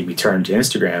made me turn to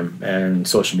Instagram and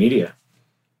social media.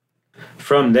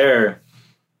 From there,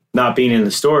 not being in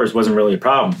the stores wasn't really a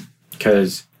problem,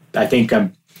 because I think I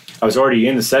was already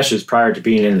in the sessions prior to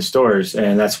being in the stores,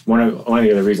 and that's one of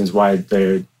the other reasons why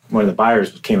one of the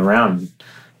buyers came around,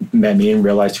 met me, and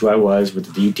realized who I was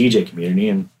with the DJ community,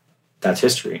 and that's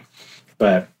history.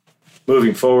 But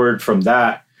moving forward from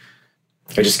that,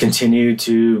 I just continued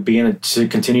to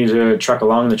continue to truck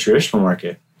along the traditional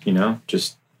market.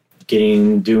 Just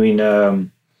doing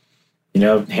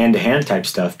hand-to-hand type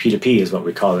stuff. P2P is what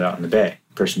we call it out in the Bay,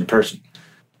 person to person,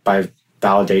 by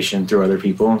validation through other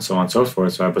people and so on and so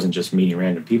forth. So I wasn't just meeting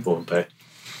random people, but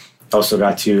also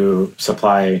got to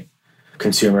supply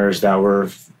consumers that were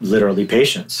literally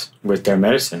patients with their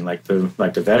medicine, like the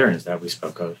veterans that we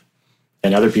spoke of,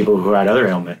 and other people who had other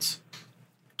ailments.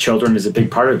 Children is a big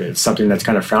part of it. It's something that's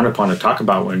kind of frowned upon to talk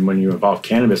about when you involve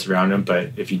cannabis around them,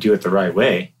 but if you do it the right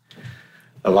way,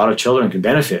 a lot of children can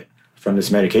benefit from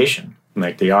this medication,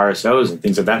 like the RSOs and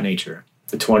things of that nature.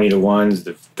 The 20 to 1s,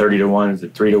 the 30 to 1s, the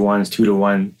 3 to 1s, 2 to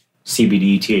 1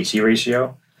 CBD THC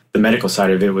ratio. The medical side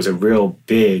of it was a real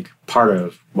big part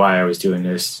of why I was doing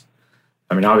this.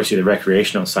 I mean, obviously the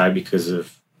recreational side because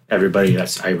of everybody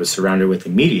that I was surrounded with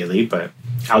immediately, but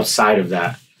outside of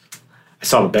that, I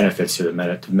saw the benefits to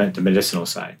the medicinal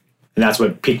side. And that's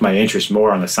what piqued my interest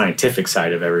more on the scientific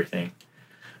side of everything,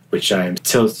 which I'm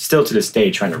still to this day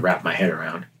trying to wrap my head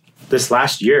around. This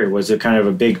last year was a kind of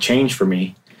a big change for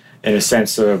me, in a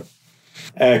sense of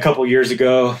a couple years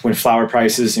ago when flower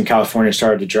prices in California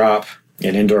started to drop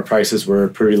and indoor prices were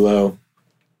pretty low.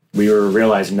 We were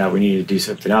realizing that we needed to do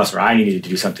something else, or I needed to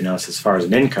do something else as far as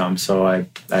an income. So I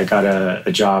got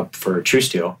a job for True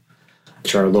Steel,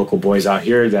 which are local boys out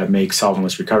here that make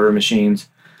solventless recovery machines.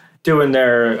 Doing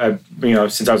their,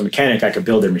 since I was a mechanic, I could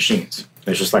build their machines.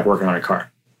 It's just like working on a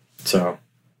car. So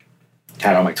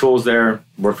had all my tools there,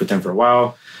 worked with them for a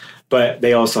while, but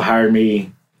they also hired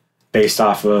me based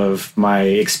off of my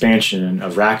expansion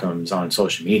of Rakkems on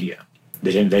social media.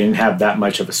 They didn't have that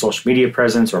much of a social media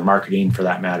presence or marketing for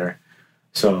that matter.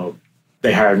 So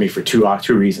they hired me for two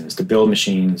reasons: to build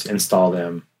machines, install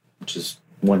them, which is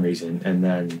one reason, and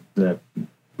then the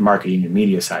marketing and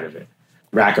media side of it.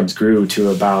 Rakkems grew to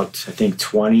about, I think,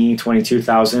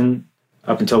 22,000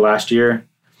 up until last year,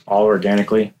 all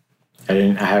organically.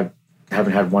 I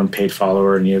haven't had one paid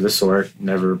follower or any of the sort,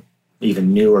 never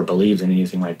even knew or believed in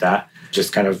anything like that.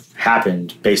 Just kind of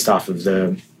happened based off of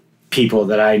the people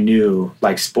that I knew,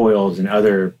 like Spoiled and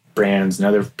other brands and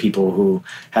other people who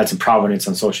had some provenance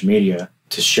on social media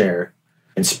to share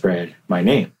and spread my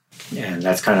name. And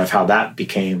that's kind of how that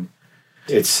became,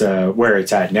 it's where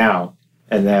it's at now.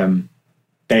 And then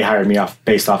they hired me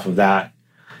based off of that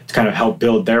to kind of help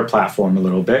build their platform a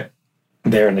little bit.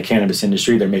 They're in the cannabis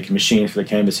industry. They're making machines for the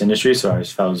cannabis industry. So I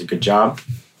just felt it was a good job.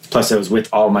 Plus, I was with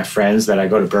all my friends that I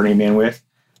go to Burning Man with.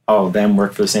 All of them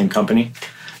work for the same company.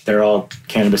 They're all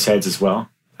cannabis heads as well.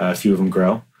 A few of them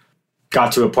grow.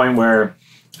 Got to a point where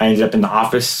I ended up in the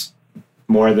office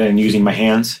more than using my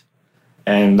hands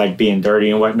and like being dirty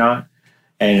and whatnot.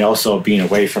 And also being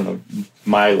away from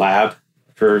my lab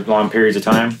for long periods of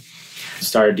time.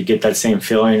 Started to get that same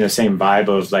feeling, the same vibe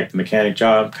of like the mechanic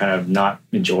job, kind of not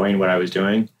enjoying what I was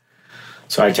doing.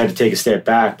 So I had to take a step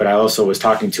back, but I also was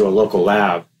talking to a local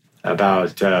lab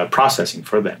about processing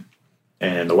for them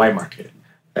and the white market.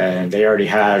 And they already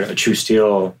had a True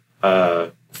Steel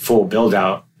full build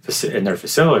out in their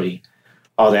facility,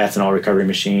 all the ethanol recovery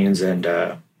machines and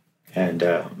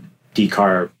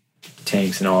decarb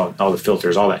tanks and all the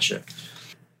filters, all that shit.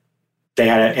 They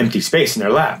had an empty space in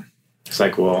their lab. It's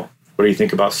like, well, what do you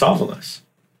think about solventless?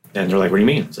 And they're like, what do you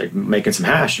mean? It's like making some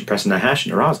hash and pressing that hash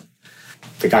into rosin.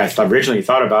 The guy originally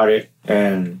thought about it,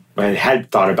 and I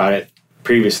had thought about it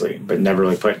previously, but never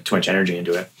really put too much energy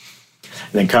into it.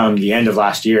 And then come the end of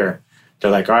last year,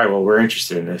 they're like, all right, well, we're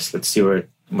interested in this. Let's see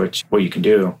what you can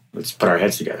do. Let's put our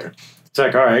heads together. It's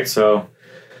like, all right, so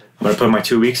I'm going to put my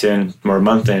 2 weeks in or a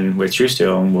month in with True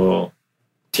Steel, and we'll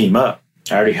team up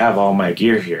I already have all my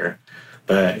gear here,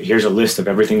 but here's a list of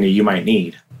everything that you might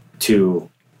need to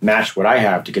match what I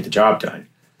have to get the job done.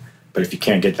 But if you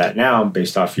can't get that now,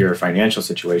 based off your financial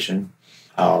situation,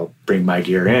 I'll bring my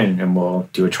gear in and we'll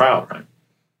do a trial run.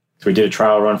 So we did a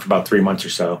trial run for about 3 months or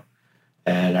so,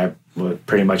 and I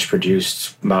pretty much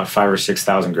produced about 5,000 or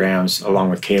 6,000 grams along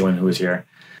with Kalen, who was here.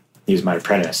 He was my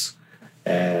apprentice,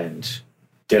 and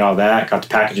did all that, got the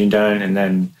packaging done, and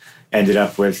then ended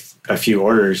up with a few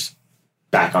orders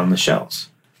back on the shelves.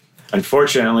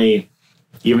 Unfortunately,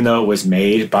 even though it was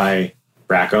made by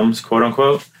Rakkems, quote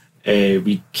unquote,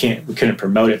 we couldn't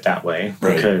promote it that way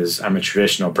because I'm a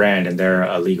traditional brand and they're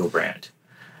a legal brand.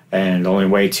 And the only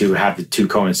way to have the two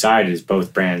coincide is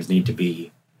both brands need to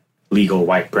be legal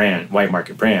white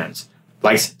market brands,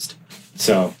 licensed.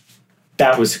 So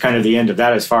that was kind of the end of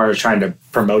that as far as trying to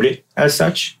promote it as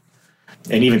such.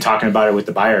 And even talking about it with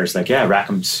the buyers, like, yeah,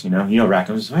 Rakkems, you know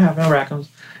Rakkems. Oh, yeah, I know Rakkems.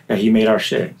 Yeah, he made our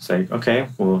shit. It's like, okay,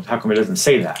 well, how come it doesn't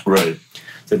say that? Right.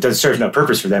 So it serve no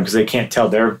purpose for them because they can't tell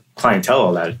their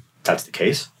clientele that that's the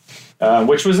case,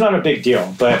 which was not a big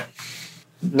deal. But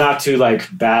not to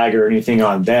like bag or anything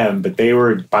on them, but they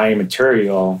were buying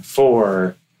material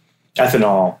for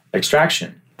ethanol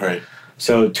extraction. Right.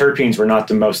 So terpenes were not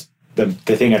the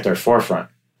thing at their forefront.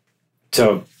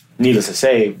 So needless to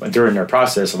say, during their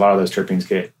process, a lot of those terpenes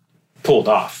get pulled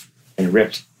off and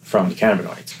ripped from the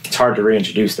cannabinoids. It's hard to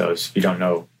reintroduce those if you don't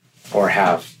know or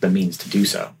have the means to do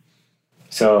so.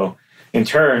 So in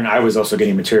turn, I was also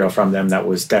getting material from them that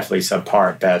was definitely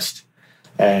subpar at best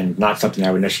and not something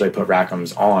I would initially put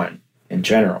Rakkems on in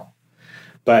general.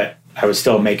 But I was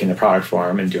still making the product for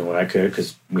them and doing what I could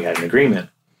because we had an agreement.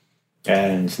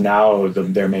 And now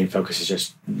their main focus is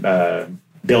just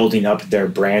building up their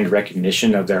brand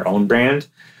recognition of their own brand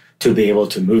to be able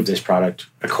to move this product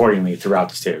accordingly throughout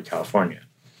the state of California.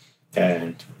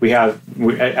 And we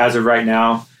as of right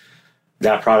now,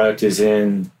 that product is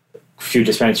in a few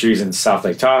dispensaries in South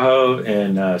Lake Tahoe,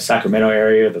 in Sacramento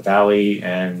area, the Valley,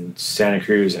 and Santa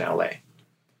Cruz and LA.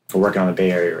 We're working on the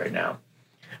Bay Area right now.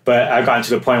 But I've gotten to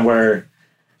the point where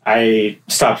I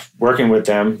stopped working with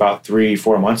them about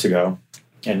 3-4 months ago.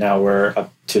 And now we're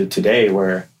up to today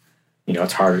where,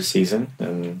 it's harvest season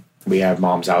and we have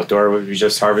Mom's Outdoor, which we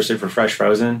just harvested for fresh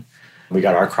frozen. We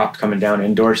got our crop coming down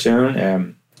indoor soon,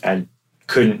 and I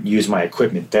couldn't use my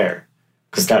equipment there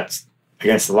because that's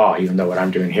against the law, even though what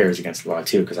I'm doing here is against the law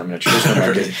too because I'm in a traditional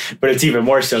market. But it's even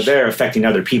more so there affecting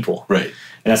other people. Right.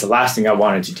 And that's the last thing I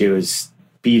wanted to do is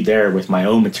be there with my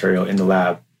own material in the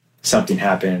lab. Something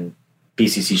happened,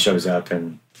 BCC shows up,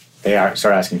 and they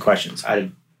start asking questions.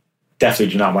 I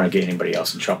definitely do not want to get anybody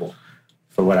else in trouble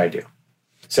for what I do.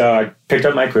 So I picked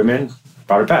up my equipment,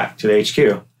 brought it back to the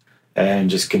HQ, and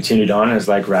just continued on as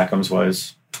like Rakkems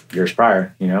was years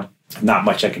prior. Not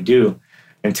much I could do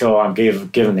until I'm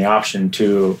given the option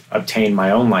to obtain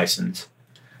my own license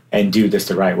and do this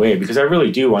the right way, because I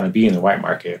really do want to be in the white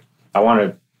market. I want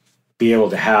to be able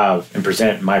to have and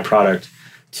present my product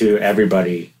to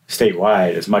everybody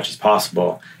statewide as much as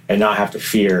possible and not have to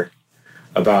fear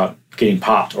about getting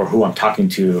popped or who I'm talking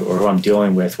to or who I'm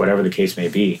dealing with, whatever the case may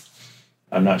be.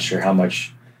 I'm not sure how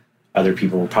much other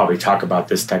people will probably talk about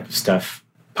this type of stuff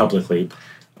publicly.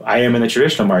 I am in the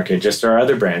traditional market, just there are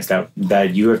other brands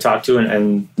that you have talked to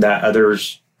and that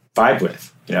others vibe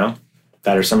with,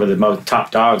 that are some of the most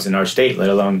top dogs in our state, let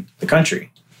alone the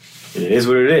country. It is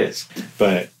what it is.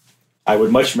 But I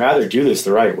would much rather do this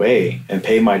the right way and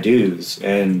pay my dues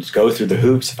and go through the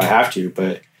hoops if I have to.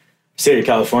 But the state of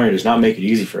California does not make it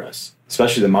easy for us,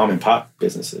 especially the mom and pop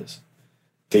businesses.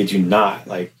 They do not.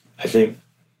 I think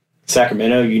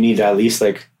Sacramento, you need at least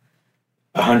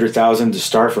 $100,000 to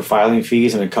start for filing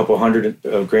fees and a couple hundred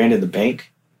of grand in the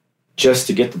bank just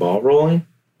to get the ball rolling.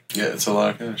 Yeah, it's a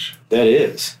lot of cash. That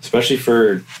is, especially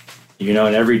for an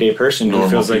everyday person who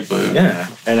feels like people, yeah,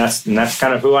 and that's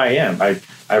kind of who I am. I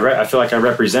feel like I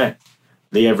represent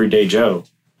the everyday Joe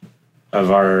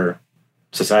of our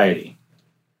society,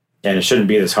 and it shouldn't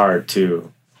be this hard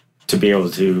to be able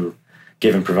to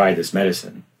give and provide this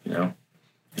medicine.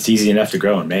 It's easy enough to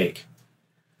grow and make,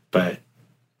 but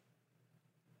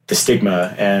the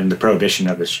stigma and the prohibition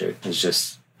of this shit is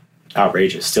just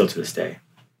outrageous still to this day.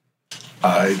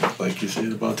 Like you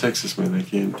said about Texas, man, I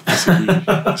can't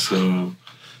disagree. So,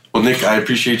 well, Nick, I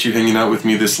appreciate you hanging out with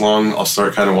me this long. I'll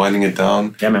start kind of winding it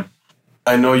down. Yeah, man.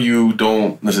 I know you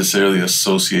don't necessarily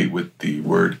associate with the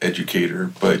word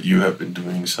educator, but you have been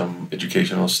doing some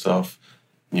educational stuff.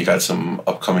 You got some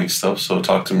upcoming stuff. So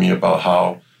talk to me about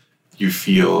how you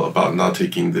feel about now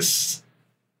taking this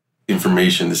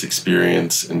information, this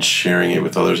experience, and sharing it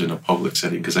with others in a public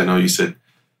setting. Because I know you said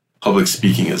public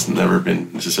speaking has never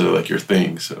been necessarily your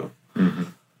thing. So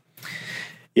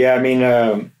Yeah, I mean,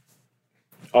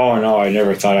 all in all, I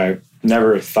never thought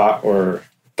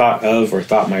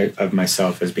of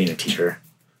myself as being a teacher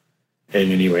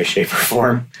in any way, shape, or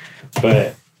form.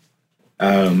 But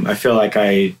I feel like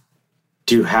I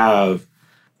do have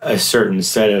a certain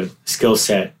set of skill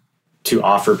set to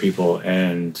offer people,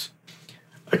 and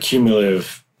a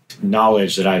cumulative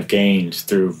knowledge that I've gained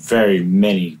through very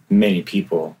many, many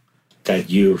people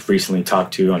that you've recently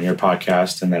talked to on your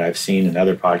podcast and that I've seen in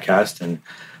other podcasts and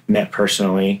met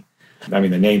personally. I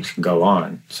mean, the names can go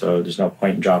on, so there's no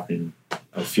point in dropping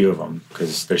a few of them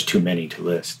because there's too many to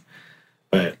list.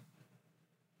 But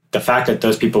the fact that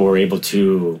those people were able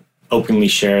to openly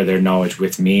share their knowledge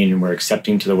with me and were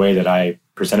accepting to the way that I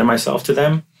presented myself to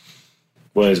them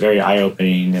was very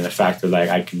eye-opening, and the fact that like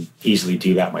I can easily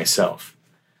do that myself.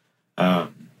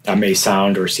 I may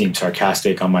sound or seem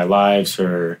sarcastic on my lives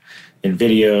or in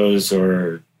videos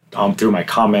or through my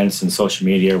comments and social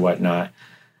media or whatnot,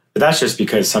 but that's just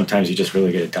because sometimes you just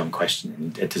really get a dumb question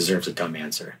and it deserves a dumb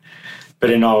answer. But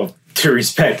in all due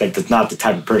respect, like that's not the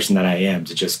type of person that I am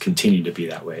to just continue to be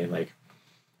that way. Like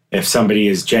if somebody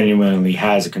is genuinely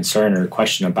has a concern or a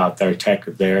question about their tech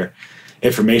or their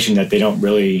information that they don't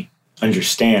really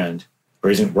understand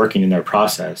or isn't working in their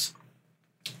process,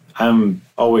 I'm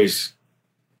always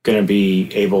going to be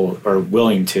able or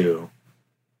willing to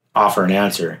offer an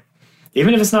answer,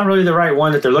 even if it's not really the right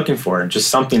one that they're looking for, just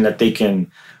something that they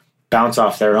can bounce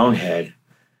off their own head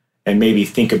and maybe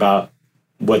think about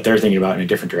what they're thinking about in a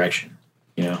different direction.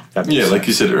 You know? Yeah, like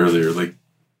you said earlier, like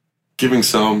giving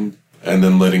some and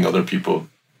then letting other people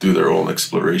do their own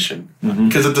exploration.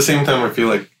 Because at the same time, I feel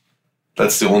like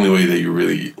that's the only way that you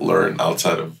really learn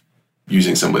outside of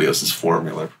using somebody else's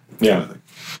formula. Yeah.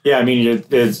 Yeah, I mean,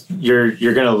 you're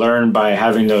going to learn by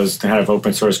having those kind of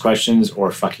open source questions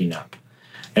or fucking up.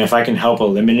 And if I can help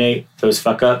eliminate those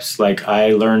fuck ups, like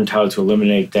I learned how to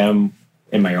eliminate them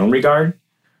in my own regard,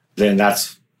 then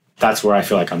that's where I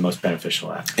feel like I'm most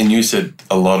beneficial at. And you said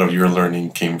a lot of your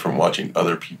learning came from watching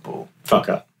other people fuck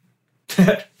up.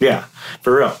 Yeah,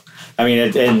 for real. I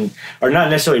mean, or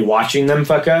not necessarily watching them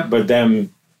fuck up, but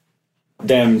them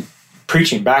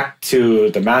preaching back to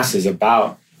the masses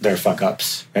about their fuck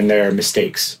ups and their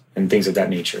mistakes and things of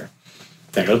that nature.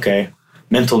 Like, okay,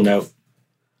 mental note.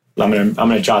 I'm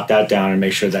gonna jot that down and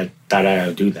make sure that I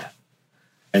don't do that.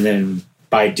 And then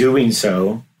by doing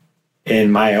so,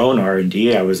 in my own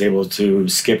R&D, I was able to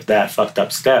skip that fucked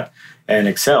up step and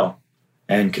excel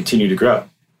and continue to grow.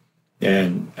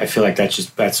 And I feel like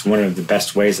that's one of the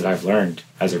best ways that I've learned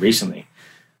as of recently.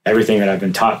 Everything that I've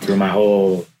been taught through my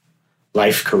whole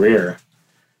life career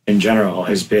in general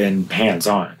has been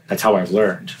hands-on. That's how I've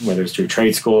learned, whether it's through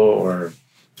trade school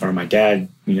or my dad,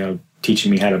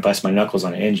 teaching me how to bust my knuckles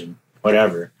on an engine,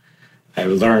 whatever. I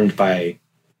learned by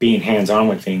being hands-on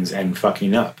with things and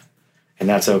fucking up. And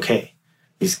that's okay.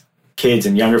 These kids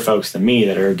and younger folks than me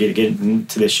that are getting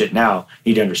into this shit now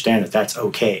need to understand that that's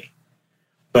okay.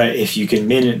 But if you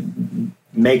can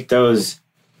make those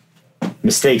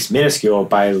mistakes minuscule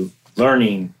by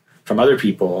learning from other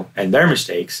people and their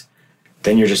mistakes,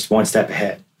 then you're just one step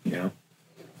ahead, You're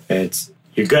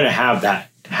going to have that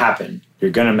happen.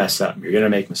 You're going to mess up. You're going to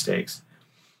make mistakes.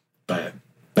 But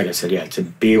like I said, yeah, to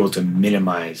be able to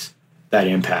minimize that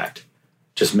impact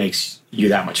just makes you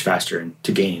that much faster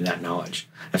into gaining that knowledge.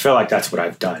 I feel like that's what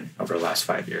I've done over the last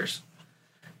 5 years.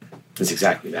 It's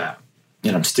exactly that.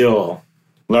 And I'm still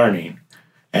learning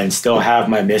and still have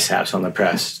my mishaps on the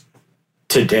press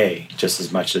today just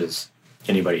as much as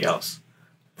anybody else.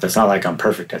 It's not like I'm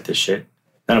perfect at this shit.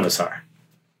 None of us are.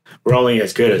 We're only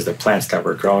as good as the plants that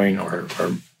we're growing or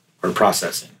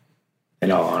processing,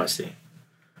 in all honesty.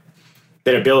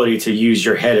 That ability to use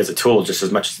your head as a tool just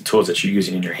as much as the tools that you're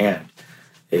using in your hand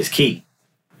is key,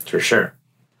 for sure.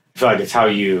 I feel like it's how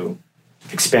you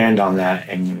expand on that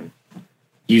and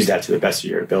use that to the best of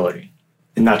your ability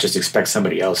and not just expect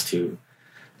somebody else to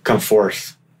come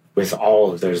forth with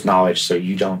all of those knowledge so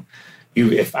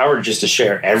if I were just to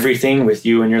share everything with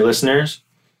you and your listeners,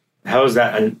 how is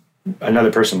that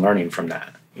another person learning from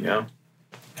that, I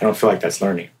don't feel like that's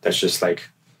learning. That's just like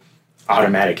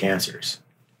automatic answers.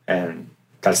 And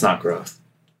that's not growth,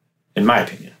 in my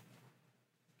opinion.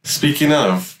 Speaking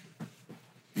of,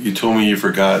 you told me you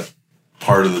forgot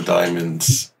part of the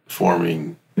diamonds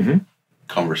forming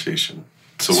conversation.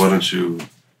 So why don't you...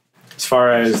 As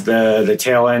far as the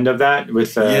tail end of that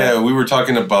with... Yeah, we were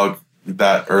talking about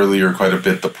that earlier quite a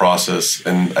bit, the process.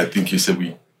 And I think you said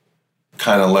we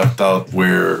kind of left out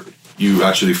where you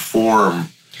actually form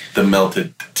the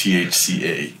melted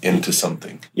THCA into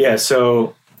something. Yeah,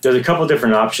 so there's a couple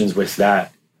different options with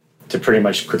that to pretty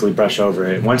much quickly brush over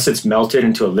it. Once it's melted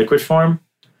into a liquid form,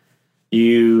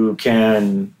 you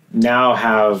can now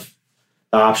have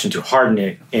the option to harden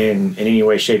it in any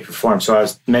way, shape, or form. So I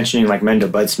was mentioning like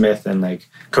Mendo Budsmith and like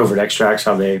Covert Extracts,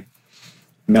 how they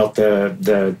melt the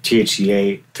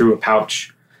THCA through a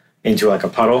pouch into like a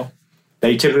puddle.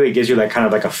 That typically gives you like kind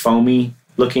of like a foamy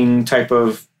looking type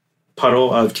of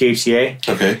puddle of THCA.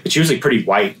 Okay. It's usually pretty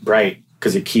white, bright,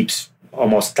 because it keeps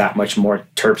almost that much more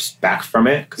terps back from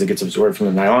it because it gets absorbed from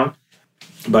the nylon.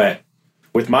 But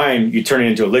with mine, you turn it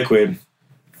into a liquid,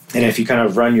 and if you kind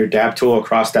of run your dab tool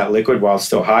across that liquid while it's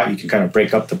still hot, you can kind of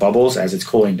break up the bubbles as it's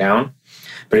cooling down.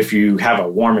 But if you have a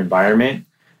warm environment,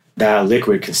 that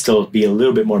liquid can still be a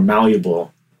little bit more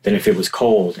malleable than if it was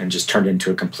cold and just turned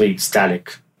into a complete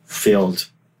static filled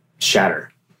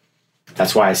shatter.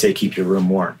 That's why I say keep your room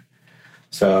warm.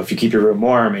 So if you keep your room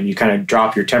warm and you kind of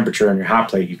drop your temperature on your hot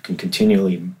plate, you can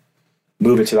continually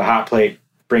move it to the hot plate,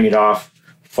 bring it off,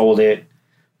 fold it,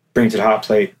 bring it to the hot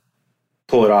plate,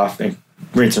 pull it off, and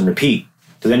rinse and repeat.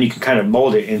 So then you can kind of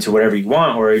mold it into whatever you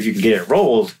want, or if you can get it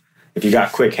rolled, if you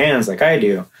got quick hands like I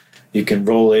do, you can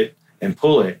roll it and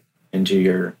pull it into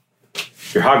your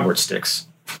Hogwarts sticks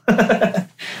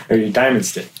or your diamond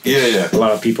stick. Yeah. A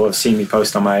lot of people have seen me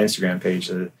post on my Instagram page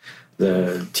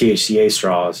the THCA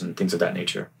straws and things of that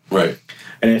nature. Right.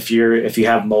 And if you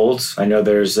have molds, I know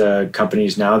there's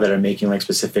companies now that are making like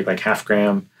specific like half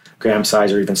gram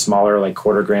size or even smaller like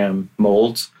quarter gram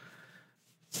molds.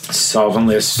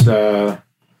 Solventless. Let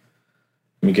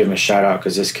me give him a shout out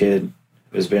because this kid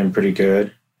has been pretty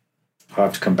good. I'll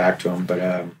have to come back to him,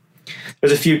 but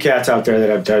there's a few cats out there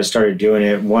that have started doing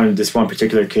it. This one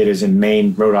particular kid is in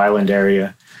Maine, Rhode Island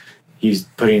area. He's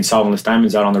putting solventless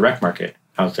diamonds out on the rec market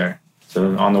out there.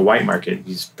 So on the white market,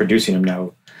 he's producing them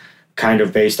now, kind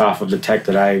of based off of the tech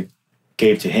that I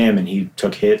gave to him, and he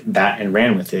took that and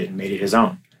ran with it and made it his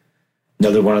own.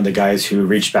 Another one of the guys who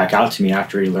reached back out to me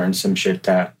after he learned some shit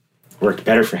that worked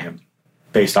better for him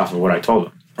based off of what I told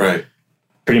him. Right.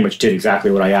 Pretty much did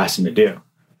exactly what I asked him to do.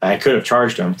 I could have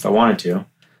charged him if I wanted to,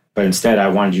 but instead I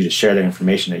wanted you to share the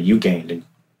information that you gained and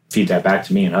feed that back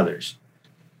to me and others.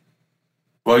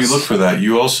 While you look for that,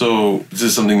 you also, this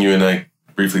is something you and I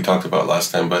briefly talked about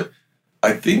last time, but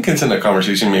I think it's in a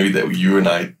conversation maybe that you and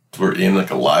I were in,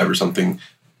 like a live or something,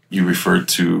 you referred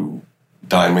to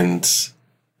diamonds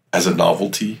as a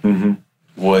novelty. Mm-hmm.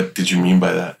 What did you mean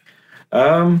by that?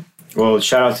 Well,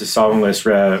 shout out to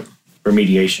Solventless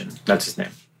Remediation. That's his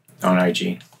name on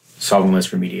IG.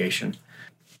 Solventless Remediation.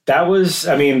 That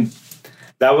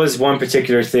was one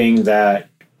particular thing that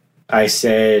I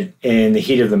said in the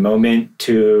heat of the moment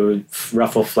to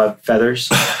ruffle feathers,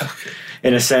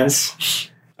 in a sense.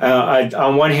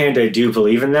 On one hand, I do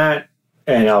believe in that,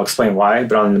 and I'll explain why.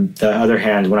 But on the other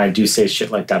hand, when I do say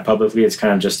shit like that publicly, it's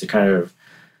kind of just to kind of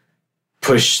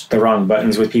push the wrong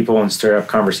buttons with people and stir up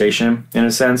conversation, in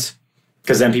a sense.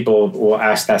 Because then people will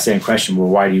ask that same question, well,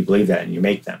 why do you believe that? And you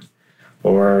make them.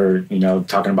 Or,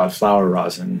 talking about flower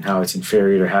rosin, how it's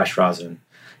inferior to hash rosin,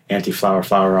 anti-flower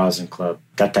flower rosin club,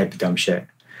 that type of dumb shit.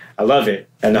 I love it.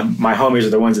 And my homies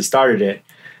are the ones that started it.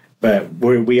 But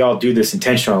we all do this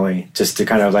intentionally just to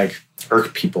kind of like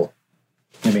irk people.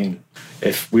 I mean,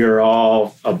 if we were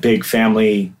all a big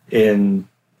family in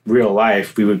real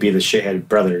life, we would be the shithead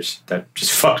brothers that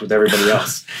just fucked with everybody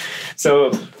else.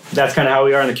 So that's kind of how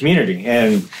we are in the community.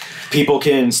 And people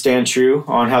can stand true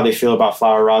on how they feel about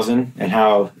flower rosin and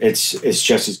how it's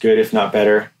just as good, if not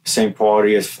better, same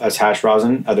quality as hash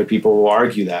rosin. Other people will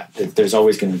argue that. There's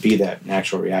always going to be that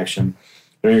natural reaction.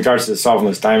 But in regards to the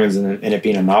solventless diamonds and it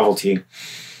being a novelty,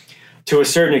 to a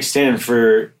certain extent,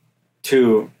 for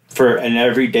an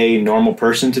everyday normal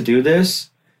person to do this,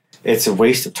 it's a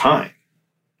waste of time.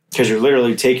 Because you're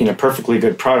literally taking a perfectly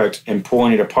good product and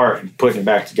pulling it apart and putting it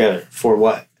back together. For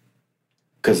what?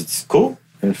 Because it's cool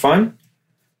and fun?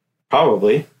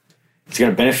 Probably. It's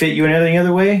going to benefit you in any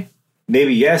other way?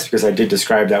 Maybe yes, because I did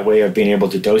describe that way of being able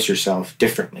to dose yourself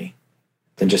differently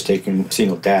than just taking a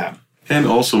single dab. And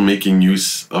also making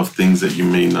use of things that you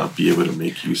may not be able to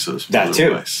make use of. That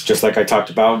otherwise. Too. Just like I talked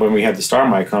about when we had the star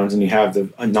microns and you have the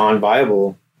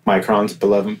non-viable microns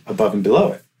above and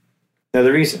below it.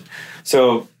 Another reason.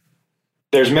 So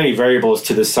there's many variables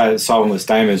to the side of solventless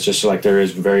diamonds, just like there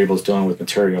is variables dealing with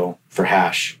material for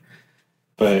hash.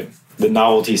 But the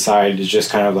novelty side is just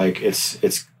kind of like it's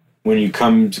when it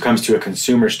comes to a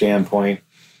consumer standpoint,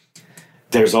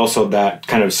 there's also that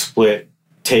kind of split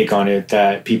take on it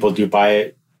that people do buy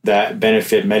it that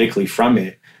benefit medically from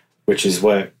it, which is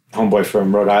what homeboy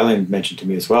from Rhode Island mentioned to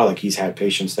me as well. Like he's had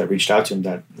patients that reached out to him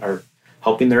that are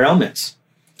helping their ailments.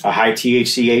 A high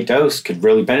THCA dose could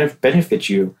really benefit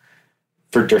you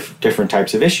for different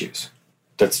types of issues.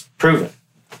 That's proven.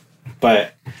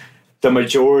 But the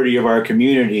majority of our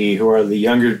community, who are the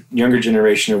younger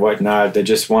generation or whatnot, that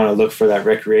just want to look for that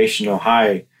recreational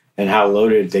high and how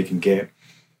loaded they can get.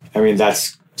 I mean,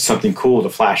 that's something cool to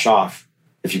flash off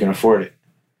if you can afford it.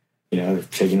 You know,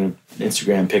 taking an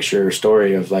Instagram picture or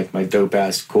story of like my dope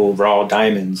ass cool raw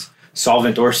diamonds,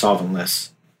 solvent or solventless.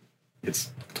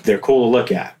 They're cool to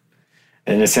look at.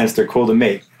 And in a sense, they're cool to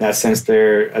make. In that sense,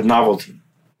 they're a novelty,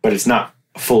 but it's not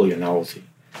fully a novelty,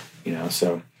 you know?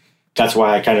 So that's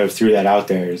why I kind of threw that out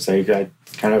there. It's like,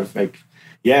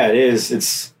 yeah, it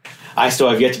is. I still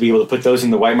have yet to be able to put those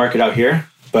in the white market out here,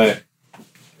 but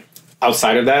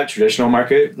outside of that traditional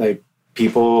market, like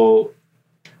people,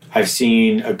 I've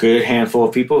seen a good handful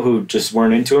of people who just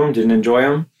weren't into them, didn't enjoy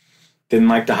them, didn't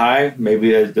like the high,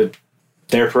 maybe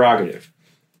their prerogative.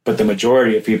 But the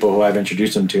majority of people who I've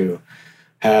introduced them to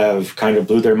have kind of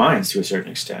blew their minds to a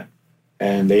certain extent,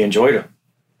 and they enjoyed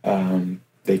them.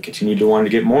 They continue to want to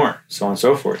get more, so on and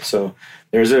so forth. So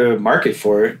there's a market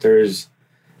for it. There's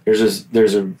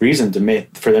a reason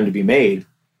for them to be made,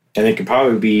 and they can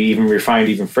probably be even refined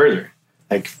even further.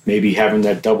 Like maybe having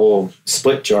that double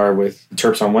split jar with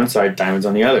terps on one side, diamonds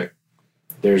on the other.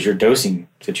 There's your dosing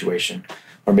situation,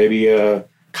 or maybe a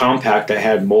compact that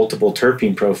had multiple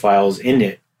terpene profiles in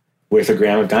it with a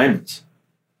gram of diamonds.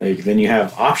 Like then you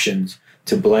have options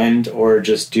to blend or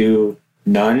just do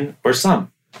none or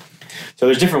some. So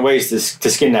there's different ways to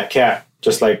skin that cat,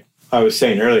 just like I was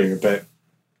saying earlier, but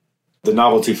the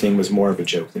novelty thing was more of a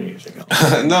joke than anything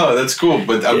else. No, that's cool,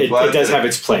 but it does have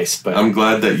its place. But I'm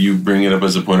glad that you bring it up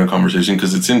as a point of conversation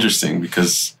because it's interesting,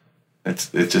 because it's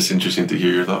just interesting to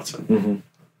hear your thoughts on it. Mm-hmm.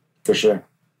 For sure.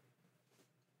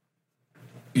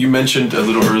 You mentioned a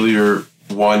little earlier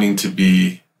wanting to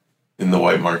be in the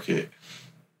white market.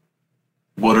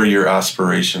 What are your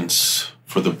aspirations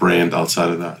for the brand outside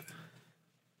of that?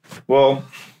 Well,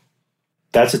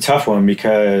 that's a tough one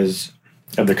because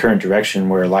of the current direction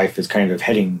where life is kind of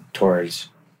heading towards.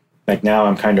 Like now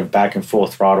I'm kind of back in full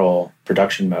throttle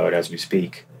production mode as we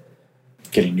speak.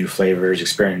 Getting new flavors,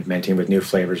 experimenting with new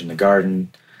flavors in the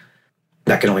garden.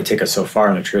 That can only take us so far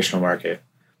in the traditional market.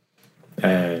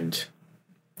 And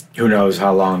who knows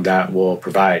how long that will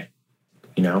provide,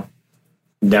 you know?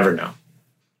 Never know.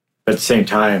 But at the same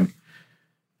time,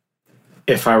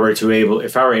 if I were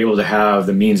able to have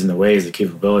the means and the ways, the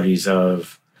capabilities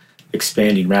of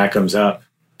expanding Rakkems up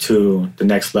to the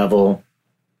next level,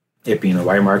 it being the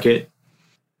white market,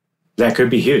 that could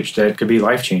be huge. That could be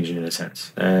life-changing in a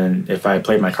sense. And if I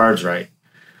played my cards right.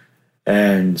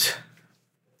 And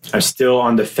I'm still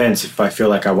on the fence if I feel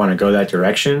like I want to go that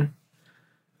direction.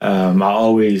 I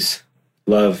always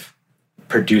love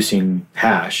producing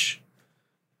hash.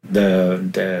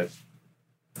 The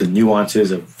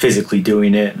nuances of physically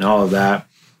doing it and all of that,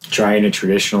 drying it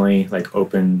traditionally, like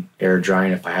open air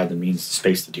drying. If I had the means and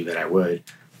space to do that, I would,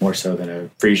 more so than a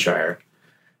freeze dryer.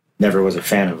 Never was a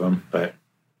fan of them, but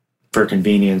for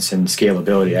convenience and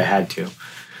scalability, I had to.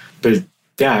 But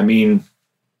yeah, I mean,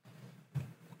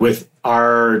 with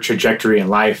our trajectory in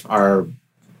life, our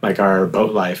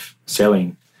boat life,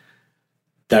 sailing,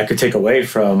 that could take away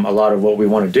from a lot of what we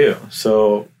want to do.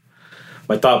 So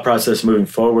my thought process moving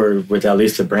forward with at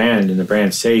least the brand and the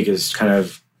brand's sake is kind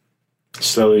of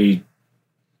slowly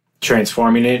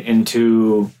transforming it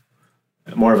into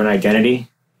more of an identity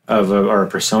or a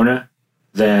persona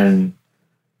than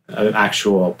an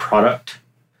actual product,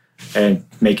 and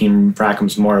making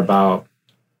Rakkems more about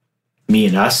me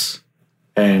and us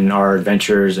and our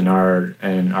adventures and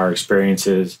our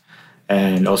experiences,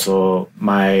 and also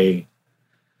my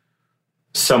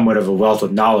somewhat of a wealth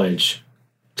of knowledge.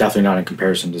 Definitely not in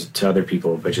comparison to other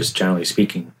people, but just generally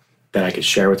speaking, that I could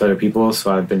share with other people.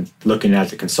 So I've been looking at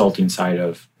the consulting side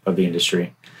of the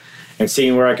industry and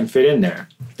seeing where I can fit in there.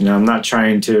 You know, I'm not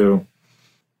trying to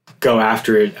go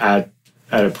after it at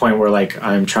a point where like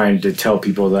I'm trying to tell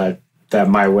people that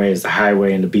my way is the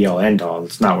highway and the be all end all.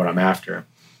 That's not what I'm after.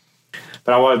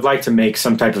 But I would like to make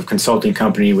some type of consulting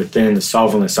company within the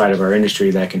solventless side of our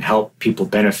industry that can help people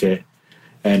benefit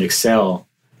and excel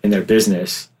in their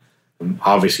business.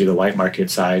 Obviously the white market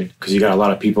side, because you got a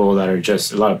lot of people that are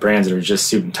just, a lot of brands that are just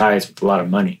suit and ties with a lot of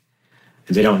money.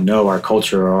 And they don't know our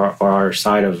culture or our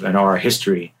side of and our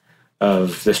history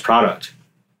of this product.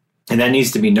 And that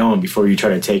needs to be known before you try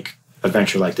to take a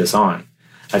venture like this on.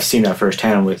 I've seen that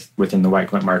firsthand within the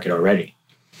white market already.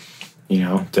 You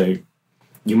know,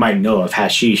 you might know of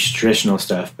hashish, traditional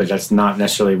stuff, but that's not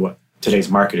necessarily what today's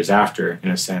market is after, in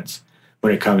a sense,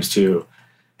 when it comes to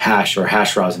hash or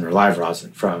hash rosin or live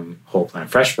rosin from whole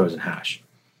plant fresh frozen hash.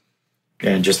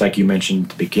 And just like you mentioned at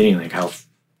the beginning, like how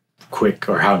quick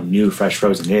or how new fresh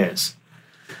frozen is,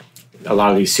 a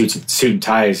lot of these suit and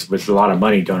ties with a lot of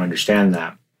money don't understand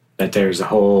that there's a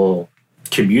whole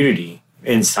community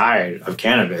inside of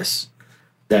cannabis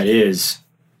that is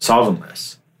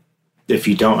solventless. If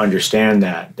you don't understand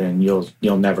that, then you'll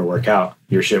never work out.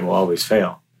 Your shit will always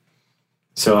fail.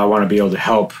 So I want to be able to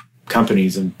help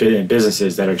companies and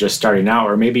businesses that are just starting out,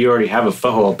 or maybe you already have a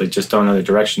foothold but just don't know the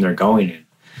direction they're going in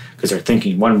because they're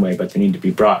thinking one way, but they need to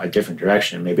be brought a different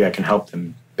direction. Maybe I can help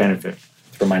them benefit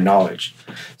from my knowledge.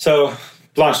 So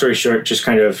long story short, just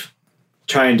kind of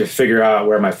trying to figure out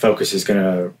where my focus is going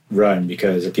to run,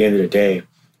 because at the end of the day,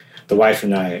 the wife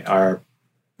and I are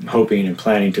hoping and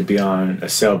planning to be on a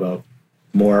sailboat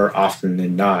more often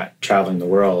than not, traveling the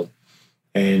world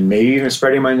and maybe even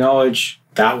spreading my knowledge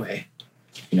that way.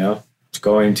 You know,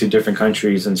 going to different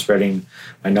countries and spreading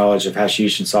my knowledge of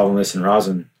hashish and solventless and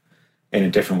rosin in a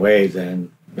different way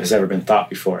than has ever been thought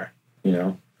before. You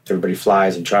know, everybody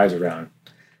flies and tries around.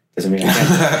 Doesn't mean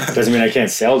I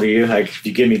can't sell to you. Like, if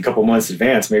you give me a couple months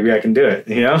advance, maybe I can do it.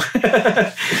 You know,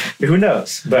 who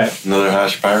knows? But another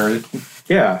hash pirate.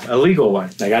 Yeah, a legal one.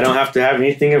 Like, I don't have to have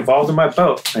anything involved in my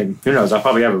boat. Like, who knows? I'll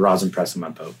probably have a rosin press in my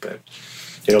boat, but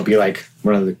it'll be like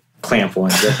one of the clamp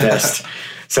ones at best.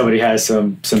 Somebody has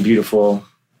some beautiful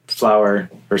flower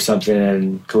or something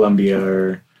in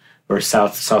Colombia or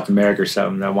South America or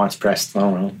something that wants pressed. I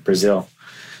don't know, Brazil.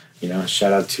 You know,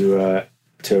 shout out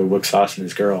to Wick Sauce and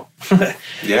his girl.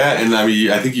 Yeah, and I mean,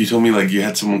 I think you told me like you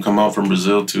had someone come out from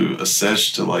Brazil to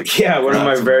assess to like. Yeah, one of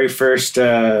my very first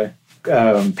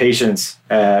patients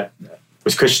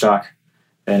was Kushstock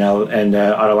and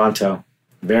Adelanto.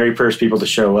 Very first people to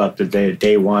show up the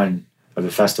day one of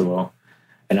the festival.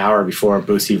 An hour before our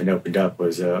booth even opened up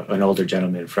was an older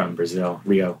gentleman from Brazil,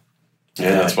 Rio.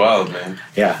 Yeah, that's wild, man.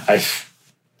 Yeah,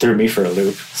 threw me for a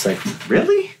loop. It's like,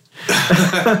 really?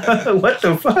 What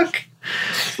the fuck?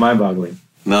 Mind-boggling.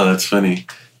 No, that's funny.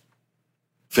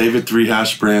 Favorite 3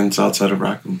 hash brands outside of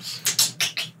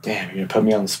Rakkems? Damn, you're going to put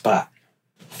me on the spot.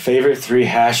 Favorite 3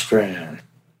 hash brand?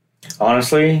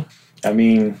 Honestly, I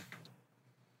mean,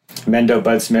 Mendo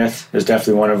Bud Smith is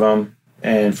definitely one of them,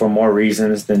 and for more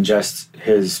reasons than just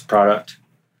his product.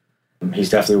 He's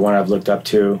definitely one I've looked up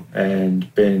to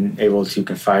and been able to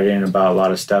confide in about a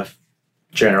lot of stuff,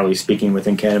 generally speaking,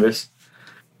 within cannabis.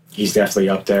 He's definitely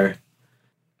up there.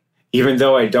 Even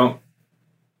though I don't...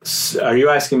 Are you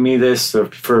asking me this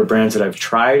for brands that I've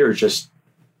tried or just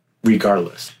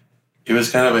regardless? It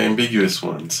was kind of an ambiguous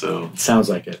one, so... It sounds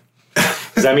like it.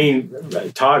 Because, I mean,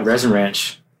 Todd Resin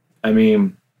Ranch, I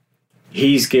mean,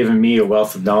 he's given me a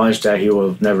wealth of knowledge that he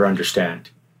will never understand.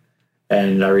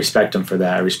 And I respect him for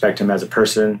that. I respect him as a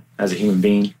person, as a human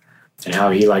being, and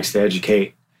how he likes to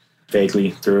educate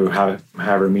vaguely through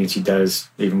however means he does,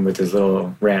 even with his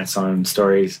little rants on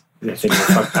stories. I think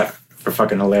they're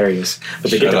fucking hilarious.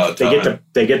 But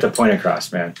they get the point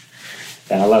across, man.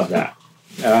 And I love that.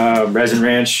 Resin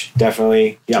Ranch,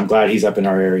 definitely. Yeah, I'm glad he's up in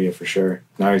our area for sure.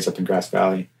 Now he's up in Grass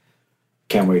Valley.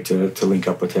 Can't wait to link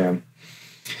up with him.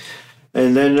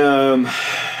 And then,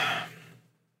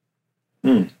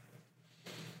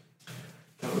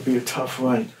 that would be a tough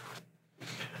one.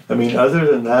 I mean, other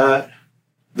than that,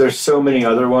 there's so many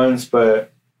other ones,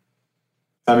 but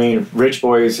I mean, Rich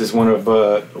Boys is one of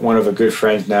a good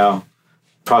friend now.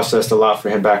 Processed a lot for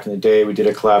him back in the day. We did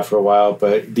a collab for a while,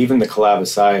 but even the collab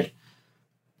aside,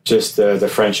 just the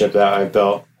friendship that I've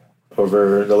built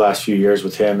over the last few years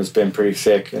with him has been pretty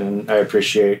thick, and I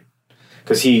appreciate,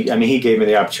 because he gave me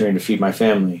the opportunity to feed my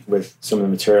family with some of the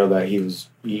material that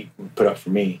he put up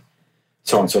for me,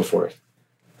 so on and so forth.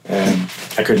 And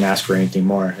I couldn't ask for anything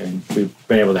more, and we've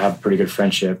been able to have a pretty good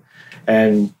friendship.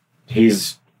 And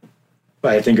he's,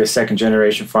 I think, a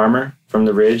second-generation farmer from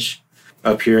the Ridge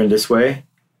up here in this way.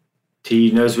 He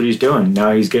knows what he's doing.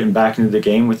 Now he's getting back into the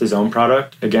game with his own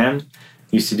product again.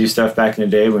 He used to do stuff back in the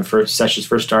day when sessions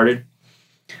first started.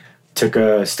 Took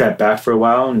a step back for a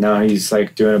while, and now he's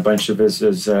like doing a bunch of his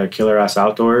killer-ass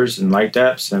outdoors and light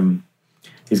depths, and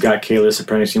he's got Kalis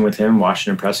apprenticing with him, washing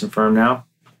and pressing for him now.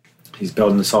 He's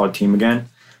building a solid team again.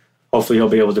 Hopefully he'll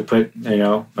be able to put,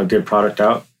 a good product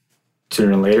out sooner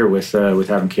than later with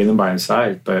having Kaylin by his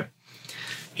side. But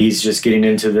he's just getting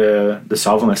into the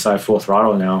solventless side full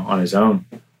throttle now on his own.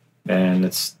 And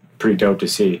it's pretty dope to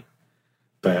see.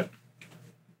 But,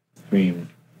 I mean,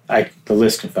 the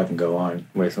list can fucking go on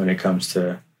with when it comes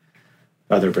to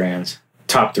other brands.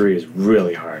 Top 3 is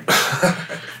really hard.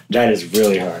 That is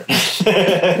really hard.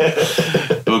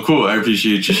 Well, cool. I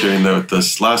appreciate you sharing that with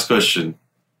us. Last question.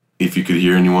 If you could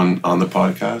hear anyone on the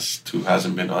podcast who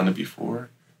hasn't been on it before,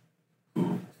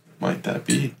 who might that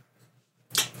be?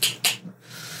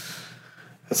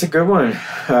 That's a good one.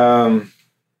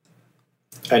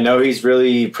 I know he's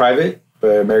really private,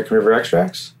 but American River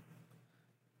Extracts.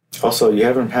 Also, you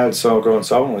haven't had Soil Grown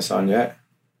Solventless on yet.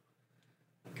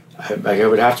 I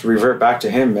would have to revert back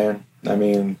to him, man. I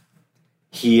mean,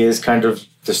 he is kind of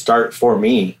the start for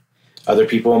me. Other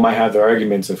people might have their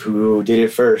arguments of who did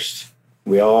it first.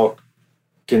 We all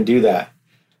can do that.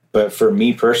 But for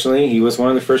me personally, he was one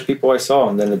of the first people I saw.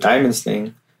 And then the diamonds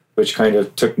thing, which kind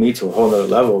of took me to a whole nother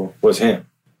level, was him.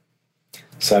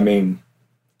 So, I mean,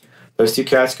 those two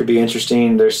cats could be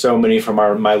interesting. There's so many from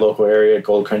my local area,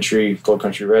 Gold Country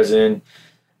Resin.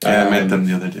 Yeah, I met them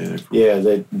the other day. They're cool.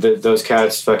 Yeah, those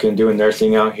cats fucking doing their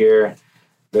thing out here.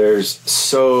 There's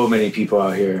so many people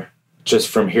out here, just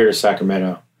from here to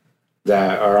Sacramento,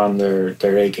 that are on their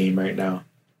A game right now.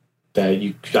 That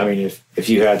if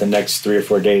you had the next 3 or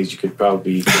 4 days, you could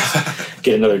probably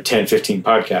get another 10, 15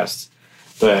 podcasts.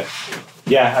 But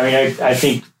yeah, I mean, I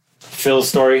think Phil's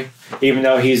story, even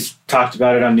though he's talked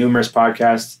about it on numerous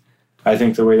podcasts, I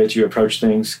think the way that you approach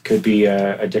things could be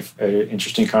a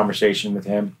interesting conversation with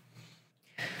him.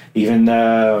 Even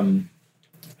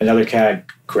another cat,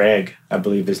 Greg, I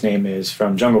believe his name is,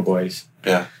 from Jungle Boys.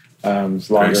 Yeah. Longer,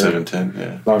 Greg 710,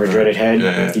 yeah. Longer dreaded head.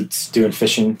 Yeah. He's doing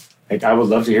fishing. Like, I would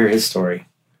love to hear his story.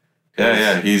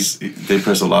 Yeah. They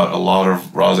press a lot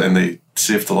of rosin, and they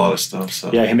sift a lot of stuff.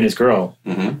 So yeah, him and his girl.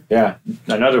 Mm-hmm. Yeah,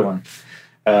 another one.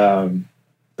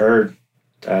 Bird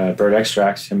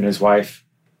Extracts. Him and his wife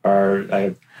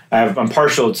are. I'm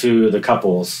partial to the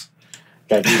couples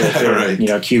that do that thing. Right. You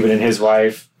know, Cuban and his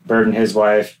wife, Bird and his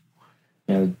wife.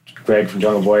 You know, Greg from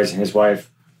Jungle Boys and his wife.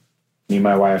 Me and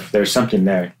my wife. There's something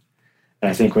there,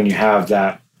 and I think when you have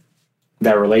that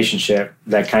relationship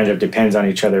that kind of depends on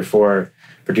each other for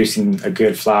producing a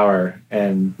good flower,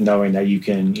 and knowing that you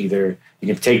can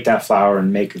take that flower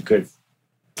and make a good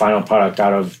final product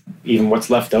out of even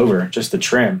what's left over, just the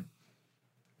trim.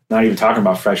 Not even talking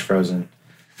about fresh frozen,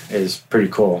 is pretty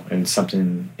cool and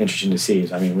something interesting to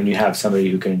see. I mean, when you have somebody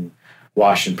who can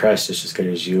wash and press just as good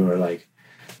as you, or like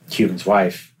Cuban's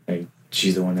wife, like,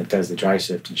 she's the one that does the dry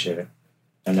sift and shit.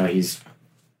 I know he's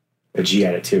a G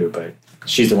at it too, but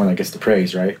she's the one that gets the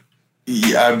praise, right?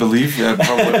 Yeah, I believe. Yeah,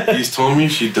 from what he's told me,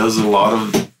 she does a lot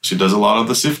of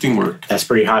the sifting work. That's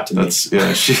pretty hot to me.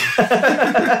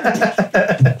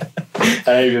 That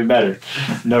ain't even better.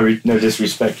 No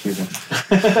disrespect, Cuban.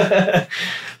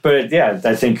 But yeah,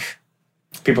 I think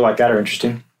people like that are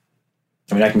interesting.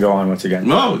 I mean, I can go on once again.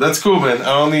 No, that's cool, man.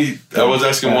 I was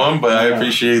asking one, but I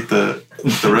appreciate the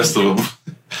rest of them.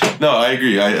 No, I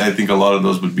agree. I think a lot of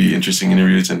those would be interesting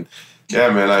interviews, and yeah,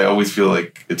 man, I always feel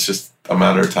like it's just a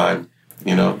matter of time.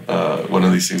 You know, one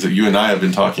of these things that you and I have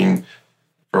been talking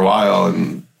for a while,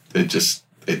 and it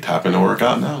happened to work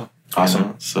out now. Awesome. You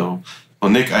know? So, well,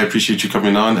 Nick, I appreciate you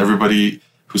coming on. Everybody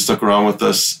who stuck around with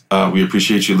us, we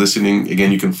appreciate you listening.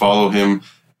 Again, you can follow him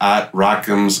at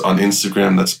Rakkems on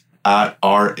Instagram. That's at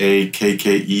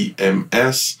RAKKEMS.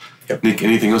 Yep. Nick,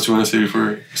 anything else you want to say before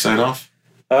we sign off?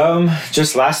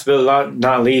 Just last but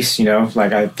not least, you know,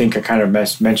 like I think I kind of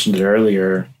mentioned it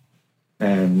earlier,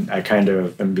 and I kind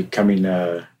of am becoming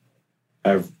a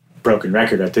broken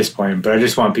record at this point, but I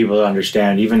just want people to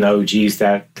understand, even the OGs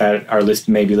that are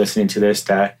maybe listening to this,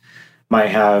 that might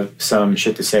have some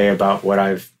shit to say about what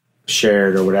I've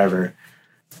shared or whatever.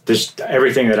 Just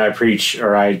everything that I preach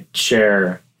or I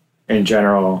share in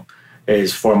general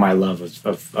is for my love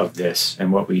of this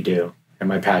and what we do and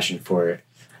my passion for it.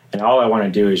 And all I want to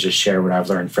do is just share what I've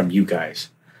learned from you guys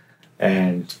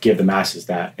and give the masses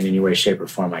that in any way, shape, or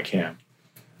form I can.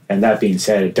 And that being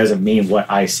said, it doesn't mean what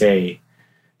I say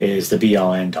is the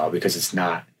be-all, end-all, because it's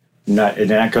not. And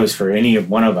that goes for any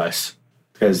one of us,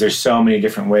 because there's so many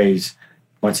different ways,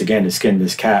 once again, to skin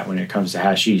this cat when it comes to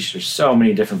hashish. There's so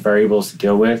many different variables to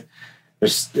deal with.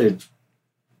 There's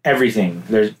everything.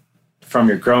 There's from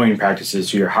your growing practices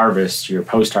to your harvest, to your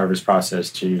post-harvest process,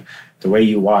 to the way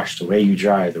you wash, the way you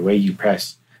dry, the way you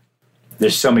press.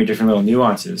 There's so many different little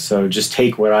nuances. So just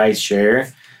take what I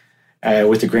share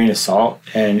with a grain of salt,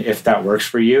 and if that works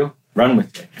for you, run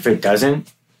with it. If it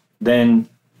doesn't, then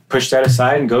push that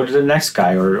aside and go to the next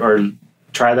guy, or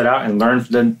try that out and learn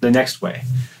the next way.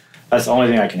 That's the only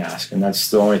thing I can ask, and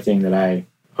that's the only thing that I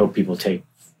hope people take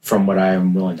from what I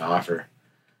am willing to offer.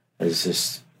 It's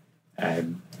just,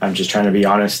 I'm just trying to be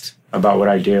honest about what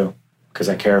I do because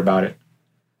I care about it,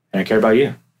 and I care about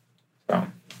you. So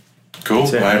cool.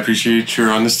 I appreciate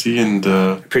your honesty and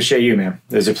appreciate you, man.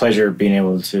 It was a pleasure being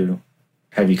able to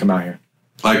have you come out here.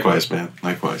 Likewise, man.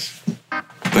 Likewise.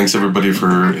 Thanks everybody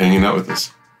for hanging out with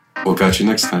us. We'll catch you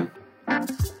next time.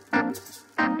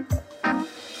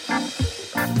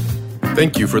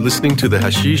 Thank you for listening to the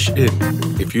Hashish Inn.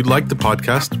 If you like the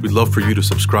podcast, we'd love for you to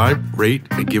subscribe, rate,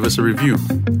 and give us a review.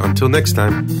 Until next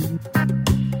time.